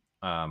round.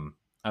 I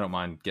don't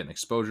mind getting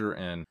exposure,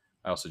 and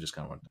I also just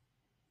kind of want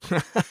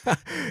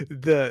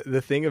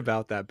the thing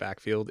about that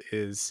backfield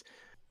is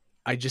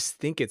I just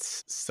think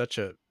it's such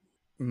a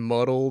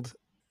muddled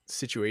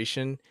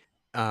situation.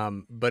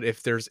 But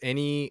if there's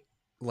any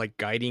like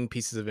guiding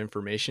pieces of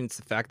information, it's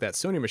the fact that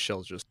Sony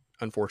Michel's just,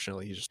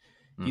 unfortunately,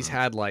 he's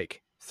had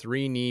like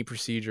 3 knee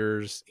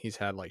procedures. He's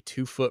had like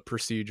 2 foot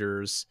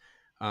procedures.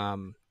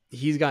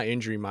 He's got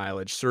injury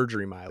mileage,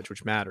 surgery mileage,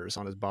 which matters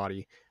on his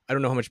body. I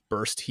don't know how much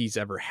burst he's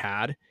ever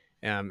had.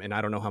 And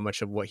I don't know how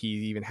much of what he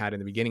even had in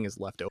the beginning is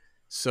left over.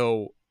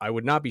 So I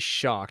would not be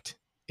shocked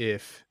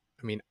if,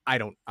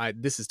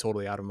 this is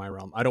totally out of my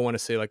realm. I don't want to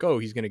say like, oh,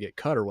 he's going to get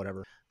cut or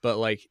whatever, but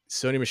like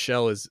Sony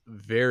Michel is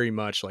very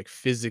much like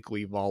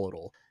physically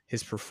volatile.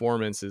 His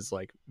performance is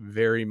like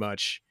very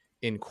much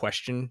in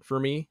question for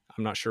me.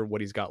 I'm not sure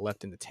what he's got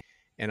left in the tank.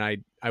 And I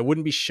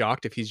wouldn't be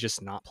shocked if he's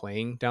just not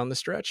playing down the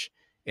stretch.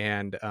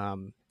 And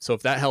so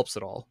if that helps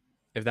at all,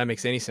 if that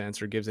makes any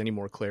sense or gives any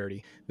more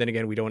clarity, then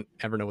again, we don't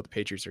ever know what the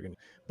Patriots are going to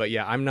do. But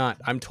yeah,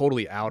 I'm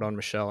totally out on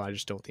Michel. I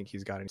just don't think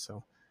he's got any.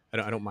 So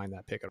I don't mind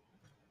that pick at all.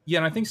 Yeah,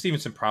 and I think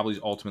Stevenson probably is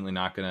ultimately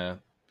not going to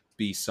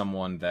be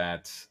someone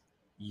that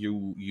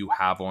you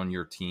have on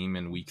your team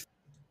in week,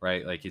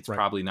 right? Like it's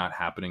probably not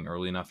happening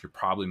early enough. You're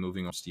probably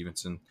moving on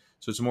Stevenson,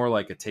 so it's more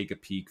like a take a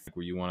peek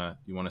where you want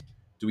to.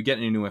 Do we get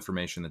any new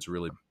information that's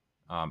really,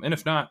 and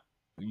if not,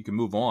 you can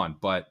move on.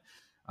 But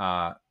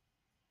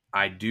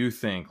I do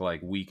think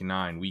like week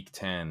 9, week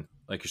 10,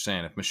 like you're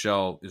saying, if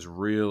Michel is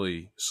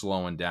really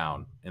slowing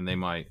down, and they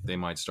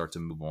might start to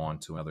move on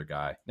to another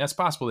guy. Now, it's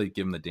possible they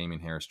give him the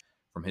Damian Harris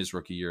from his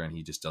rookie year, and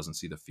he just doesn't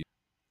see the field.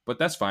 But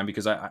that's fine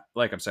because I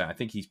like I'm saying, I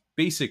think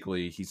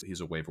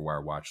he's a waiver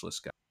wire watch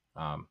list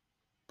guy.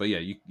 But yeah,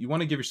 you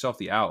want to give yourself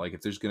the out. Like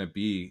if there's going to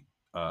be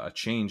a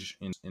change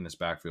in this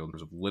backfield in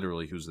terms of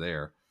literally who's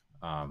there,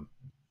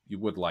 you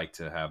would like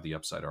to have the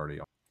upside already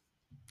on.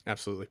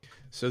 Absolutely.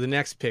 So the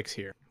next picks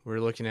here, we're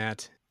looking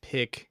at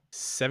pick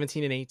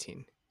 17 and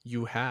 18.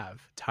 You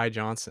have Ty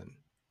Johnson.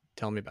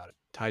 Tell me about it.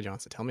 Ty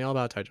Johnson. Tell me all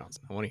about Ty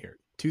Johnson. I want to hear it.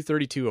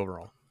 232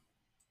 overall.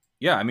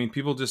 Yeah, I mean,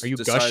 people just are you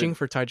gushing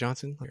for Ty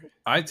Johnson?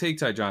 I take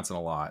Ty Johnson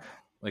a lot.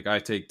 Like I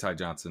take Ty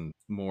Johnson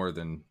more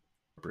than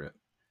appropriate.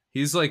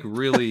 He's like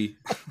really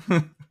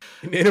an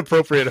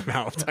inappropriate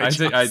amount. Of Ty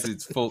Johnson.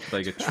 It's full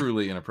like a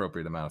truly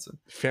inappropriate amount.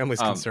 Family's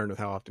concerned with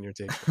how often you're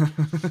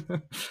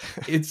taking.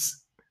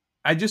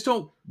 I just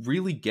don't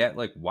really get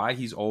like why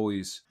he's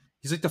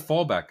like the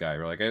fallback guy.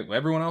 Or like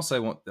everyone else I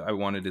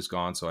wanted is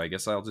gone, so I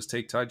guess I'll just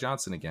take Ty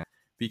Johnson again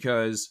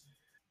because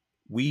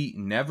we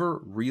never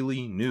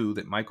really knew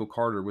that Michael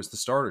Carter was the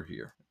starter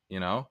here.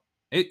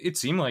 It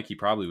seemed like he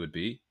probably would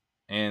be,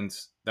 and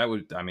that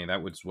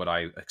was what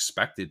I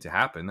expected to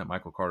happen, that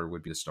Michael Carter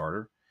would be the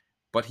starter.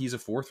 But he's a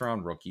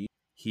 4th-round rookie.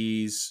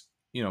 He's,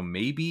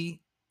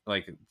 maybe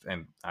like,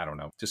 and I don't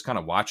know, just kind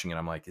of watching it,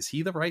 I'm like, is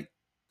he the right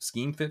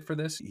scheme fit for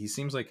this? He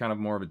seems like kind of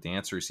more of a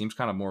dancer. He seems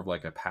kind of more of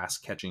like a pass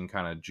catching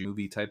kind of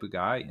juvie type of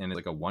guy, and it's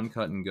like a one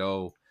cut and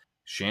go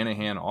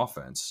Shanahan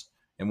offense.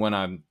 And when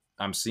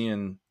I'm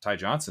seeing Ty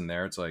Johnson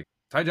there, it's like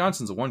Ty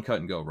Johnson's a one cut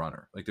and go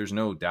runner. Like there's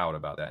no doubt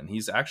about that. And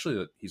he's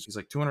actually he's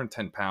like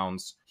 210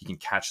 pounds. He can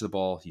catch the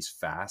ball. He's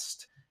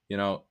fast,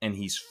 and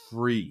he's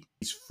free.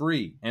 He's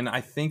free. And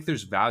I think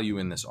there's value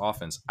in this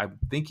offense. I'm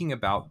thinking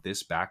about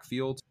this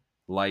backfield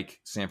like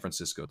San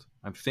Francisco.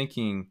 I'm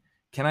thinking,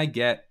 can I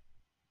get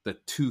the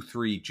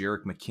 2-3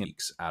 Jerick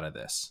McKinnon out of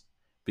this?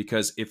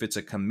 Because if it's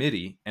a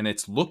committee and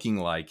it's looking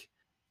like,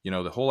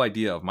 the whole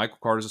idea of Michael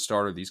Carter's a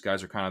starter, these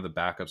guys are kind of the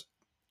backups,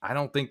 I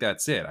don't think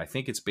that's it. I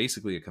think it's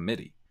basically a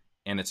committee,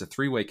 and it's a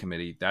 3-way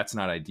committee. That's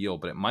not ideal,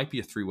 but it might be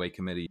a 3-way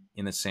committee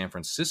in the San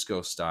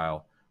Francisco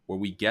style, where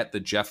we get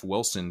the Jeff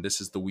Wilson, this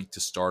is the week to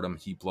start him,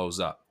 he blows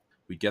up.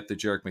 We get the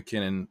Jerick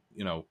McKinnon,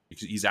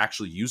 he's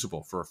actually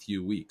usable for a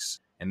few weeks,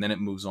 and then it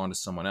moves on to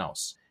someone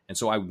else. And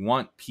so I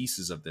want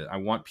pieces of that. I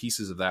want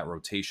pieces of that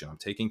rotation. I'm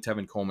taking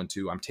Tevin Coleman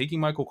too. I'm taking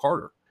Michael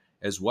Carter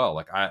as well.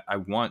 Like I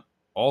want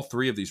all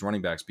 3 of these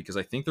running backs, because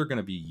I think they're going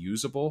to be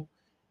usable,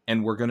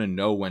 and we're going to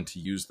know when to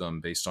use them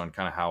based on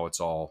kind of how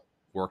it's all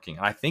working.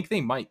 And I think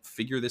they might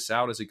figure this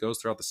out as it goes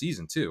throughout the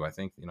season too. I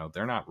think,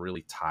 they're not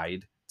really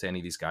tied to any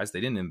of these guys.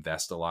 They didn't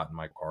invest a lot in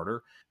Michael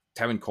Carter.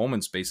 Tevin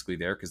Coleman's basically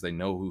there because they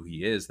know who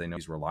he is. They know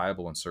he's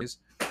reliable in service.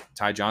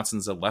 Ty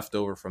Johnson's a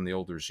leftover from the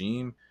old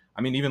regime.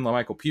 I mean, even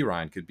Michael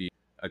Pirine could be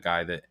a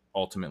guy that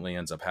ultimately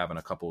ends up having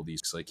a couple of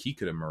these. Like he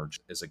could emerge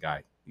as a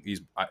guy.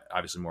 He's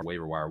obviously more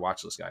waiver wire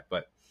watch list guy,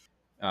 but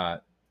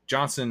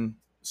Johnson,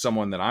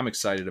 someone that I'm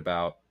excited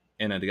about,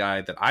 and a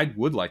guy that I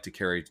would like to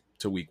carry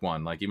to week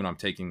 1. Like even I'm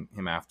taking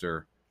him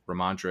after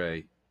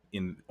Ramondre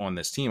on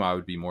this team, I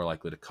would be more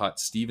likely to cut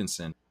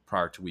Stevenson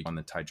prior to week 1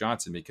 than Ty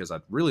Johnson, because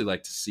I'd really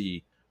like to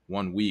see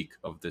 1 week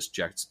of this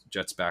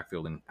Jets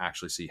backfield and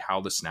actually see how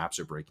the snaps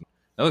are breaking.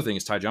 Another thing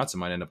is Ty Johnson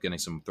might end up getting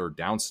some 3rd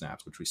down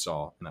snaps, which we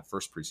saw in that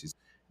first preseason.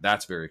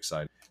 That's very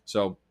exciting.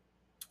 So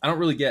I don't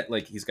really get,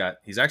 like, he's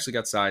actually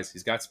got size,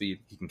 he's got speed,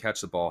 he can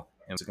catch the ball,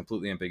 and it's a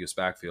completely ambiguous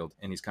backfield,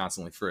 and he's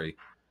constantly free.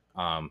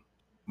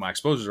 My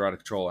exposures are out of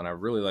control, and I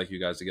really like you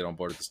guys to get on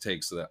board with this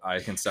take so that I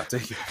can stop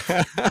taking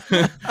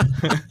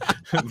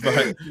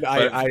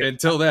but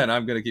until then,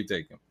 I'm going to keep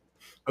taking him.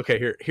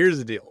 Okay, here's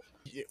the deal.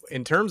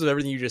 In terms of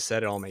everything you just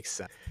said, it all makes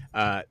sense.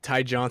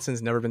 Ty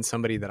Johnson's never been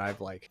somebody that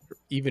I've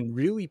even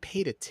really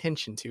paid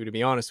attention to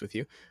be honest with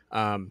you.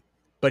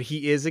 But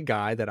he is a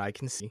guy that I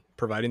can see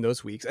providing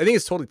those weeks. I think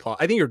it's totally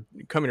I think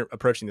you're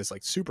approaching this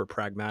like super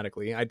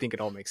pragmatically. I think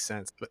it all makes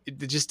sense, but it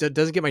just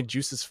doesn't get my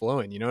juices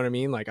flowing. You know what I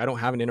mean? Like I don't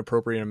have an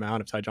inappropriate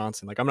amount of Ty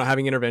Johnson. Like I'm not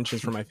having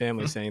interventions from my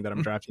family saying that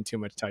I'm drafting too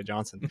much Ty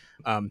Johnson.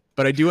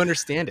 But I do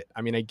understand it.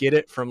 I mean, I get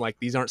it from like,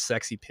 these aren't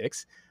sexy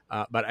picks.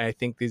 But I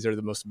think these are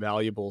the most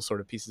valuable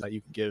sort of pieces that you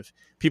can give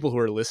people who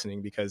are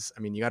listening, because I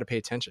mean, you got to pay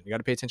attention. You got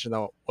to pay attention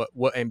to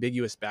what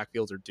ambiguous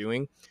backfields are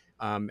doing.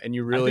 And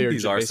you really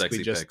these are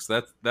sexy picks.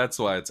 That's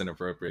why it's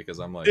inappropriate, because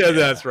I'm like, yeah,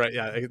 that's right.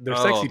 Yeah, they're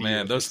sexy. Oh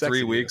man, those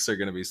 3 weeks are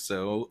going to be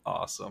so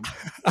awesome.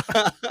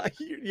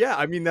 Yeah,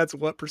 I mean that's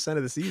what %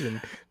 of the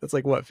season? That's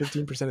like what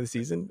 15% of the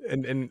season.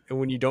 And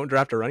when you don't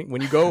draft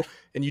when you go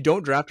and you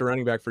don't draft a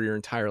running back for your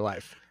entire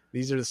life,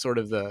 these are the sort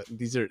of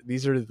these are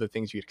the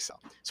things you excel.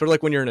 Sort of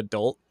like when you're an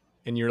adult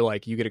and you're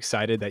like, you get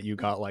excited that you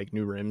got like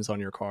new rims on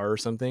your car or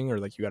something, or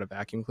like you got a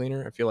vacuum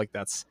cleaner. I feel like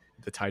that's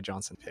the Ty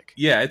Johnson pick.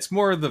 Yeah, it's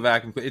more of the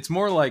vacuum. It's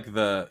more like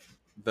the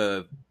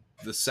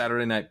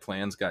Saturday night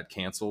plans got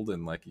canceled,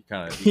 and like you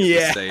kind of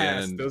stay in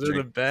and those are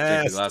the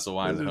best. Drink a glass of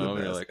wine at home.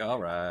 You're like, all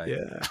right,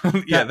 yeah,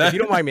 yeah. If you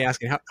don't mind me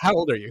asking, how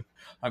old are you?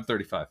 I'm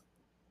 35.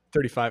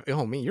 35.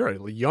 Oh man, you're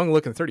a young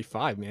looking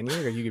 35, man.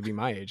 You could be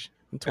my age.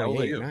 I'm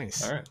 28.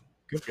 Nice. All right,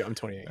 good for you. I'm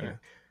 28. All right.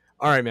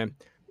 All right, man.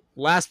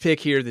 Last pick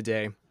here of the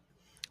day.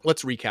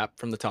 Let's recap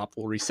from the top.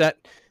 We'll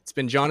reset. It's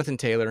been Jonathan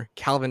Taylor,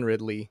 Calvin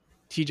Ridley,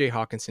 TJ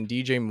Hawkinson,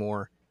 DJ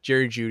Moore,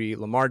 Jerry Jeudy,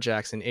 Lamar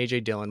Jackson,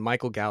 AJ Dillon,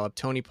 Michael Gallup,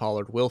 Tony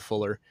Pollard, Will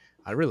Fuller.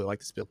 I really like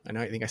this build.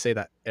 I think I say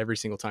that every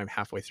single time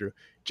halfway through.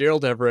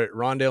 Gerald Everett,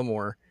 Rondale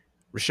Moore,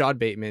 Rashad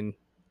Bateman,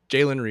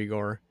 Jalen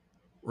Rigor,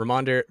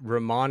 Ramondre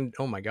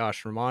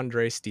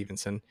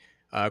Stevenson,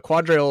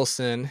 Quadre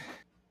Olson,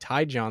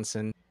 Ty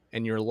Johnson,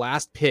 and your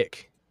last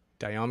pick,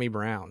 Diami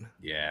Brown.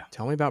 Yeah.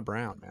 Tell me about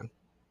Brown, man.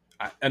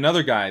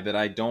 Another guy that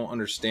I don't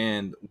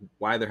understand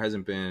why there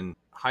hasn't been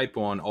hype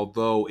on,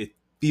 although it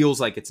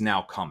feels like it's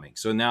now coming.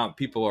 So now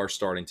people are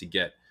starting to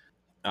get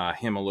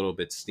him a little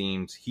bit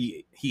steamed.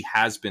 He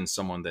has been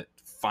someone that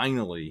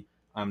finally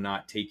I'm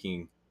not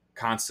taking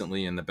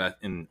constantly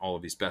in all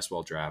of these best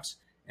ball drafts,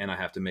 and I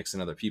have to mix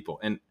in other people.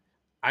 And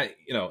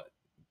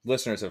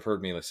listeners have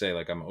heard me say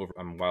like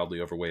I'm wildly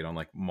overweight on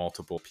like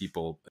multiple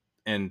people,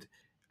 and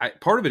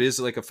part of it is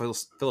like a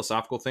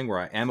philosophical thing where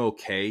I am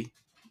okay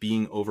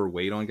being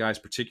overweight on guys,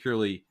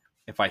 particularly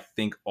if I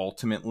think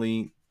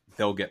ultimately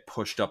they'll get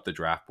pushed up the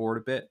draft board a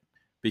bit,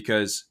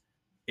 because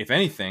if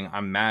anything,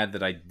 I'm mad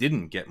that I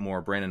didn't get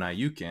more Brandon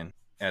Ayuk in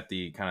at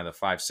the kind of the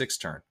 5-6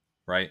 turn,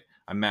 right?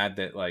 I'm mad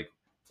that like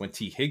when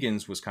T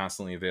Higgins was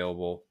constantly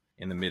available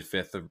in the mid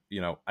fifth,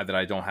 that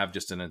I don't have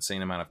just an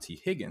insane amount of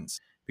T Higgins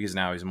because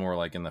now he's more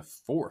like in the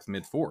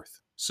mid fourth.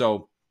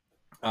 So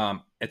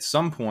at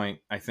some point,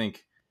 I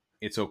think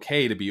it's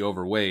okay to be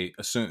overweight.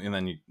 And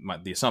then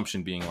the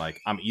assumption being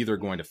like, I'm either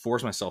going to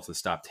force myself to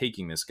stop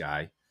taking this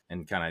guy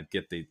and kind of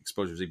get the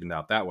exposures evened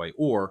out that way,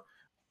 or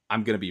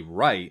I'm going to be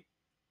right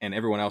and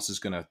everyone else is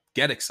going to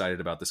get excited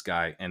about this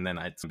guy. And then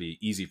it's going to be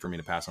easy for me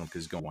to pass on him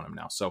because he's going to want him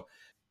now. So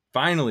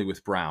finally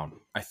with Brown,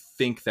 I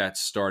think that's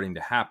starting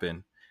to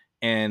happen.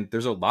 And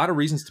there's a lot of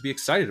reasons to be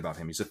excited about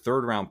him. He's a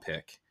 3rd round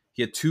pick.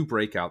 He had 2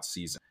 breakout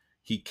seasons.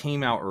 He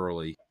came out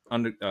early,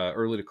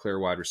 early declare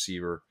wide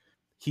receiver.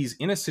 He's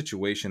in a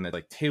situation that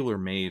like tailor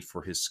made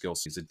for his skill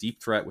set. He's a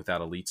deep threat without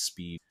elite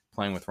speed,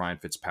 playing with Ryan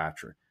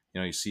Fitzpatrick.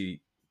 You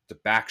see the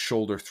back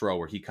shoulder throw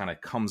where he kind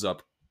of comes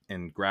up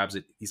and grabs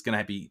it. He's going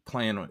to be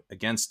playing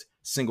against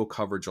single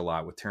coverage a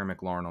lot with Terry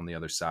McLaurin on the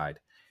other side.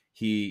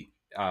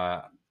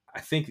 I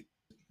think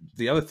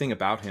the other thing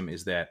about him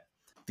is that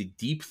the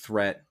deep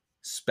threat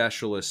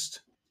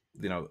specialist,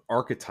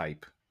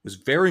 archetype was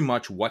very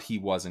much what he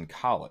was in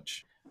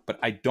college. But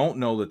I don't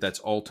know that that's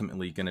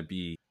ultimately going to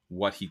be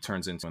what he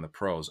turns into in the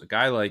pros. A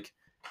guy like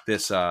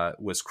this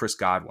was Chris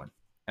Godwin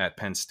at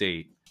Penn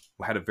State,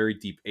 who had a very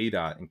deep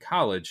ADOT in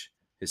college,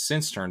 has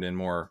since turned in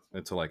more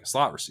into like a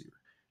slot receiver.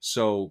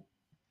 So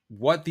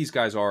what these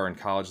guys are in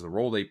college, the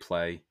role they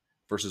play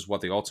versus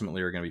what they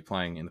ultimately are going to be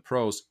playing in the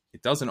pros,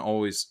 it's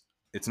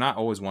not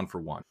always one for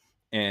one.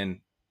 And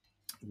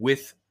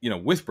with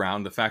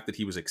Brown, the fact that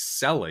he was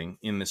excelling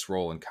in this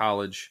role in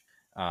college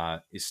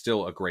is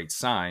still a great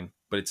sign,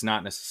 but it's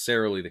not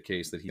necessarily the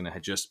case that he's going to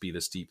just be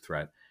this deep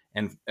threat.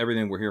 And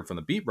everything we're hearing from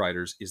the beat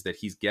writers is that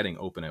he's getting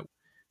open at will.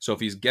 So if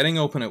he's getting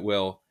open at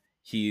will,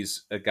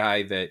 he's a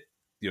guy that,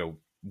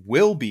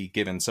 will be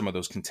given some of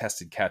those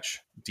contested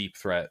catch deep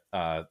threat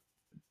type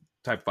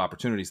of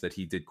opportunities that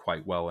he did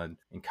quite well in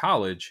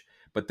college,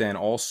 but then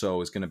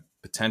also is going to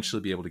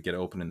potentially be able to get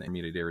open in the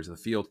immediate areas of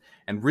the field.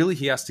 And really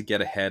he has to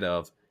get ahead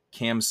of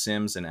Cam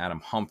Sims and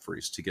Adam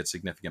Humphries to get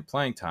significant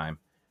playing time,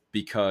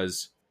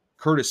 because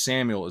Curtis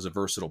Samuel is a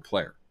versatile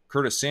player.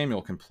 Curtis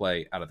Samuel can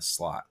play out of the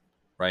slot,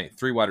 right?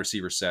 2 wide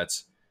receiver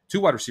sets.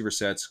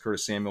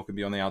 Curtis Samuel could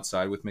be on the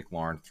outside with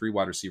McLaurin. 3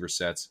 wide receiver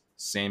sets.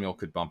 Samuel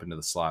could bump into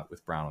the slot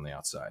with Brown on the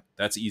outside.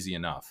 That's easy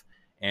enough.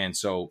 And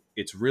so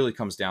it really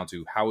comes down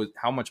to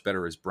how much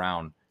better is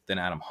Brown than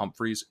Adam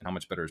Humphries and how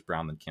much better is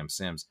Brown than Cam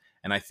Sims.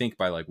 And I think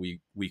by like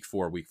week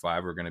 4, week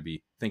 5, we're going to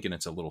be thinking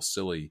it's a little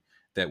silly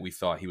that we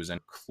thought he was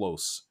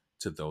close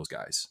to those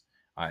guys.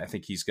 I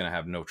think he's going to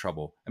have no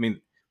trouble. I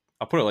mean,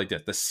 I'll put it like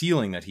this. The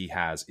ceiling that he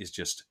has is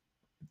just,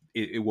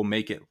 it will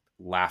make it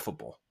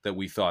laughable that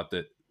we thought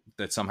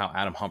that somehow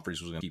Adam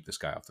Humphries was going to keep this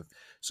guy off the.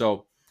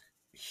 So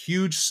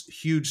huge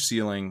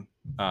ceiling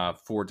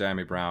for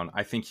Diami Brown.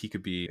 I think he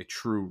could be a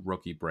true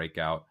rookie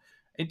breakout.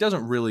 It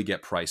doesn't really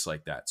get priced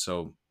like that.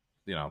 So,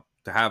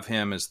 to have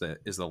him as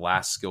the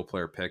last skill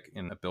player pick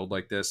in a build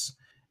like this,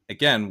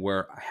 again,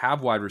 where I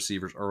have wide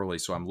receivers early,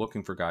 so I'm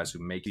looking for guys who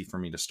make it for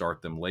me to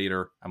start them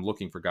later. I'm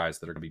looking for guys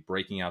that are going to be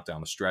breaking out down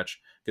the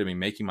stretch, going to be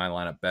making my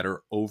lineup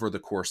better over the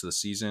course of the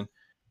season.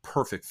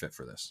 Perfect fit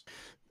for this.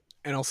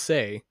 And I'll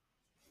say,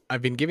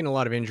 I've been giving a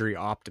lot of injury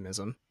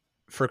optimism.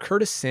 For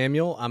Curtis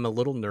Samuel, I'm a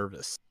little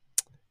nervous.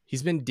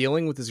 He's been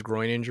dealing with his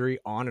groin injury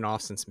on and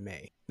off since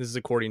May. This is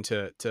according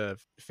to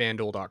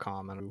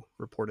FanDuel.com, who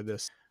reported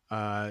this.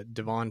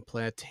 Devon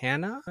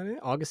Platana,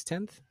 August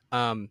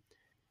 10th.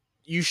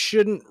 You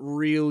shouldn't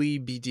really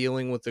be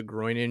dealing with a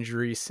groin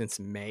injury since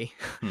May.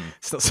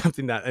 It's not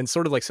something that, and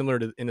sort of like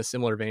in a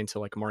similar vein to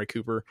like Amari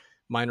Cooper,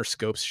 minor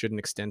scopes shouldn't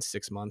extend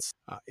 6 months.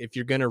 If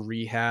you're going to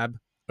rehab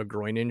a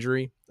groin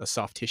injury, a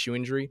soft tissue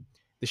injury,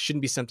 this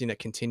shouldn't be something that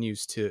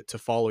continues to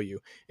follow you.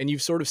 And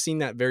you've sort of seen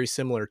that very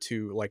similar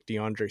to like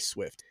DeAndre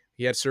Swift.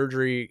 He had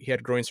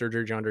groin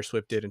surgery, DeAndre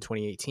Swift did in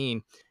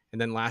 2018. And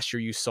then last year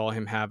you saw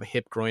him have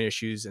hip groin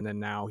issues. And then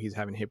now he's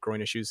having hip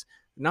groin issues.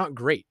 Not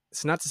great.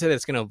 It's not to say that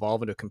it's going to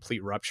evolve into a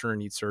complete rupture and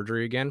need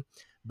surgery again.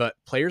 But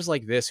players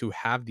like this who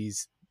have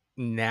these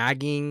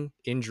nagging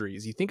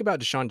injuries, you think about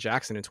Deshaun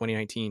Jackson in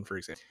 2019, for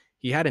example.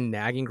 He had a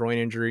nagging groin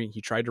injury. He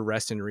tried to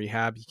rest in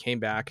rehab. He came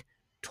back,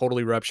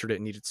 totally ruptured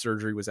it, needed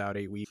surgery, was out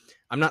 8 weeks.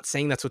 I'm not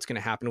saying that's what's going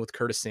to happen with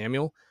Curtis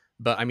Samuel,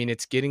 but I mean,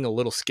 it's getting a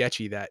little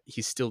sketchy that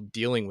he's still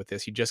dealing with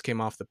this. He just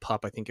came off the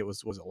PUP. I think it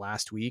was it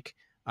last week?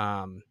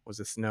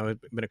 It's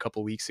been a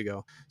couple weeks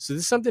ago. So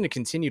this is something to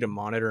continue to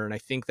monitor. And I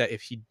think that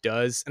if he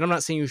does, and I'm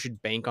not saying you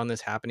should bank on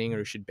this happening or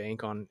you should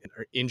bank on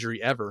an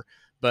injury ever,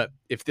 but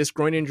if this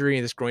groin injury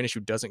and this groin issue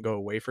doesn't go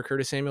away for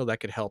Curtis Samuel, that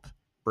could help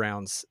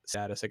Brown's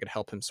status. That could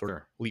help him sort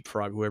of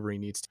leapfrog whoever he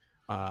needs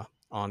to,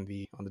 on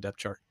the depth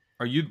chart.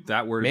 Are you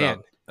that worried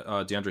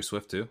about DeAndre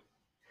Swift too?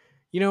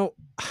 I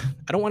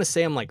don't want to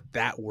say I'm like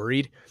that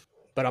worried,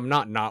 but I'm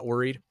not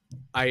worried.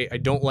 I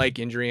don't like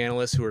injury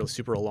analysts who are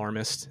super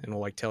alarmist and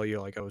will like tell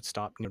you like, oh,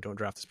 stop, don't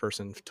draft this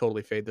person,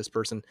 totally fade this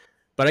person.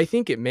 But I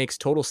think it makes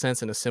total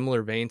sense in a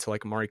similar vein to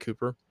like Amari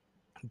Cooper.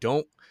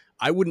 Don't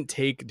I wouldn't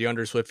take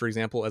DeAndre Swift, for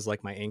example, as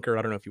like my anchor.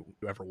 I don't know if you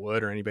ever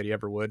would or anybody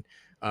ever would,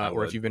 I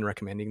or if would. you've been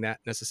recommending that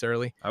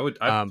necessarily. I would.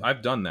 Um,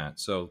 I've done that,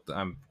 so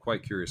I'm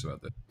quite curious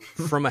about that.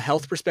 from a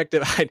health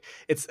perspective,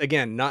 it's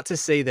again not to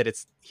say that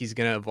he's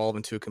going to evolve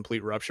into a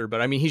complete rupture,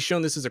 but I mean he's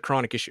shown this is a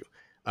chronic issue.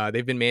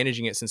 They've been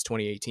managing it since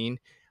 2018.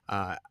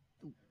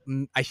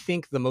 I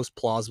think the most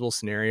plausible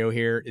scenario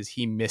here is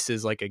he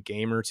misses like a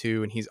game or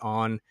two and he's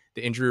on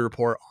the injury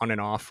report on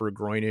and off for a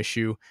groin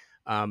issue.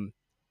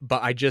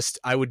 But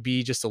I would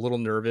be just a little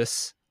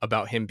nervous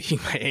about him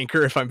being my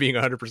anchor if I'm being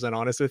 100%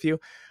 honest with you,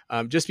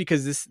 just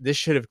because this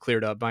should have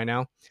cleared up by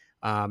now.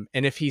 And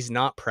if he's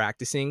not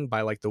practicing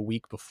by like the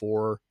week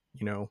before,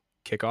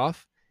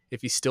 kickoff,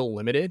 if he's still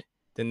limited,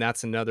 then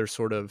that's another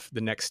sort of the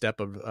next step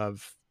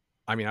of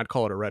I mean, I'd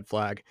call it a red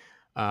flag.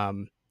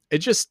 It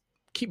just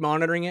keep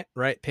monitoring it,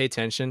 right? Pay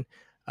attention.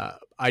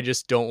 I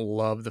just don't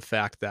love the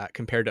fact that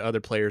compared to other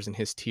players in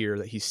his tier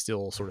that he's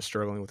still sort of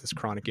struggling with this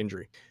chronic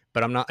injury.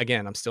 But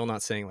I'm still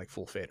not saying like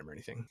full fade him or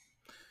anything.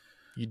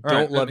 You All don't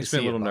right, love that to makes me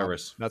see a little it, Bob.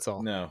 nervous. That's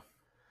all. No.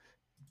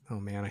 Oh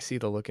man, I see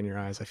the look in your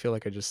eyes. I feel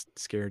like I just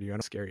scared you. I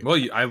don't scare you.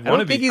 Well, I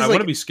want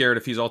to be scared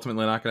if he's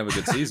ultimately not going to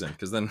have a good season,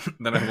 because then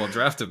I won't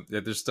draft him.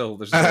 There's still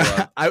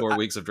 4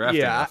 weeks of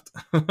drafting left.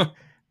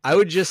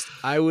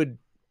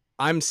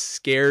 I'm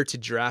scared to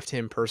draft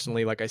him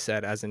personally, like I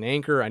said, as an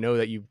anchor. I know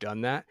that you've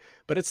done that,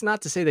 but it's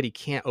not to say that he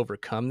can't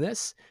overcome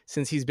this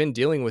since he's been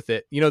dealing with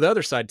it. The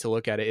other side to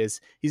look at it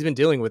is he's been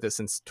dealing with it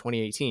since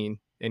 2018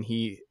 and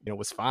he,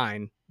 was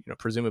fine,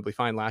 presumably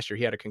fine last year.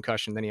 He had a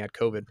concussion, then he had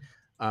COVID.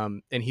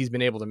 And he's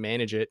been able to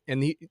manage it.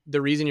 And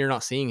the reason you're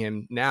not seeing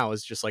him now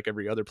is just like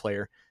every other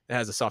player that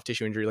has a soft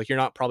tissue injury. Like you're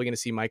not probably going to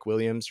see Mike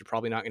Williams. You're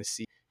probably not going to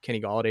see Kenny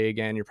Galladay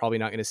again. You're probably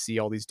not going to see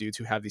all these dudes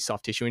who have these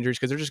soft tissue injuries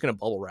because they're just going to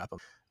bubble wrap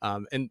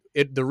them. And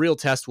the real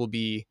test will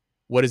be,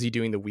 what is he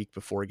doing the week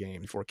before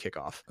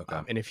kickoff?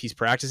 Okay. And if he's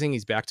practicing,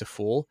 he's back to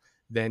full,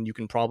 then you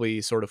can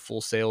probably sort of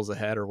full sails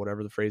ahead or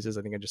whatever the phrase is.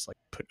 I think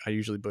I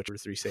usually butcher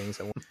 3 sayings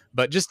at once,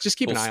 but just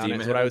keep an eye on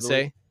it is what I would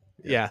say.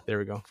 Yeah, there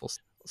we go. Full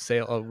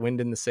sail,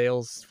 wind in the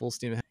sails, full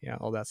steam ahead. Yeah,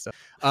 all that stuff.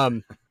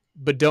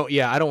 But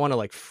I don't want to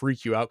like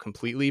freak you out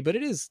completely, but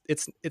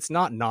it's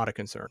not a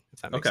concern,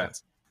 if that makes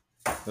sense.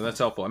 Well, that's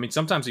helpful. I mean,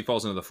 sometimes he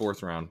falls into the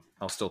 4th round.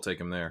 I'll still take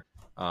him there.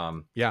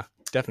 Yeah,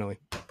 definitely.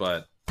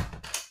 But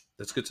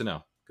that's good to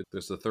know.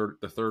 Because the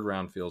third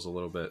round feels a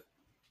little bit.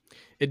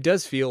 It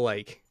does feel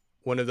like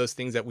one of those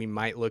things that we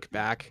might look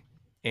back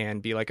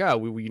and be like, oh,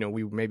 we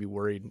may be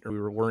worried or we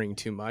were worrying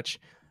too much.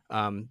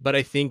 But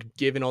I think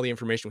given all the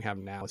information we have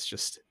now, it's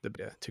just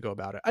to go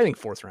about it. I think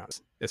 4th round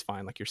is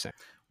fine, like you're saying.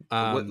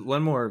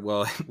 One more.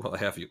 Well, I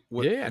have you.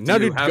 Go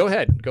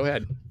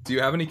ahead. Do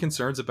you have any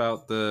concerns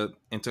about the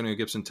Antonio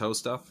Gibson toe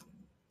stuff?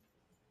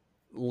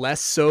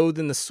 Less so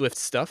than the Swift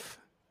stuff,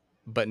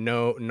 but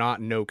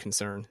no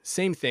concern.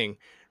 Same thing,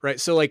 right?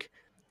 So like,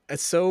 I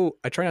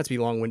try not to be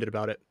long-winded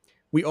about it.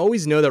 We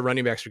always know that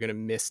running backs are going to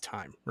miss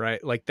time,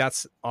 right? Like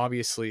that's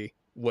obviously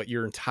what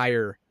your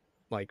entire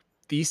like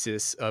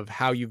thesis of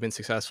how you've been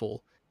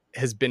successful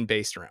has been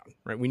based around,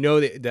 right? We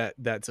know that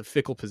that's a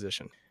fickle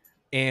position.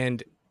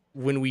 And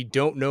when we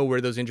don't know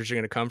where those injuries are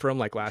going to come from,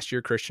 like last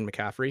year, Christian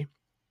McCaffrey,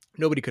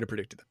 nobody could have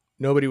predicted that.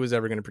 Nobody was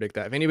ever going to predict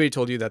that. If anybody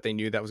told you that they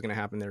knew that was going to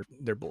happen,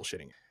 they're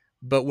bullshitting.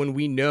 But when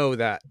we know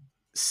that,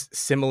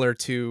 similar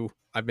to,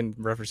 I've been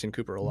referencing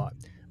Cooper a lot,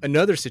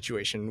 another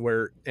situation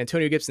where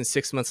Antonio Gibson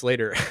 6 months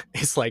later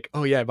is like,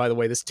 oh yeah, by the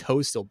way, this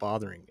toe's still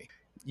bothering me.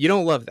 You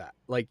don't love that.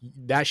 Like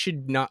that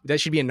should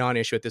be a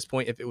non-issue at this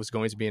point. If it was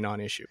going to be a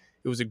non-issue,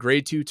 it was a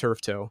grade 2 turf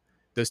toe.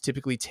 Those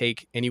typically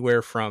take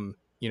anywhere from,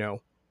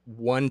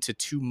 1 to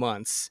 2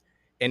 months.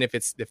 And if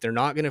they're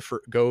not going to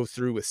follow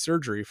through with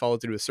surgery,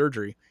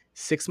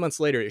 6 months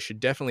later, it should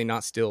definitely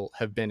not still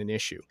have been an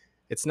issue.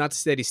 It's not to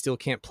say that he still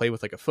can't play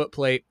with like a foot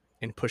plate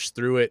and push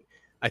through it.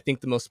 I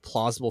think the most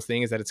plausible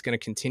thing is that it's going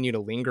to continue to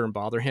linger and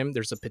bother him.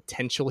 There's a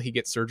potential he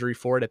gets surgery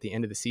for it at the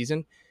end of the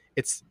season.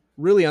 It's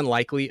really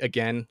unlikely,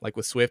 again, like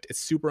with Swift, it's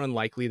super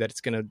unlikely that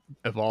it's going to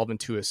evolve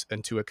into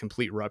a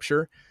complete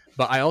rupture.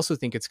 But I also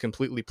think it's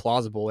completely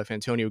plausible if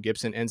Antonio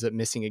Gibson ends up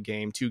missing a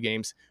game, 2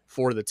 games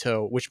for the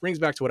toe, which brings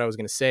back to what I was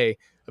going to say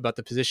about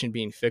the position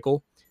being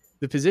fickle.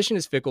 The position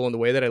is fickle, and the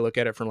way that I look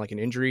at it from like an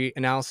injury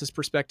analysis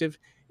perspective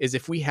is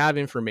if we have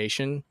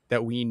information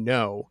that we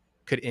know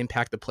could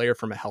impact the player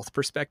from a health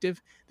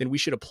perspective, then we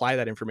should apply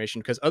that information,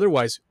 because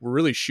otherwise we're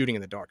really shooting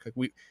in the dark. Like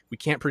we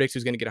can't predict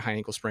who's going to get a high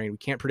ankle sprain. We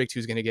can't predict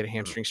who's going to get a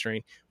hamstring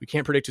strain. We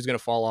can't predict who's going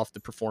to fall off the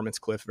performance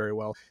cliff very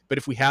well. But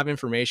if we have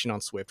information on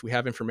Swift, we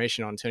have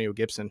information on Antonio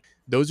Gibson,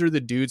 those are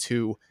the dudes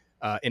who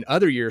in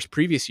other years,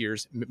 previous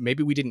years,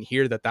 maybe we didn't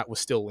hear that was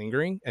still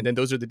lingering. And then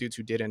those are the dudes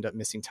who did end up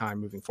missing time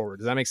moving forward.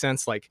 Does that make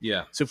sense? Like,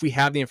 yeah. So if we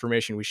have the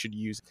information, we should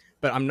use it.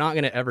 But I'm not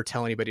going to ever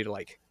tell anybody to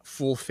like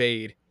full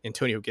fade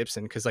Antonio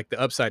Gibson, because like the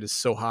upside is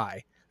so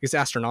high. It's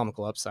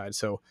astronomical upside.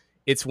 So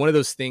it's one of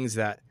those things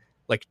that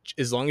like,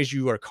 as long as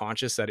you are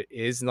conscious that it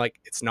is like,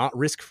 it's not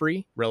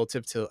risk-free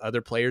relative to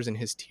other players in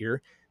his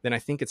tier, then I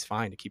think it's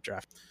fine to keep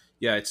drafting.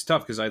 Yeah, it's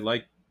tough because I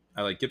like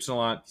I like Gibson a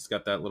lot. He's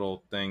got that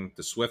little thing.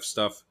 The Swift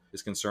stuff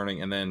is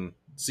concerning, and then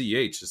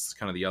CEH is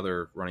kind of the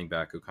other running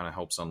back who kind of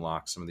helps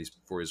unlock some of these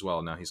for you as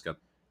well. Now he's got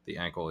the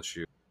ankle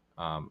issue.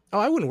 Oh,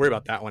 I wouldn't worry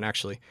about that one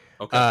actually.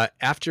 Okay.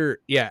 After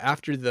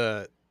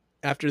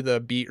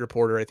the beat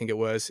reporter, I think it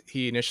was,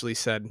 he initially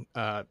said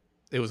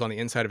it was on the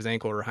inside of his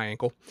ankle or high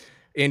ankle.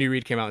 Andy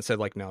Reid came out and said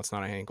like, no, it's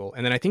not a high ankle.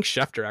 And then I think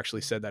Schefter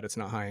actually said that it's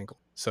not high ankle.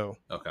 So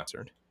Okay.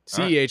 concerned.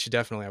 All right. CEH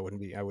definitely I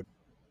wouldn't be. I would.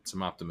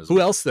 Some optimism.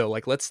 Who else though?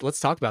 Like let's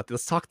talk about this.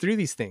 Let's talk through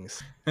these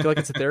things. I feel like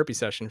it's a therapy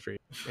session for you.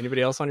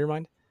 Anybody else on your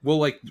mind? Well,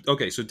 like,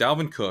 okay, so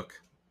Dalvin Cook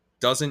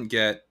doesn't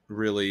get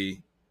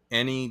really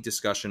any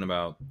discussion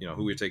about,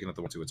 who we're taking at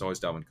the 1-2. It's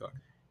always Dalvin Cook.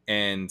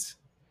 And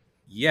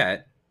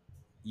yet,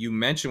 you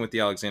mentioned with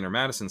the Alexander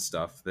Madison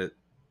stuff that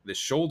the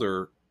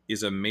shoulder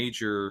is a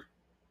major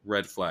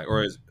red flag,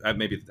 or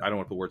maybe I don't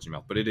want to put words in your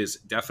mouth, but it is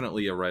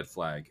definitely a red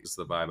flag, is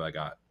the vibe I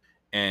got.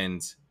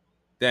 And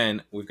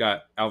then we've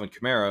got Alvin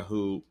Kamara,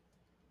 who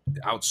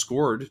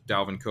outscored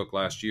Dalvin Cook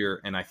last year,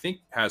 and I think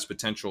has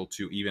potential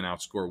to even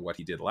outscore what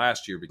he did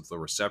last year because the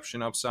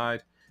reception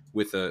upside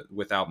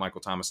without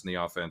Michael Thomas in the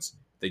offense,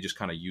 they just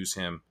kind of use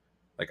him.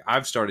 Like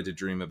I've started to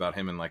dream about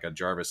him in like a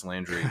Jarvis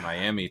Landry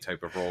Miami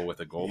type of role with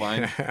a goal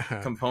line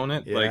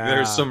component. Yeah, like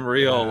there's some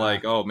real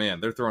like, oh man,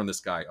 they're throwing this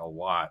guy a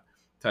lot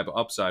type of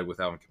upside with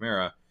Alvin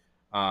Kamara.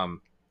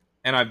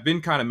 And I've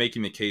been kind of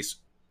making the case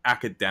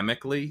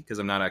academically, because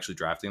I'm not actually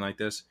drafting like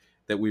this,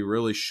 that we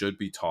really should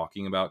be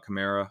talking about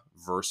Kamara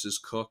versus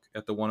Cook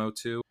at the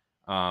 102.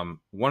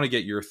 Want to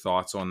get your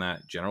thoughts on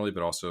that generally,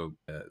 but also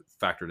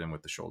factored in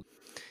with the shoulder.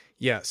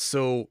 Yeah.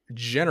 So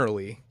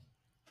generally,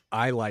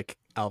 I like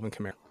Alvin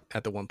Kamara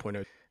at the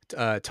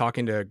 1.0.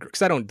 Talking to,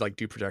 because I don't like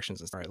do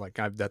projections and stuff, right? Like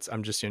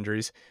I'm just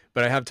injuries,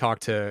 but I have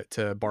talked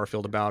to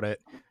Barfield about it,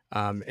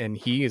 and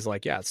he is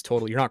like, yeah, it's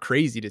totally, you're not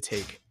crazy to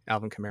take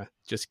Alvin Kamara,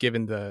 just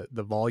given the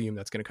volume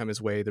that's going to come his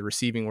way, the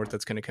receiving work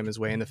that's going to come his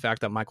way, and the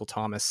fact that Michael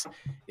Thomas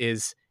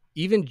is,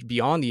 even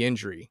beyond the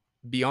injury,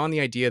 beyond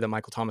the idea that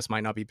Michael Thomas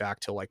might not be back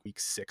till like week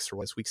 6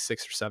 or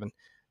 7,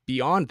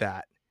 beyond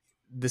that,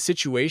 the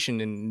situation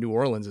in New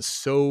Orleans is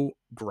so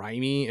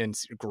grimy and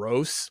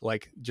gross,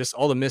 like just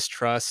all the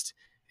mistrust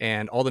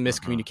and all the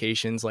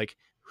miscommunications. Like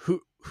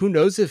who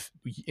knows if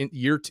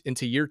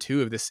into year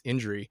 2 of this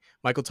injury,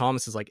 Michael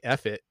Thomas is like,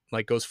 F it,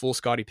 like goes full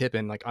Scottie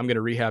Pippen, like I'm going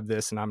to rehab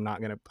this and I'm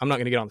not going to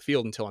get on the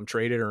field until I'm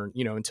traded, or,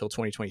 until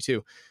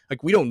 2022.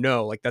 Like we don't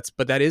know, like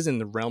but that is in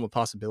the realm of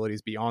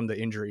possibilities beyond the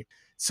injury.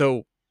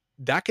 So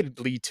that could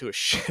lead to a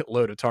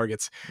shitload of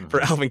targets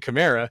for Alvin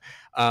Kamara.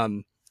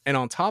 And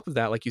on top of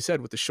that, like you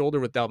said, with the shoulder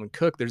with Dalvin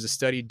Cook, there's a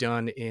study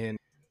done I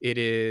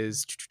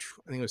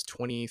think it was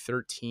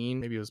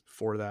 2013, maybe it was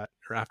before that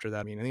or after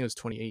that. I think it was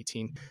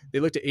 2018. They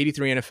looked at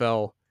 83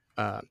 NFL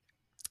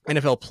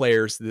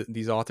players,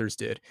 these authors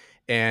did,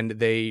 and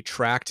they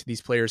tracked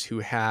these players who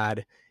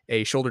had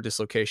a shoulder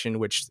dislocation,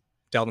 which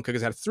Dalvin Cook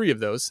has had 3 of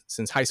those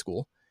since high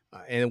school.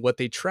 And what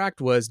they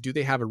tracked was, do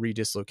they have a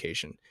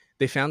redislocation?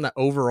 They found that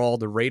overall,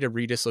 the rate of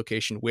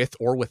redislocation with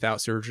or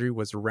without surgery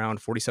was around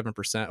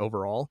 47%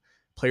 overall.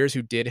 Players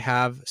who did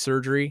have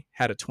surgery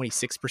had a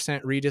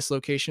 26%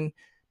 redislocation.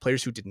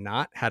 Players who did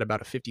not had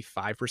about a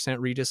 55%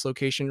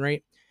 redislocation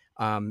rate.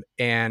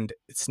 And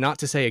it's not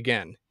to say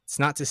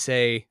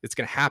it's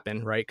going to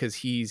happen, right? Because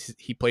he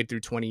played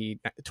through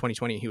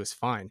 2020 and he was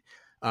fine.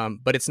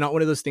 But it's not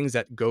one of those things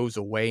that goes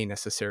away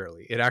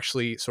necessarily. It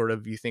actually sort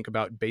of, you think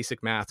about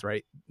basic math,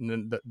 right?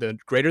 The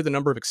greater the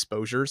number of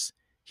exposures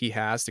he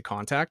has to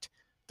contact,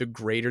 the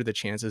greater the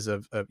chances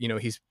of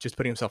he's just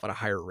putting himself at a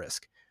higher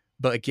risk.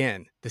 But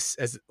again, this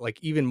as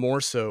like even more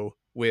so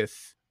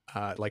with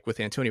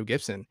Antonio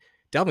Gibson,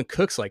 Dalvin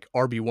Cook's like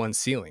RB1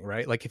 ceiling,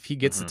 right? Like if he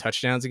gets the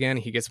touchdowns again,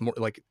 he gets more,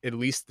 like at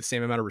least the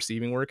same amount of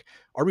receiving work.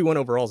 RB1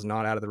 overall is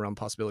not out of the realm of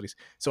possibilities.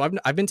 So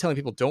I've been telling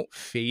people, don't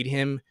fade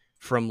him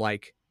from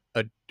like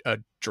a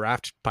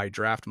draft by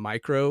draft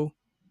micro,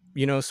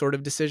 sort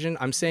of decision.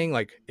 I'm saying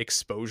like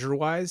exposure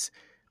wise,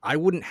 I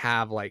wouldn't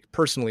have like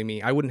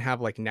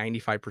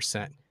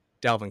 95%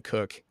 Dalvin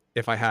Cook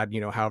if I had,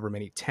 however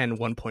many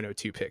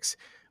 1.02 picks.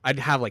 I'd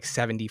have like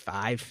 70,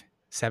 okay.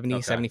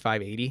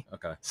 75, 80,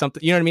 okay,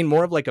 something, you know what I mean?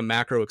 More of like a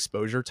macro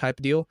exposure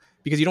type deal,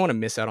 because you don't want to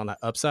miss out on that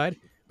upside,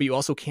 but you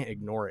also can't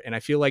ignore it. And I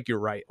feel like you're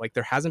right. Like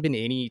there hasn't been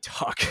any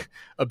talk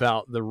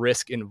about the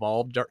risk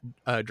involved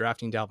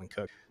drafting Dalvin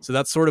Cook. So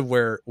that's sort of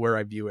where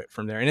I view it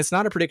from there. And it's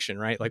not a prediction,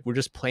 right? Like we're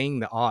just playing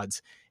the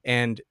odds,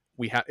 and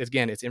we have,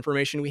 again, it's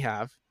information we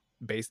have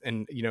based,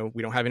 and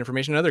we don't have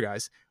information on other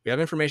guys. We have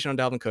information on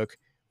Dalvin Cook.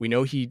 We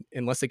know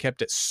unless they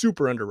kept it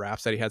super under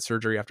wraps that he had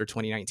surgery after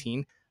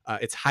 2019,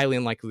 it's highly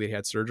unlikely that he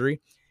had surgery.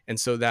 And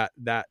so that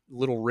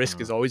little risk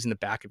is always in the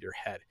back of your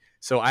head.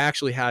 So I've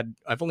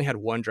only had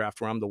one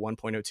draft where I'm the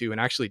 1.02 and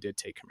actually did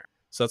take Kamara.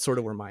 So that's sort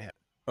of where my head.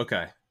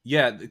 Okay.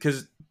 Yeah.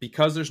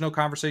 Because there's no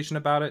conversation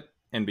about it.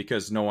 And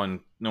because no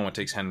one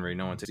takes Henry,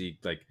 no one takes,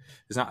 like,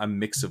 it's not a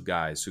mix of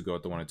guys who go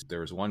at the 1 and 2.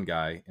 There was one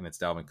guy, and it's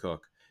Dalvin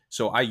Cook.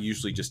 So I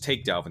usually just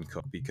take Dalvin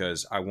Cook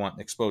because I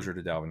want exposure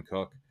to Dalvin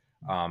Cook.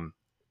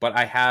 But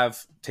I have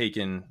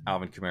taken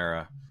Alvin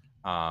Kamara,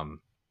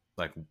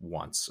 like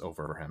once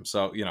over him.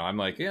 So, I'm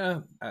like, yeah,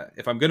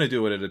 if I'm going to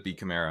do it, it'd be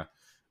Kamara.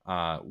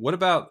 What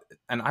about,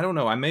 and I don't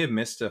know, I may have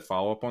missed a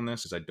follow up on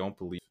this because I don't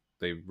believe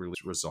they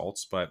released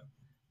results, but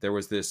there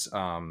was this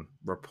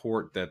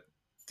report that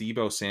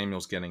Deebo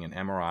Samuel's getting an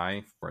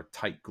MRI for a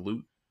tight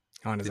glute.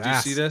 On his Did you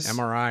see ass, this?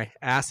 MRI,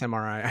 ass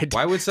MRI.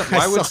 Why would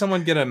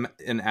someone get an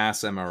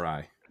ass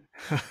MRI?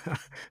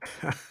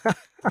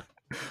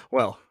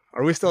 Well,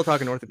 are we still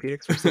talking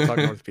orthopedics? We're still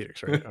talking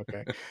orthopedics, right?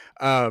 Okay.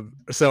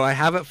 So I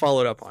haven't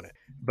followed up on it,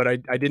 but I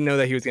didn't know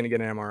that he was going to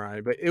get an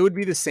MRI. But it would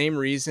be the same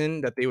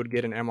reason that they would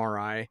get an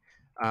MRI.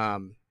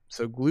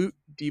 So glute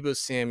Deebo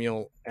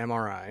Samuel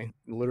MRI,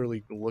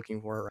 literally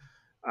looking for it.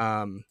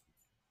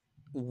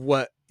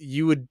 What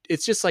you would,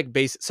 it's just like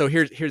basic. So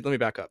here, let me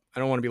back up. I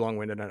don't want to be long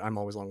winded. I'm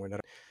always long winded.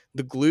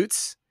 The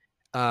glutes,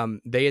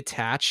 they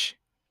attach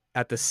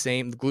at the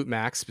glute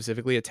max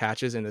specifically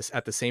attaches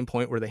at the same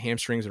point where the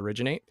hamstrings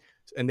originate,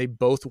 and they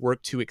both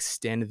work to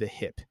extend the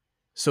hip.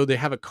 So they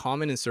have a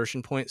common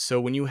insertion point. So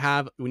when you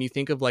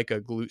think of like a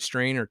glute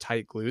strain or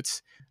tight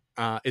glutes,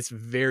 it's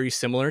very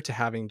similar to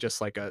having just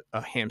like a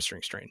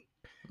hamstring strain.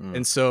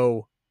 And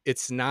so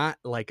it's not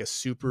like a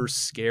super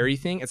scary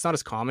thing. It's not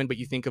as common, but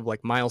you think of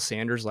like Miles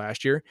Sanders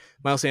last year.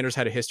 Miles Sanders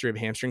had a history of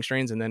hamstring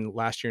strains, and then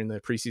last year in the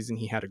preseason,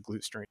 he had a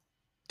glute strain.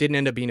 Didn't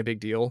end up being a big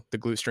deal, the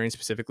glute strain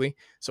specifically.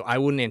 So I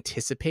wouldn't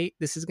anticipate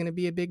this is going to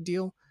be a big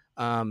deal.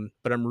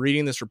 But I'm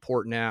reading this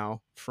report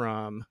now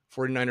from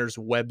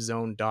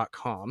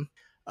 49erswebzone.com.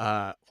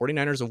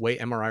 49ers await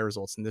MRI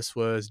results, and this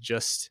was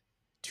just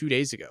 2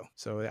 days ago.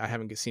 So I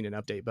haven't seen an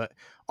update. But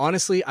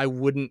honestly, I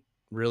wouldn't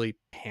really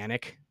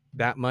panic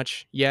that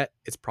much yet.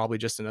 It's probably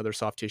just another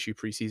soft tissue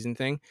preseason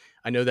thing.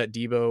 I know that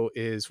Deebo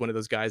is one of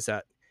those guys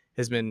that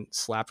has been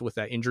slapped with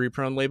that injury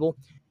prone label,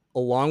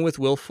 along with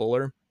Will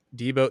Fuller.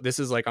 Deebo, this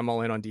is like, I'm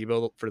all in on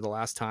Deebo for the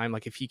last time.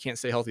 Like if he can't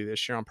stay healthy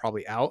this year, I'm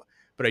probably out.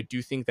 But I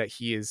do think that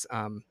he is,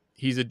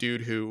 he's a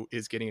dude who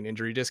is getting an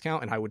injury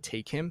discount, and I would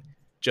take him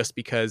just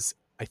because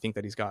I think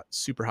that he's got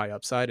super high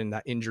upside and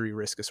that injury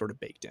risk is sort of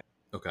baked in.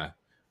 Okay.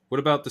 What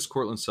about this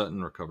Courtland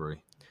Sutton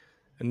recovery?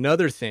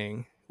 Another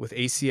thing with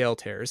ACL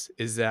tears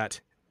is that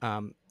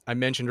I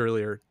mentioned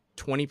earlier,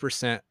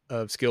 20%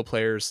 of skill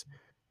players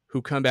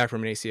who come back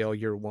from an ACL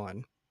year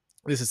one,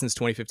 this is since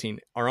 2015,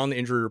 are on the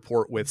injury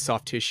report with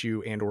soft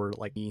tissue and or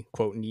like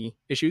knee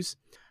issues.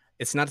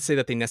 It's not to say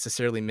that they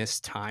necessarily miss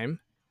time,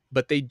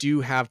 but they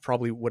do have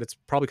probably what it's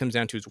probably comes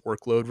down to is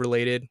workload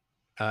related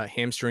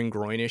hamstring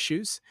groin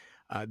issues.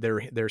 Their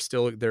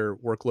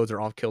workloads are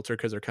off kilter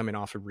because they're coming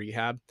off of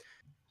rehab.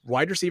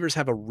 Wide receivers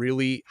have a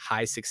really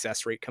high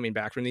success rate coming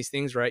back from these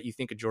things, right? You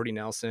think of Jordy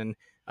Nelson,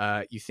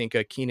 you think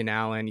of Keenan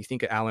Allen, you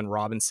think of Allen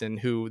Robinson,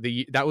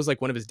 that was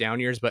like one of his down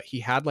years, but he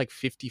had like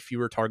 50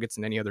 fewer targets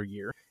than any other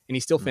year. And he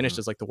still finished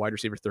as like the wide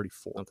receiver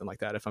 34, something like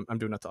that, if I'm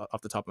doing it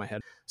off the top of my head.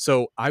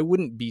 So I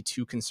wouldn't be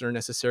too concerned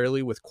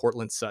necessarily with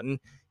Courtland Sutton.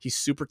 He's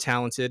super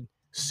talented,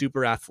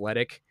 super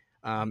athletic.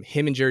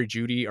 Him and Jerry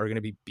Jeudy are going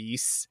to be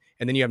beasts.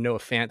 And then you have Noah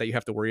Fant that you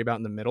have to worry about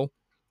in the middle.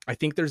 I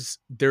think there's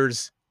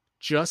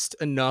just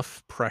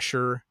enough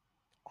pressure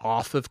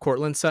off of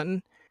Courtland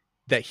Sutton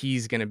that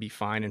he's going to be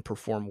fine and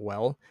perform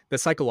well. The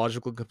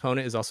psychological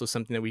component is also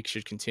something that we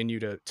should continue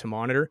to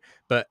monitor.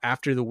 But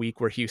after the week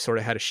where he sort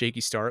of had a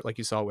shaky start, like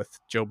you saw with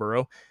Joe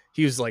Burrow,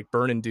 he was like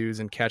burning dudes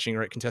and catching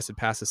right contested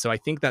passes. So I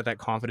think that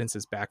confidence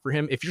is back for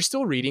him. If you're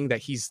still reading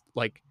that he's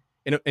like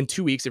in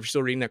 2 weeks, if you're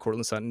still reading that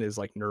Courtland Sutton is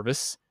like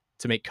nervous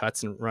to make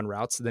cuts and run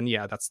routes, then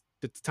yeah,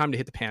 it's time to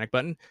hit the panic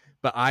button.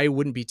 But I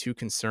wouldn't be too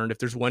concerned. If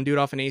there's one dude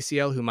off an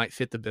ACL who might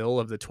fit the bill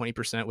of the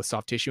 20% with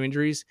soft tissue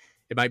injuries,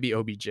 it might be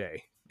OBJ.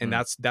 And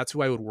that's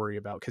who I would worry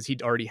about because he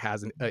already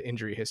has an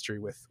injury history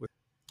with.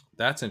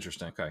 That's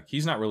interesting. Okay.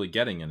 He's not really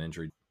getting an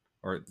injury,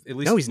 or at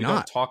least no, he's we not.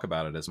 don't talk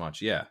about it as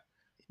much. Yeah.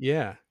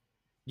 Yeah.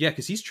 Yeah.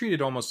 Because he's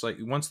treated almost like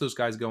once those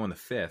guys go in the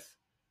fifth,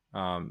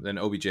 then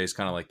OBJ is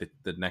kind of like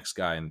the next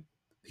guy. And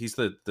he's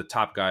the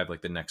top guy of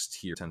like the next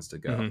tier tends to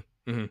go.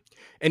 Mm-hmm. Mm-hmm.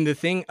 And the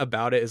thing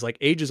about it is like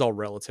age is all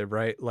relative,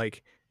 right?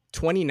 Like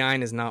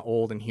 29 is not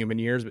old in human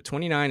years, but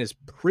 29 is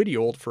pretty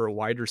old for a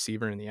wide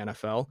receiver in the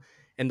NFL.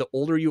 And the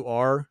older you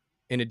are,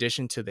 in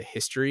addition to the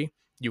history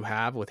you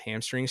have with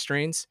hamstring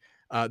strains,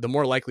 the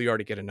more likely you are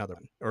to get another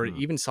one, or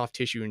even soft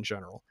tissue in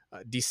general.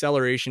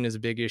 Deceleration is a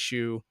big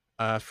issue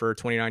for a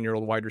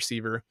 29-year-old wide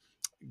receiver.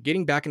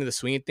 Getting back into the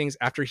swing of things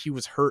after he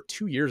was hurt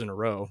 2 years in a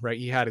row, right?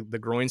 He had the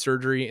groin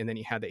surgery and then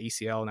he had the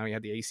ACL. Now he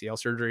had the ACL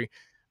surgery.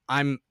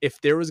 If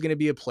there was going to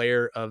be a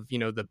player of,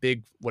 the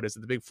big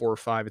 4 or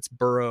 5, it's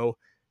Burrow,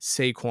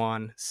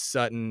 Saquon,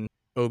 Sutton,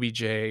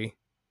 OBJ,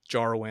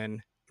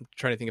 Jarwin. I'm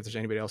trying to think if there's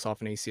anybody else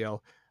off an ACL.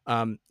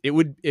 It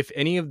would, if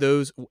any of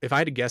those, if I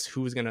had to guess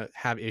who was going to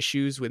have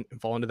issues with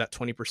fall into that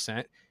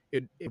 20%,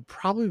 it'd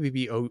probably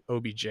be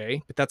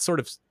OBJ, but that's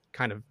sort of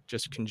kind of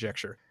just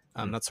conjecture.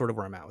 That's sort of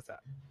where I'm at with that.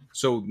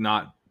 So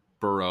not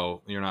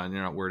Burrow. You're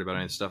not worried about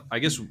any stuff. I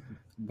guess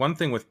one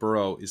thing with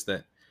Burrow is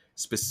that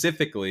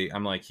specifically,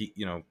 I'm like, he,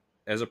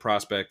 as a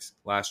prospect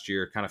last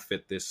year kind of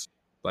fit this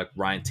like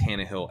Ryan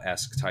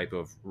Tannehill-esque type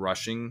of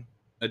rushing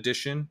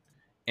addition.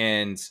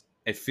 And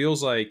it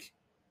feels like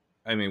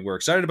I mean, we're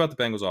excited about the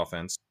Bengals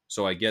offense,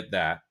 so I get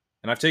that.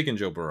 And I've taken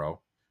Joe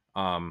Burrow.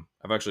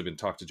 I've actually been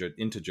talked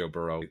into Joe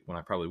Burrow when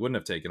I probably wouldn't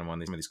have taken him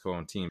on some of these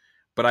co-owned teams.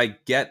 But I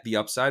get the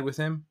upside with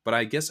him. But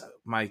I guess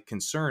my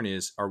concern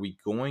is, are we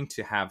going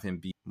to have him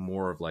be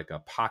more of like a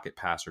pocket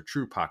passer,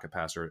 true pocket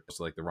passer,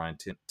 so like the Ryan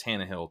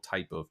Tannehill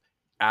type of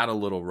add a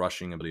little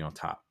rushing ability on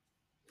top?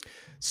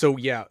 So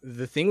yeah,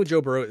 the thing with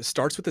Joe Burrow, it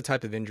starts with the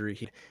type of injury.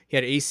 He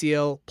had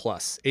ACL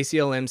plus,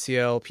 ACL,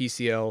 MCL,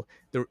 PCL,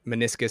 the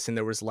meniscus, and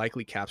there was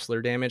likely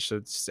capsular damage. So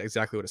it's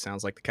exactly what it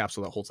sounds like, the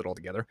capsule that holds it all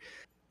together.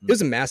 It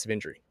was a massive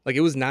injury. Like,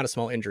 it was not a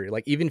small injury.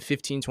 Like, even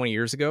 15, 20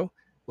 years ago,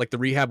 like, the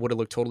rehab would have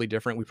looked totally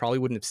different. We probably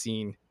wouldn't have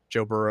seen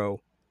Joe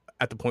Burrow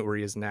at the point where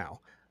he is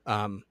now.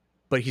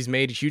 But he's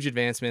made huge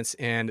advancements,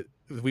 and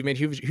we've made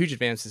huge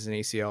advances in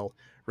ACL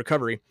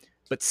recovery.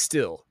 But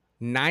still,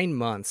 9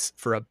 months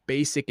for a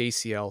basic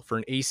ACL, for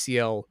an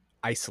ACL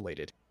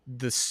isolated.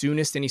 The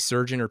soonest any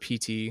surgeon or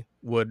PT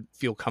would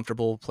feel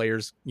comfortable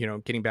players,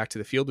 getting back to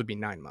the field would be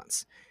 9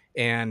 months.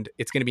 And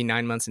it's going to be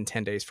 9 months and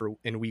 10 days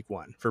in week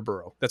one for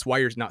Burrow. That's why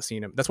you're not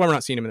seeing him. That's why we're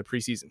not seeing him in the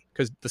preseason,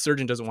 because the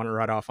surgeon doesn't want to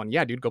write off on,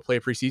 yeah, dude, go play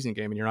a preseason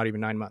game and you're not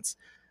even 9 months.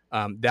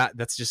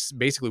 That's just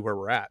basically where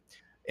we're at.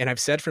 And I've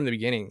said from the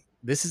beginning,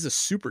 this is a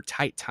super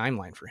tight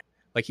timeline for him.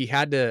 Like, he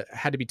had to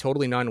be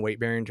totally non-weight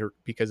bearing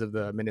because of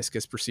the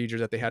meniscus procedure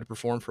that they had to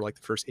perform for like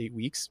the first 8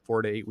 weeks,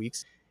 4 to 8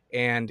 weeks.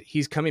 And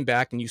he's coming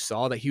back, and you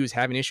saw that he was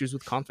having issues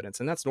with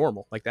confidence, and that's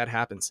normal. Like, that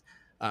happens.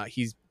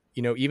 He's,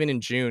 even in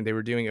June, they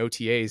were doing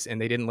OTAs, and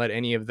they didn't let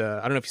any of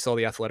I don't know if you saw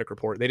the athletic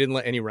report. They didn't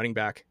let any running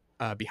back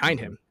behind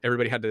him.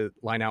 Everybody had to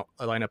line up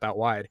out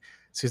wide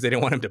because they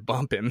didn't want him to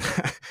bump him.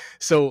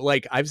 So,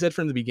 like I've said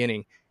from the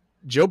beginning,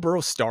 Joe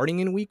Burrow starting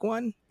in week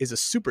one is a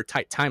super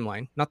tight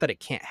timeline. Not that it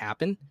can't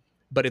happen,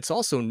 but it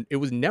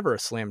was never a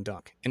slam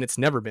dunk, and it's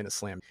never been a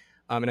slam.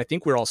 And I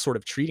think we're all sort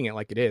of treating it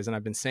like it is, and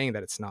I've been saying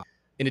that it's not.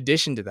 In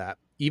addition to that,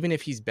 even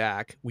if he's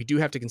back, we do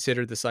have to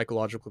consider the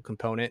psychological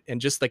component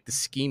and just like the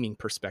scheming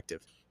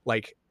perspective.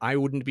 Like, I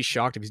wouldn't be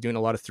shocked if he's doing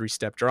a lot of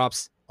 3-step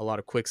drops, a lot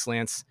of quick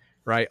slants,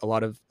 right? A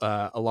lot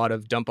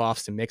of dump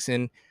offs to mix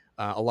in,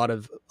 a lot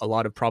of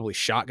probably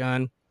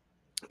shotgun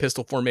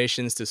pistol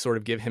formations to sort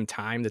of give him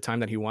the time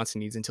that he wants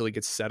and needs until he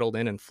gets settled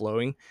in and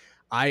flowing.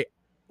 I'm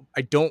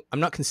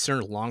not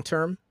concerned long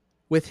term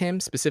with him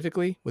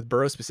specifically, with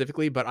Burrow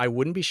specifically, but I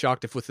wouldn't be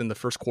shocked if within the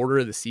first quarter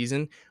of the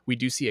season we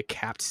do see a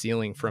capped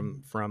ceiling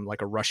from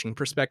like a rushing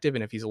perspective,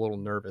 and if he's a little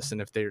nervous,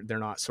 and if they're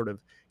not sort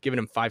of giving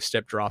him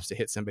 5-step drops to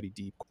hit somebody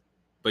deep.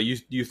 But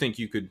you think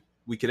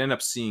we could end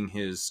up seeing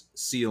his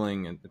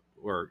ceiling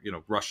or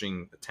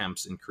rushing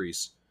attempts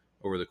increase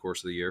over the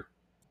course of the year?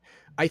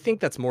 I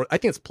think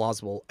it's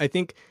plausible. I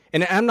think,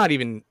 and I'm not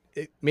even,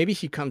 maybe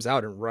he comes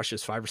out and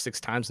rushes 5 or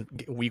 6 times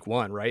in week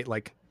one, right?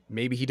 Like,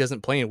 maybe he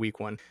doesn't play in week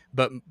one,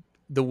 but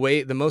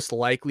the most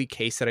likely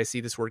case that I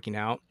see this working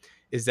out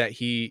is that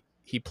he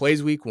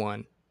plays week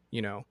one,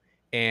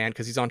 and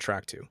because he's on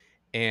track to,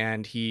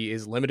 and he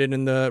is limited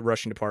in the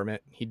rushing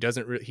department. He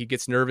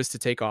gets nervous to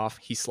take off.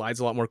 He slides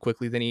a lot more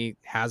quickly than he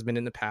has been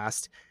in the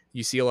past.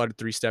 You see a lot of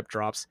 3-step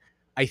drops.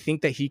 I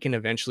think that he can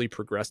eventually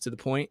progress to the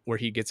point where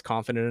he gets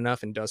confident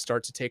enough and does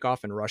start to take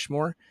off and rush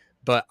more.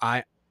 But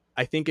I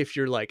think if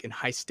you're like in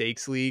high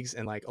stakes leagues,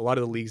 and like a lot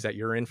of the leagues that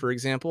you're in, for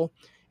example,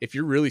 if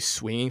you're really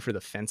swinging for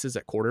the fences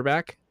at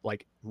quarterback,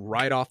 like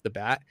right off the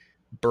bat,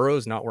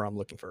 Burrow's not where I'm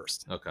looking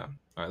first. Okay.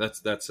 All right.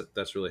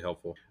 That's really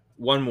helpful.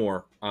 One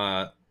more,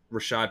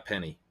 Rashad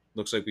Penny.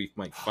 Looks like we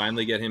might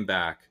finally get him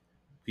back.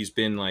 He's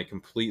been like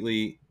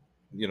completely,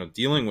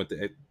 dealing with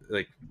it.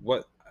 Like,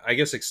 what, I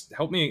guess,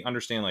 help me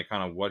understand like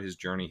kind of what his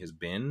journey has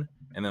been,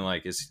 and then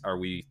like are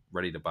we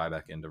ready to buy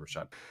back into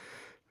Rashad?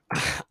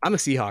 I'm a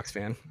Seahawks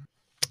fan,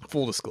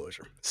 full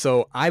disclosure.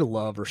 So I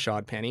love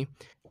Rashad Penny.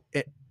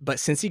 But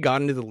since he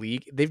got into the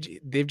league,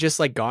 they've just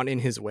like gotten in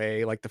his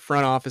way. Like, the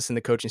front office and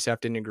the coaching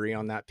staff didn't agree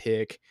on that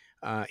pick.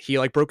 He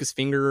like broke his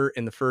finger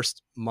in the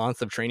first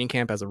month of training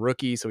camp as a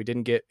rookie, so he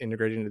didn't get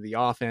integrated into the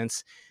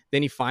offense.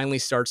 Then he finally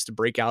starts to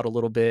break out a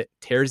little bit,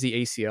 tears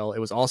the ACL. It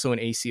was also an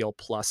ACL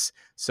plus.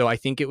 So I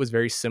think it was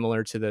very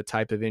similar to the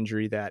type of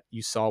injury that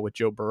you saw with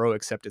Joe Burrow,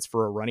 except it's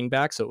for a running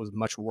back. So it was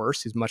much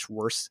worse. He's much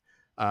worse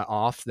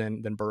off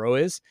than Burrow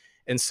is.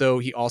 And so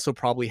he also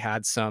probably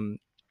had some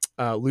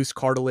loose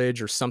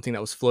cartilage or something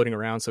that was floating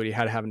around. So he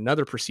had to have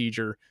another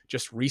procedure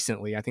just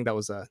recently. I think that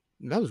was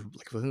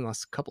like within the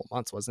last couple of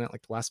months, wasn't it?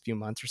 Like the last few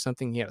months or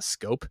something. He had a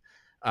scope.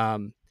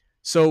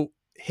 So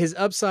his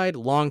upside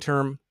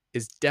long-term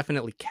is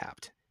definitely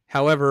capped.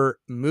 However,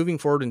 moving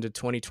forward into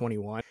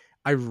 2021,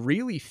 I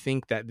really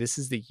think that this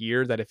is the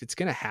year that if it's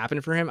going to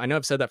happen for him, I know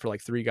I've said that for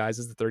like 3 guys.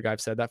 This is the third guy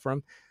I've said that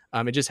from.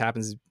 It just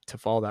happens to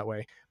fall that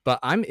way. But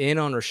I'm in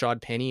on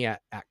Rashad Penny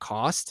at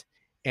cost,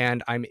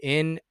 and I'm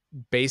in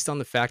based on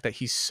the fact that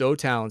he's so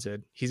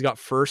talented. He's got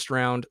first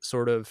round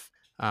sort of,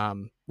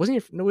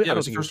 wasn't he? No, yeah, I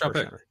don't think he was first round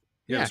pick.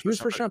 Yeah, he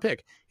was first round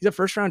pick. He's got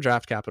first round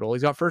draft capital.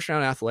 He's got first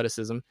round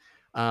athleticism.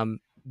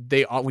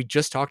 we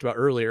just talked about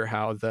earlier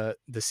how the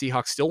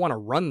Seahawks still want to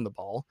run the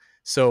ball.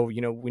 So, we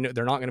know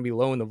they're not going to be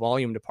low in the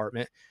volume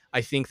department.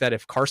 I think that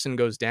if Carson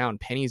goes down,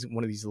 Penny's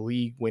one of these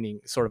league winning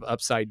sort of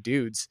upside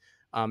dudes.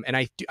 And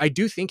I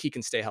do think he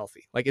can stay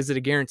healthy. Like, is it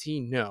a guarantee?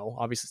 No,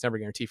 obviously it's never a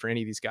guarantee for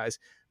any of these guys,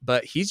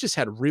 but he's just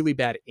had really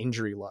bad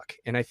injury luck.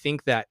 And I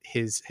think that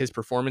his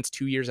performance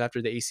 2 years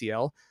after the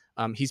ACL,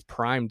 he's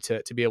primed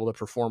to be able to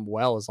perform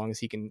well as long as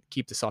he can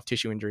keep the soft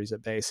tissue injuries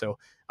at bay. So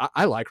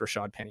I like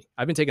Rashad Penny.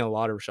 I've been taking a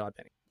lot of Rashad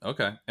Penny.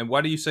 Okay. And why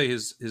do you say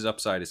his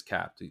upside is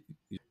capped?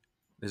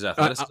 His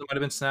athleticism might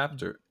have been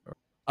snapped, or?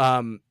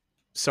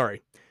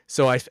 Sorry.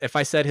 So if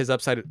I said his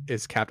upside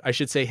is capped, I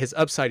should say his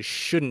upside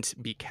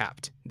shouldn't be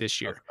capped this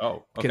year.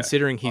 Oh, okay.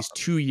 Considering he's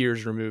 2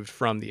 years removed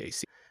from the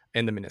AC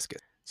and the meniscus.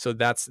 So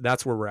that's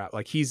where we're at.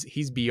 Like,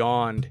 he's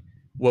beyond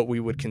what we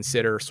would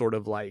consider sort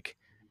of like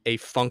a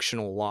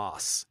functional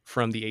loss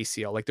from the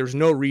ACL. Like, there's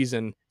no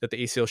reason that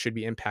the ACL should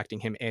be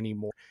impacting him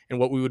anymore. And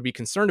what we would be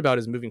concerned about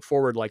is moving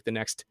forward, like the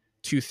next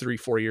 2, 3,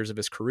 4 years of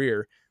his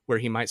career, where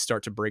he might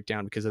start to break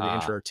down because of the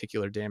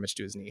intra-articular damage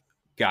to his knee.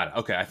 Got it.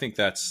 Okay. I think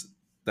that's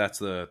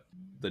the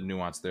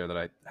nuance there that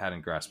I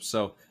hadn't grasped.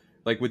 So,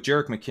 like with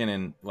Jerick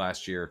McKinnon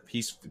last year,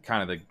 he's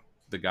kind of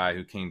the guy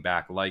who came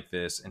back like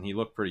this, and he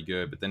looked pretty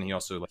good. But then he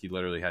also, like, he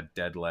literally had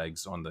dead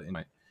legs on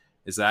the.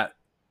 Is that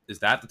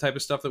the type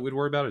of stuff that we'd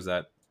worry about? Is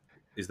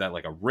that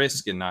like a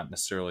risk and not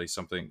necessarily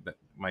something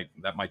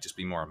that might just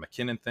be more a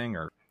McKinnon thing,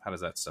 or how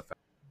does that stuff?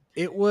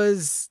 It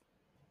was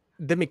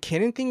the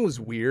McKinnon thing was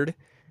weird.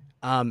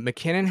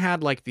 McKinnon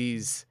had like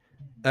these,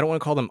 I don't want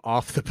to call them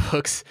off the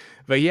books,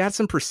 but he had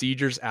some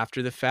procedures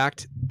after the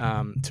fact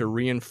to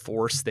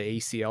reinforce the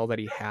ACL that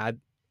he had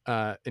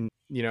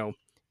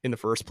in the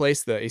first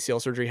place, the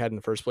ACL surgery he had in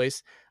the first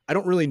place. I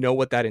don't really know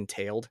what that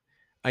entailed.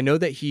 I know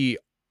that he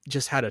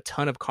just had a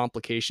ton of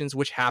complications,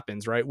 which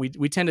happens, right?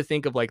 We tend to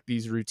think of like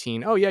these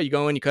routine, oh yeah, you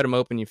go in, you cut him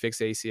open, you fix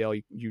the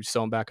ACL, you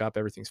sew him back up,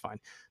 everything's fine.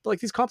 But like,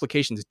 these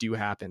complications do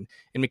happen.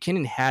 And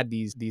McKinnon had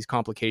these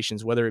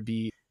complications, whether it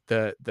be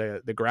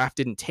the graft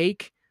didn't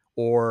take,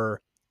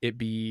 or it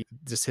be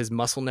just his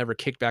muscle never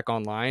kicked back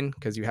online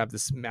because you have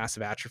this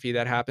massive atrophy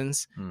that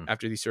happens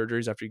after these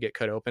surgeries, after you get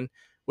cut open.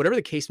 Whatever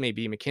the case may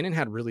be, McKinnon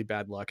had really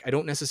bad luck. I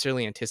don't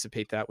necessarily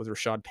anticipate that with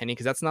Rashad Penny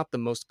because that's not the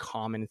most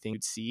common thing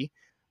you'd see.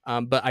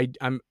 But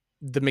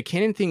the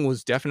McKinnon thing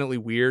was definitely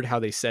weird how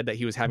they said that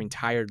he was having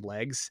tired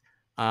legs.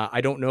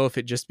 I don't know if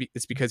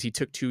it's because he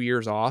took 2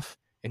 years off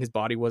and his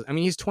body was, I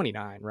mean, he's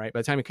 29, right? By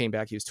the time he came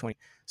back, he was 20.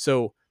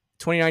 So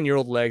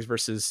 29-year-old legs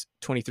versus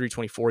 23,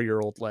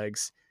 24-year-old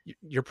legs,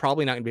 you're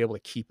probably not going to be able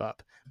to keep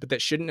up. But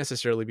that shouldn't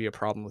necessarily be a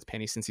problem with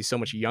Penny since he's so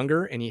much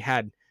younger, and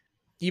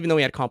even though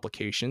he had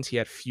complications, he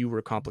had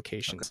fewer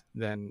complications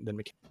than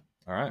McKinnon.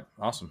 All right.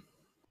 Awesome.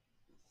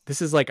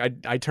 This is like,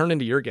 I turned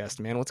into your guest,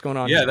 man. What's going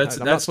on? Yeah, that's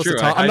true.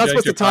 I'm not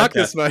supposed to talk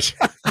this much.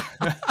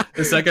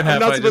 The second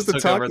half, I just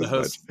took over the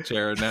host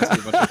chair and asked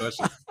you a bunch of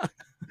questions.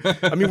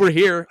 I mean, we're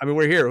here.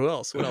 Who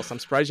else? What else? I'm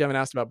surprised you haven't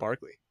asked about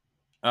Barkley.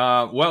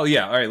 Well,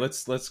 yeah. All right,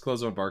 let's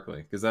close on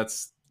Barkley because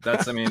that's.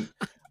 I mean,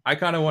 I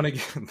kind of want to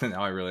get.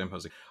 Now I really am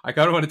posting. I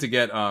kind of wanted to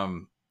get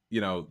some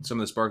of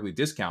this Barkley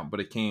discount, but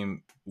it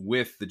came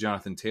with the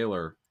Jonathan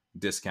Taylor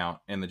discount,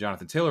 and the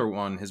Jonathan Taylor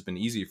one has been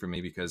easy for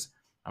me because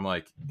I'm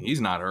like, he's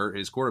not hurt.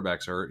 His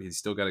quarterback's hurt. He's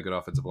still got a good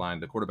offensive line.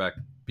 The quarterback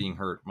being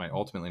hurt might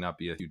ultimately not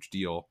be a huge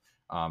deal,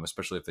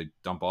 especially if they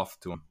dump off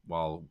to him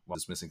while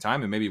he's missing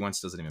time, and maybe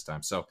Wentz doesn't even miss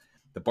time. So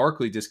the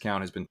Barkley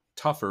discount has been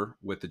tougher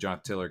with the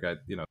Jonathan Taylor guy,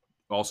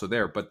 also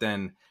there. But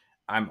then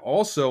I'm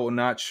also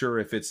not sure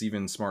if it's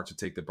even smart to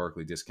take the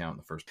Barkley discount in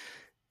the first.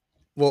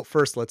 Well,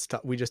 first, let's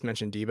talk. We just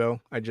mentioned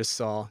Debo. I just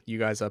saw you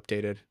guys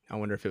updated. I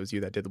wonder if it was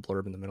you that did the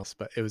blurb in the middle,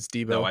 but it was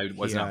Debo. No, I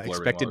was not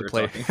expected to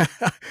play.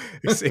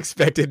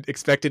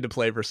 expected to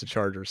play versus the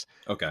Chargers.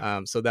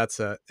 Okay. So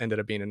that's ended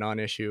up being a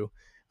non-issue.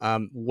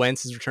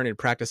 Wentz is returning to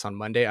practice on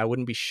Monday. I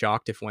wouldn't be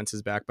shocked if Wentz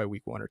is back by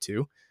week 1 or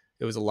 2.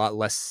 It was a lot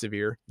less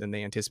severe than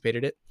they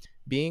anticipated it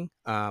being.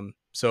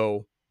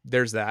 So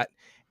there's that.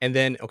 And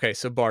then, okay,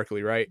 so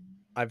Barkley, right?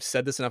 I've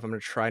said this enough. I'm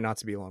going to try not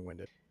to be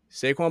long-winded.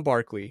 Saquon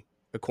Barkley,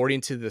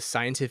 according to the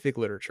scientific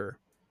literature,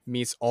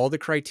 meets all the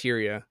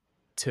criteria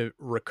to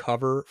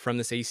recover from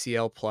this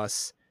ACL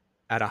plus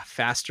at a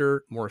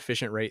faster, more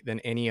efficient rate than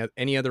any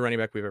other running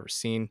back we've ever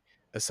seen,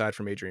 aside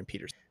from Adrian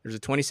Peters. There's a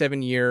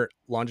 27-year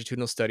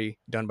longitudinal study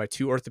done by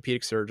 2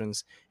 orthopedic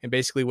surgeons, and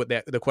basically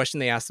the question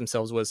they asked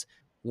themselves was,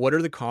 what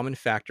are the common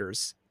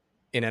factors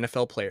in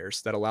NFL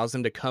players that allows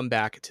them to come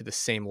back to the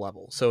same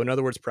level? So in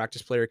other words,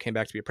 practice player came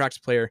back to be a practice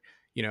player,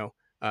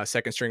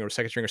 second stringer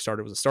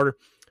starter was a starter.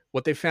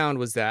 What they found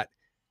was that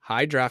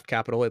high draft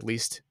capital, at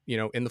least,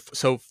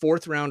 so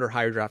 4th round or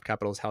higher draft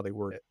capital is how they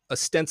word it.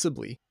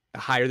 Ostensibly, the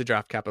higher the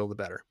draft capital, the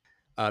better.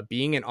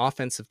 Being an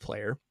offensive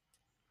player,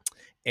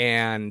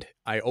 and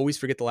I always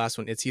forget the last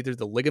one. It's either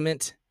the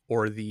ligament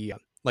or the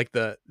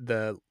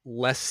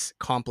less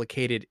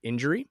complicated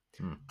injury,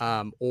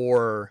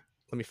 or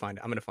let me find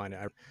it. I'm going to find it.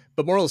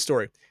 But moral of the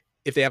story: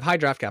 if they have high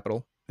draft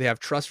capital, they have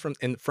trust from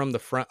the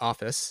front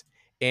office,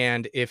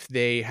 and if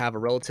they have a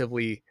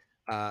relatively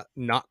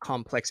not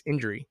complex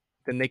injury,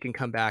 then they can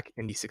come back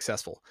and be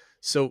successful.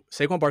 So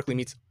Saquon Barkley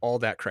meets all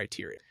that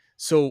criteria.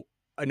 So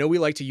I know we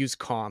like to use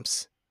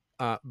comps,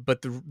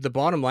 but the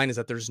bottom line is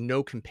that there's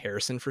no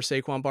comparison for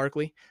Saquon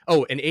Barkley.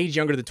 Oh, and age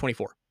younger than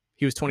 24.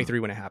 He was 23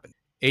 when it happened.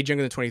 Age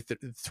younger than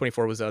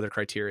 24 was the other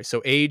criteria.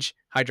 So age,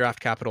 high draft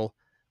capital,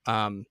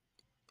 and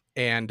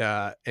being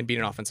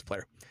an offensive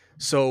player.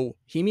 So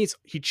he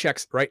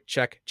checks, right?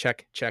 Check,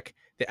 check, check.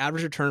 The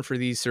average return for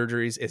these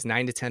surgeries is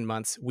 9 to 10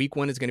 months. Week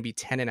 1 is going to be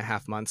 10 and a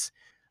half months.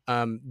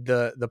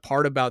 The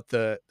part about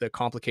the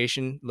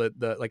complication,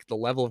 the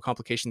level of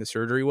complication the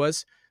surgery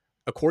was,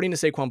 according to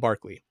Saquon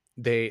Barkley,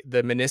 the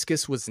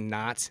meniscus was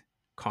not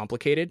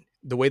complicated.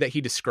 The way that he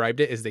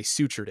described it is they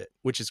sutured it,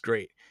 which is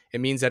great.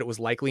 It means that it was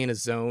likely in a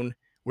zone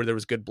where there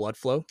was good blood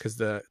flow, because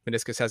the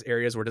meniscus has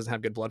areas where it doesn't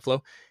have good blood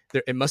flow.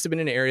 It must have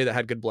been in an area that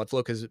had good blood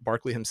flow, because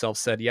Barkley himself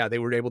said, yeah, they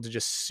were able to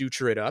just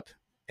suture it up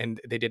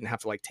and they didn't have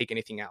to like take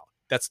anything out.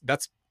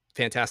 That's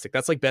fantastic.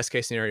 That's like best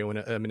case scenario when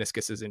a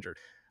meniscus is injured.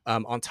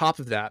 On top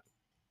of that,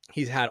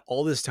 he's had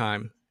all this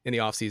time in the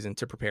offseason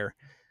to prepare.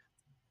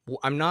 Well,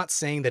 I'm not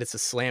saying that it's a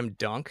slam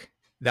dunk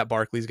that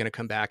Barkley's going to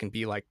come back and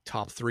be like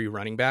top 3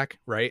 running back,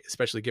 right?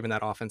 Especially given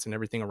that offense and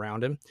everything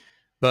around him.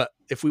 But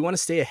if we want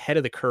to stay ahead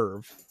of the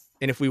curve,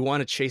 and if we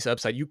want to chase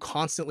upside, you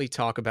constantly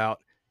talk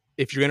about,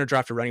 if you're going to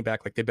draft a running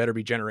back, like they better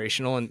be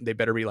generational and they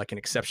better be like an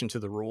exception to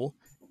the rule.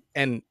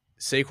 And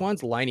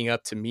Saquon's lining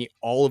up to meet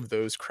all of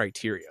those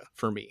criteria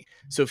for me.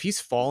 So if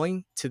he's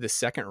falling to the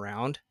second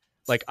round,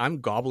 like I'm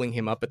gobbling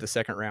him up at the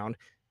second round,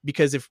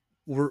 because if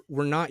we're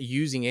not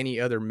using any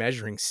other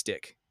measuring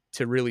stick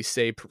to really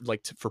say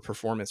like for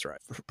performance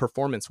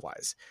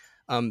wise.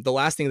 The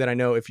last thing that I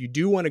know, if you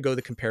do want to go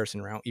the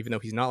comparison route, even though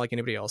he's not like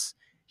anybody else,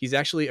 he's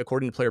actually,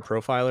 according to Player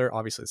Profiler,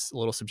 obviously it's a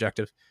little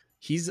subjective,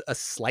 he's a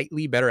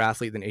slightly better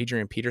athlete than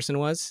Adrian Peterson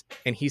was,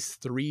 and he's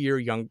 3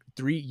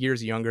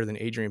 years younger than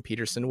Adrian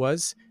Peterson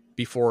was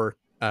before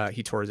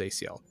he tore his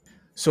ACL.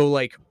 So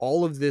like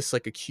all of this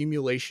like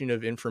accumulation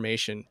of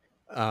information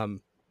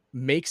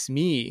makes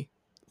me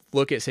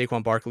look at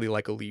Saquon Barkley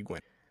like a league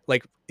win.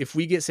 Like if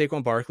we get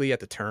Saquon Barkley at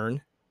the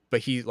turn,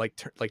 but he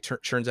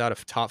turns out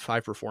a top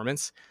 5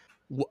 performance,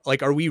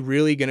 like, are we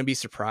really going to be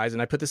surprised?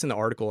 And I put this in the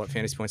article at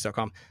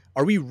fantasypoints.com.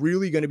 Are we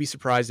really going to be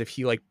surprised if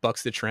he like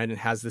bucks the trend and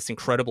has this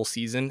incredible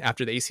season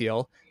after the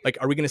ACL? Like,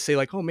 are we going to say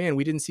like, oh man,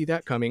 we didn't see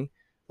that coming?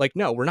 Like,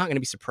 no, we're not going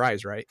to be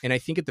surprised. Right. And I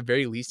think at the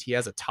very least, he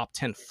has a top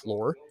 10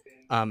 floor,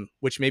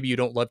 which maybe you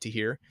don't love to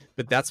hear,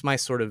 but that's my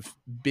sort of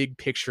big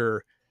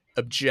picture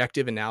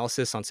objective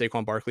analysis on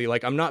Saquon Barkley.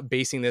 Like, I'm not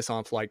basing this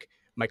off like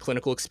my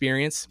clinical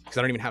experience, because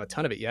I don't even have a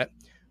ton of it yet.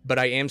 But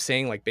I am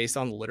saying, like, based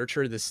on the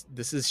literature, this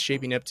is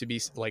shaping up to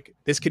be like,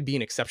 this could be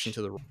an exception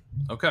to the rule.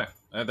 Okay,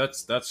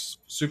 that's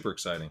super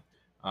exciting.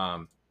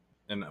 And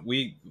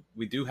we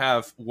do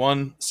have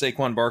one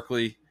Saquon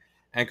Barkley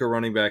anchor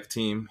running back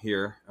team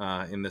here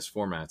in this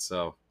format,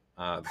 so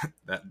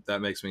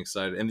that makes me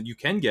excited. And you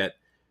can get,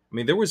 I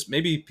mean, there was,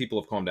 maybe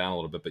people have calmed down a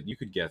little bit, but you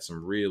could get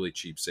some really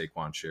cheap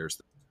Saquon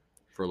shares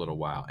for a little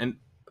while. And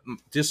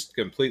just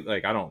completely,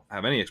 like, I don't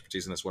have any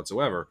expertise in this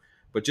whatsoever,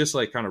 but just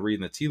like kind of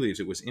reading the tea leaves,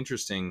 it was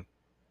interesting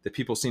that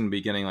people seem to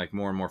be getting like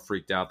more and more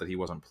freaked out that he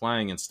wasn't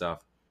playing and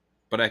stuff.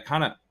 But I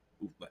kind of,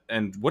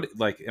 and what,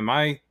 like, am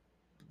I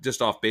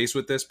just off base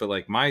with this? But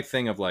like my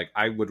thing of like,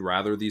 I would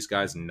rather these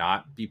guys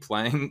not be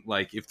playing.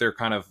 Like if they're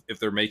if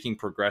they're making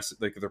progress,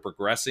 like if they're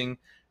progressing,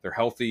 they're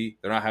healthy,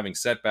 they're not having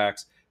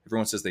setbacks.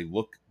 Everyone says they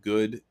look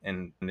good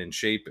and in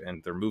shape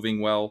and they're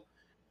moving well.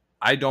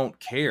 I don't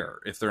care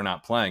if they're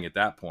not playing at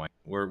that point.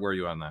 Where are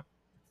you on that?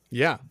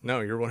 Yeah,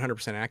 no, you're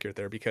 100% accurate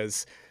there,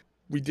 because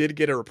we did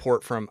get a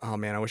report from, oh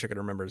man, I wish I could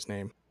remember his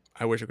name.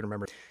 I wish I could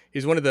remember.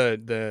 He's one of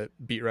the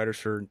beat writers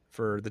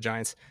for the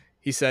Giants.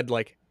 He said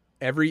like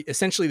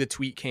essentially the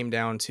tweet came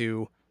down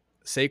to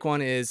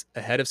Saquon is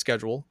ahead of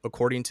schedule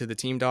according to the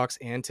team docs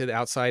and to the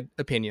outside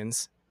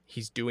opinions.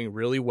 He's doing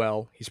really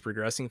well. He's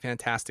progressing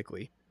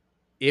fantastically.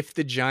 If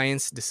the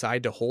Giants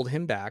decide to hold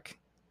him back,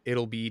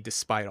 it'll be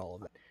despite all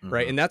of that,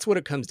 right? And that's what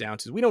it comes down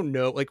to. We don't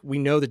know, like, we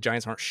know the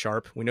Giants aren't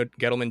sharp. We know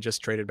Gettleman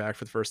just traded back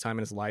for the first time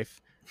in his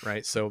life,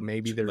 right? So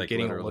maybe they're like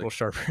getting literally a little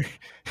sharper.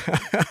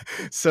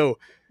 So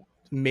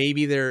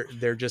maybe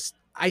they're just,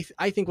 I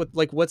think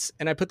what's,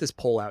 and I put this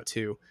poll out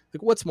too,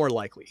 like what's more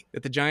likely,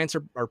 that the Giants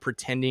are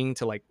pretending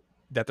to like,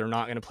 that they're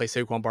not going to play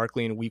Saquon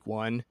Barkley in week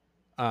 1?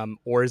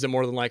 Or is it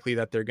more than likely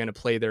that they're going to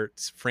play their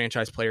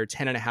franchise player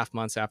 10 and a half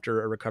months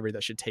after a recovery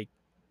that should take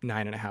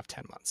 9.5,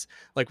 10 months?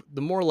 Like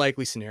the more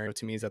likely scenario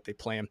to me is that they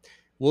play him.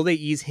 Will they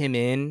ease him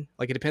in?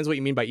 Like, it depends what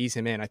you mean by ease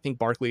him in. I think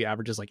Barkley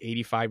averages like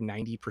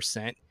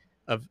 85-90%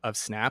 of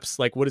snaps.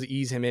 Like, what does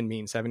ease him in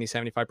mean?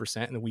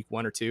 70-75% in the week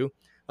 1 or 2?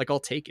 Like, I'll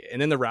take it.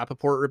 And then the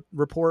Rappaport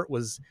report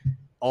was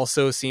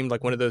also seemed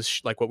like one of those,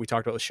 like what we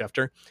talked about with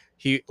Schefter.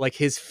 He, like,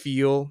 his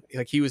feel,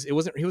 like he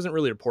wasn't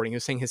really reporting. He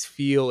was saying his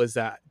feel is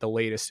that the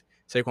latest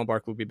Saquon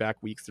Barkley will be back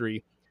week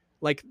 3.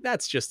 Like,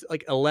 that's just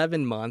like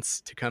 11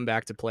 months to come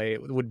back to play.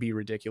 It would be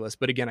ridiculous.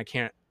 But again, I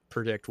can't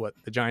predict what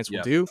the Giants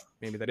will do.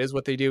 Maybe that is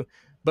what they do.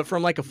 But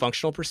from like a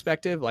functional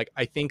perspective, like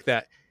I think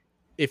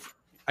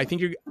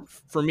you're,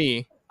 for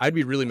me, I'd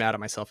be really mad at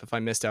myself if I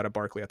missed out at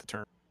Barkley at the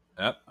turn.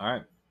 Yep. All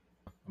right.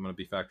 I'm going to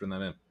be factoring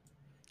that in.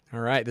 All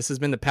right. This has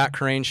been the Pat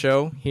Kerrane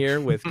Show here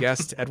with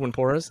guest Edwin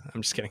Porras.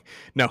 I'm just kidding.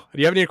 No. Do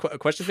you have any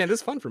questions, man? This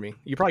is fun for me.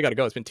 You probably got to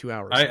go. It's been 2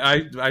 hours.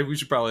 We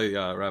should probably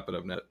wrap it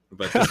up, Ned.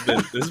 But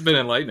this has been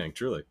enlightening,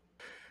 truly.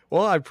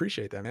 Well, I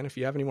appreciate that, man. If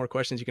you have any more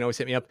questions, you can always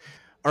hit me up.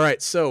 All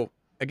right. So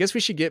I guess we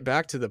should get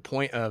back to the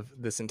point of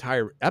this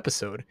entire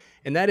episode,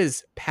 and that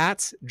is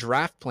Pat's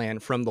draft plan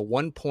from the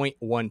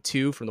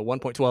 1.12, from the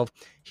 1.12.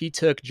 He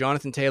took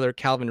Jonathan Taylor,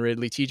 Calvin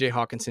Ridley, TJ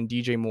Hawkinson,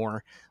 DJ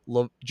Moore,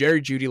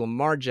 Jerry Jeudy,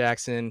 Lamar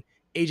Jackson,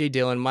 AJ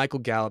Dillon, Michael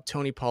Gallup,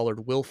 Tony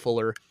Pollard, Will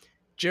Fuller,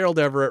 Gerald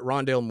Everett,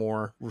 Rondale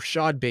Moore,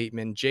 Rashad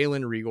Bateman,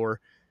 Jalen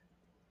Rigor.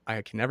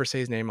 I can never say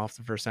his name off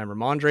the first time.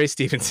 Ramondre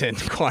Stevenson,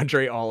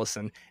 Quandre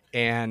Ollison,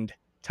 and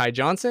Ty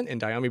Johnson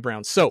and Diami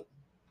Brown. So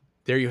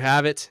there you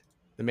have it.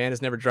 The man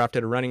has never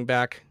drafted a running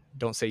back.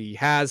 Don't say he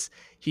has.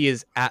 He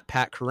is at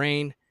Pat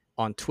Kerrane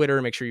on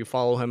Twitter. Make sure you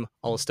follow him.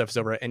 All his stuff is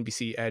over at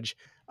NBC Edge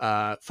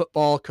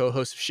Football,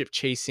 co-host of Ship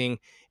Chasing.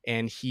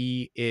 And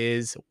he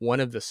is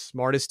one of the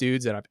smartest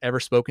dudes that I've ever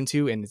spoken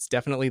to. And it's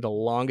definitely the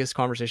longest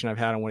conversation I've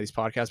had on one of these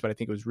podcasts, but I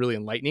think it was really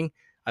enlightening.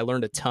 I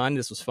learned a ton.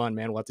 This was fun,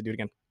 man. We'll have to do it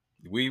again.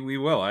 We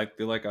will. I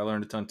feel like I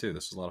learned a ton too.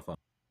 This was a lot of fun.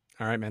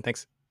 All right, man.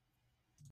 Thanks.